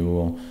moment, and you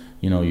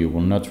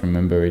will not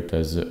remember it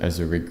as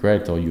a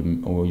regret, or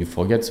you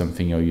forget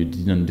something, or you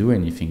didn't do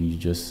anything. You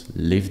just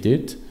lived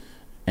it,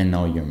 and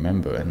now you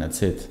remember, and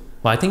that's it.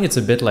 Well, I think it's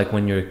a bit like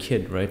when you're a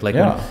kid, right? Like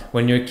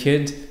when you're a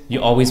kid,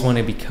 you always want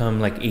to become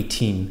like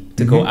 18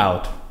 to go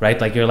out, right?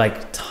 Like you're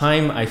like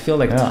time. I feel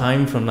like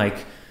time from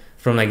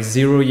like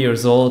 0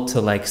 years old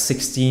to like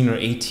 16 or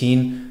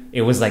 18,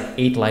 it was like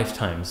 8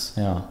 lifetimes.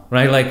 Yeah.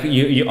 Right? Like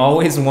you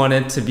always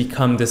wanted to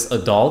become this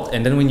adult,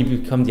 and then when you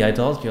become the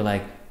adult, you're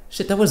like,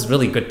 shit, that was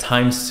really good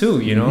times too,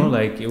 you know?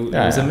 Like it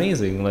was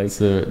amazing. Like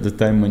the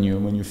time when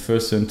you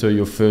first enter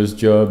your first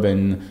job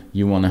and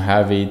you want to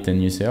have it,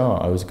 and you say, oh,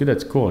 I was good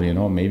at school, you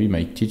know, maybe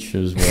my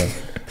teachers were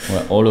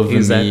all over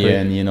me,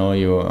 and you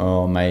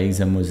know, my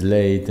exam was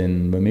late,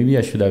 but maybe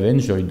I should have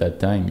enjoyed that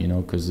time, you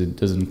know, because it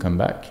doesn't come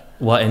back.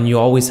 Well, and you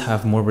always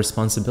have more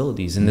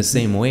responsibilities in the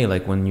same way,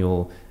 like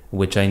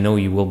which I know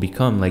you will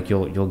become, like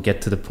you'll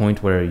get to the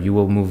point where you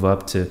will move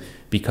up to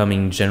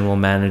becoming general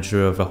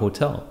manager of a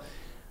hotel.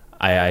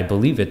 I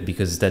believe it,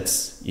 because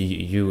that's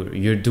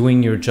you're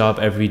doing your job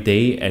every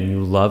day and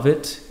you love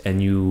it,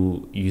 and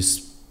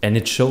and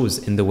it shows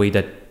in the way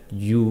that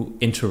you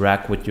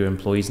interact with your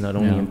employees, not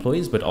only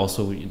employees, but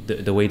also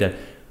the way that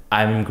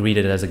I'm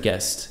greeted as a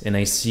guest, and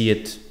I see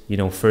it, you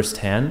know,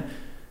 firsthand.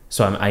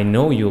 So I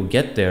know you'll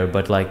get there,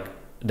 but like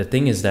the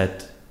thing is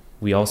that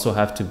we also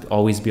have to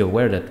always be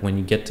aware that when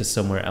you get to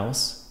somewhere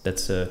else,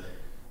 that's a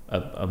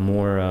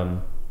more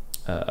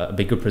a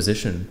bigger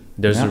position.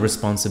 There's a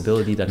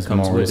responsibility that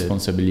comes with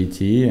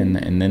responsibility,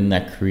 and then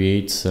that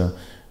creates a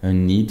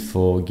need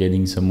for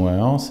getting somewhere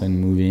else and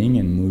moving,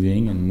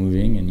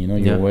 and you know,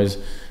 you always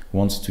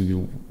wants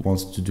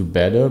to do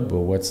better, but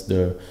what's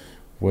the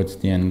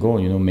end goal?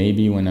 You know,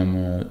 maybe when I'm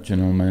a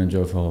general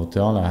manager of a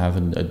hotel, I have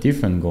a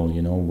different goal,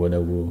 you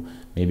know,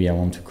 maybe I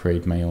want to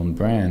create my own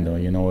brand, or,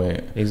 you know,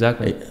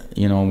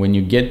 you know, when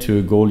you get to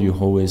a goal, you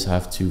always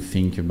have to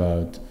think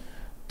about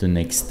the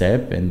next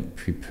step and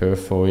prepare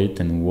for it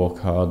and work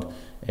hard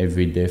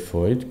every day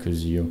for it,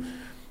 because you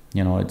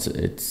know,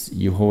 it's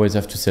you always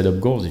have to set up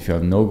goals. If you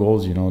have no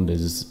goals, you know,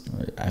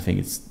 I think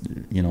it's,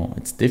 you know,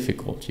 it's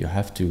difficult. You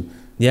have to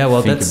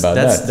that's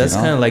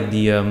kind of like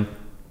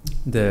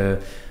the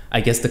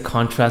I guess the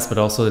contrast, but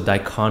also the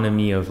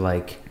dichotomy of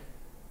like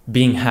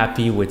being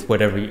happy with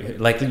whatever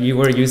like you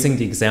were using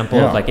the example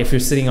of like if you're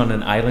sitting on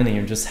an island and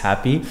you're just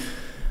happy.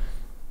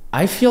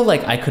 I feel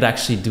like I could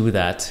actually do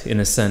that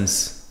in a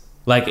sense.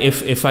 Like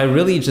if I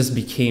really just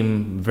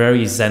became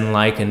very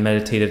Zen-like and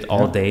meditated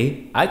all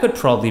day, I could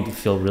probably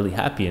feel really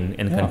happy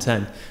and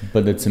content.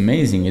 But it's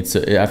amazing.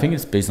 I think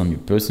it's based on you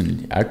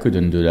personally. I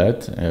couldn't do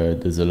that.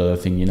 There's a lot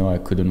of things, you know, I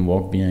couldn't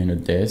walk behind a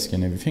desk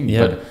and everything.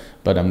 Yeah.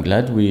 But I'm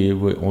glad we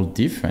were all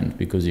different,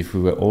 because if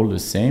we were all the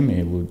same,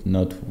 it would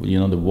not, you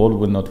know, the world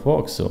would not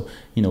work. So,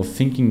 you know,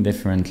 thinking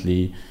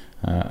differently,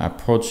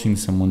 approaching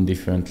someone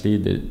differently,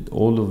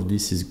 all of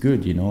this is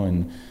good, you know,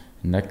 and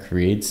that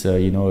creates,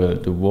 you know,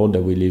 the world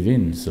that we live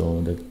in.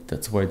 So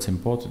that's why it's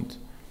important.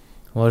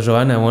 Well,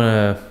 Johan, I want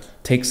to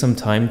take some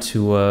time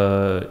to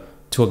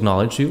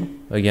acknowledge you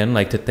again,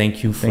 like to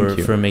thank you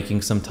for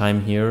making some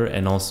time here,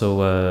 and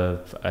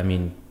also,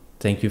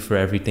 thank you for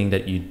everything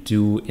that you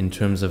do in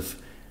terms of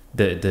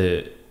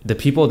the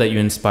people that you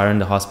inspire in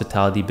the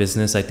hospitality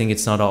business. I think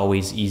it's not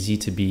always easy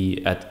to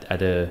be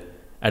at a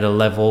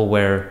level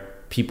where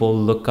people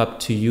look up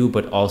to you,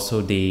 but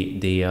also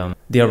they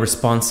are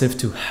responsive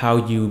to how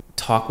you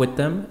talk with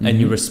them and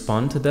you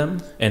respond to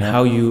them, and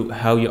how you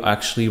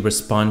actually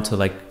respond to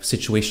like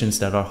situations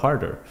that are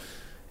harder.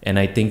 And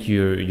I think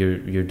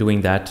you're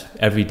doing that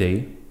every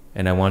day,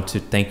 and I want to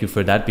thank you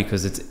for that,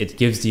 because it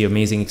gives the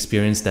amazing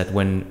experience that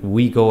when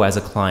we go as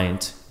a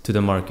client to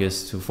the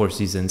Marcus, to Four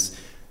Seasons,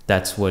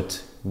 that's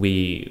what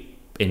we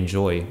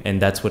enjoy,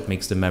 and that's what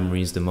makes the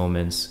memories, the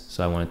moments.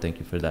 So I want to thank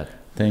you for that.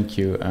 Thank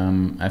you.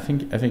 I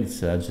think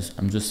it's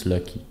I'm just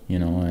lucky, you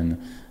know,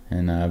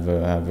 and I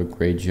have a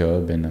great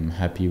job, and I'm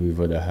happy with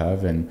what I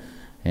have, and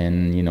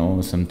you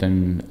know,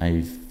 sometimes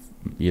I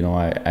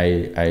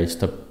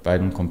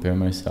don't compare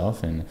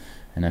myself, and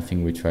I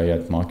think we try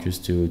at Marcus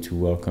to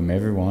welcome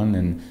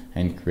everyone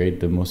and create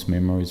the most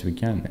memories we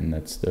can, and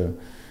that's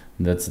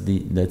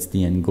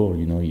the end goal.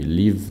 You know, you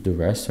leave the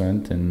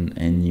restaurant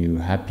and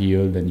you're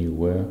happier than you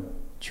were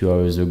 2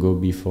 hours ago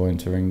before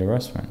entering the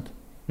restaurant.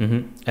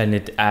 And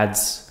it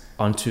adds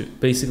onto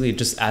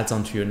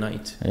your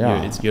night.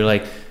 Yeah.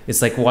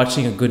 It's like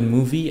watching a good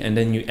movie, and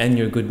then you end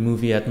your good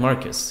movie at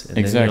Marcus, and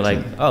then you're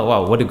like, oh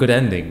wow, what a good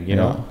ending, you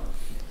know.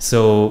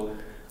 So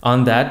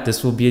on that,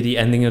 this will be the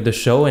ending of the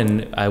show,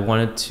 and I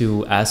wanted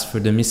to ask for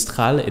the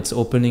Mistral. It's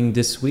opening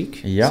this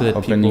week. Yeah, so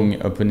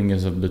opening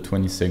as of the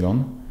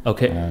 22nd.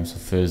 Okay. So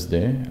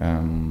Thursday.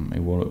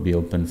 It will be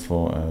open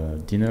for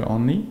dinner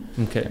only.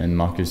 Okay. And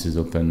Marcus is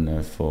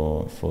open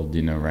for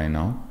dinner right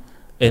now.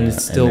 And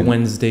it's still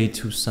Wednesday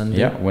to Sunday?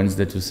 Yeah,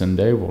 Wednesday to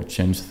Sunday. We'll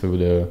change through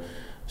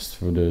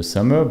through the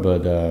summer,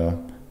 but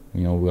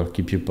we'll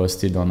keep you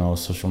posted on our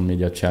social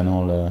media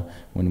channel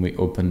when we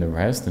open the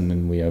rest, and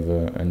then we have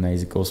a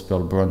nice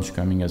gospel brunch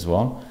coming as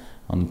well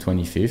on the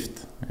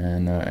 25th,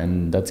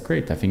 and that's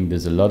great. I think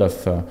there's a lot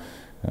of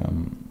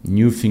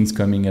new things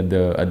coming at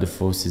the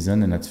fall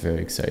season, and that's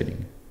very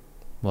exciting.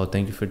 Well,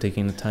 thank you for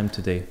taking the time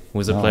today. It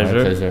was a pleasure.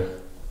 My pleasure.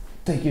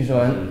 Thank you,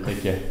 Johan.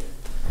 Take care.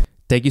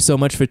 Thank you so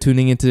much for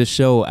tuning into the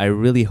show. I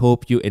really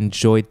hope you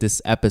enjoyed this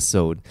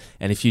episode.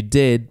 And if you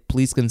did,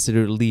 please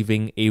consider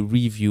leaving a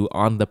review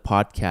on the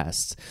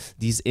podcast.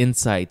 These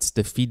insights,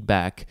 the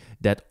feedback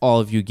that all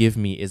of you give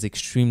me is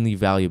extremely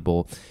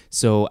valuable.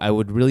 So I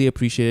would really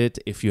appreciate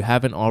it. If you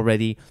haven't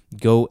already,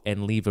 go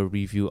and leave a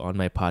review on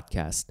my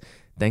podcast.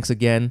 Thanks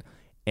again.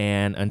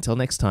 And until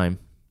next time,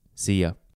 see ya.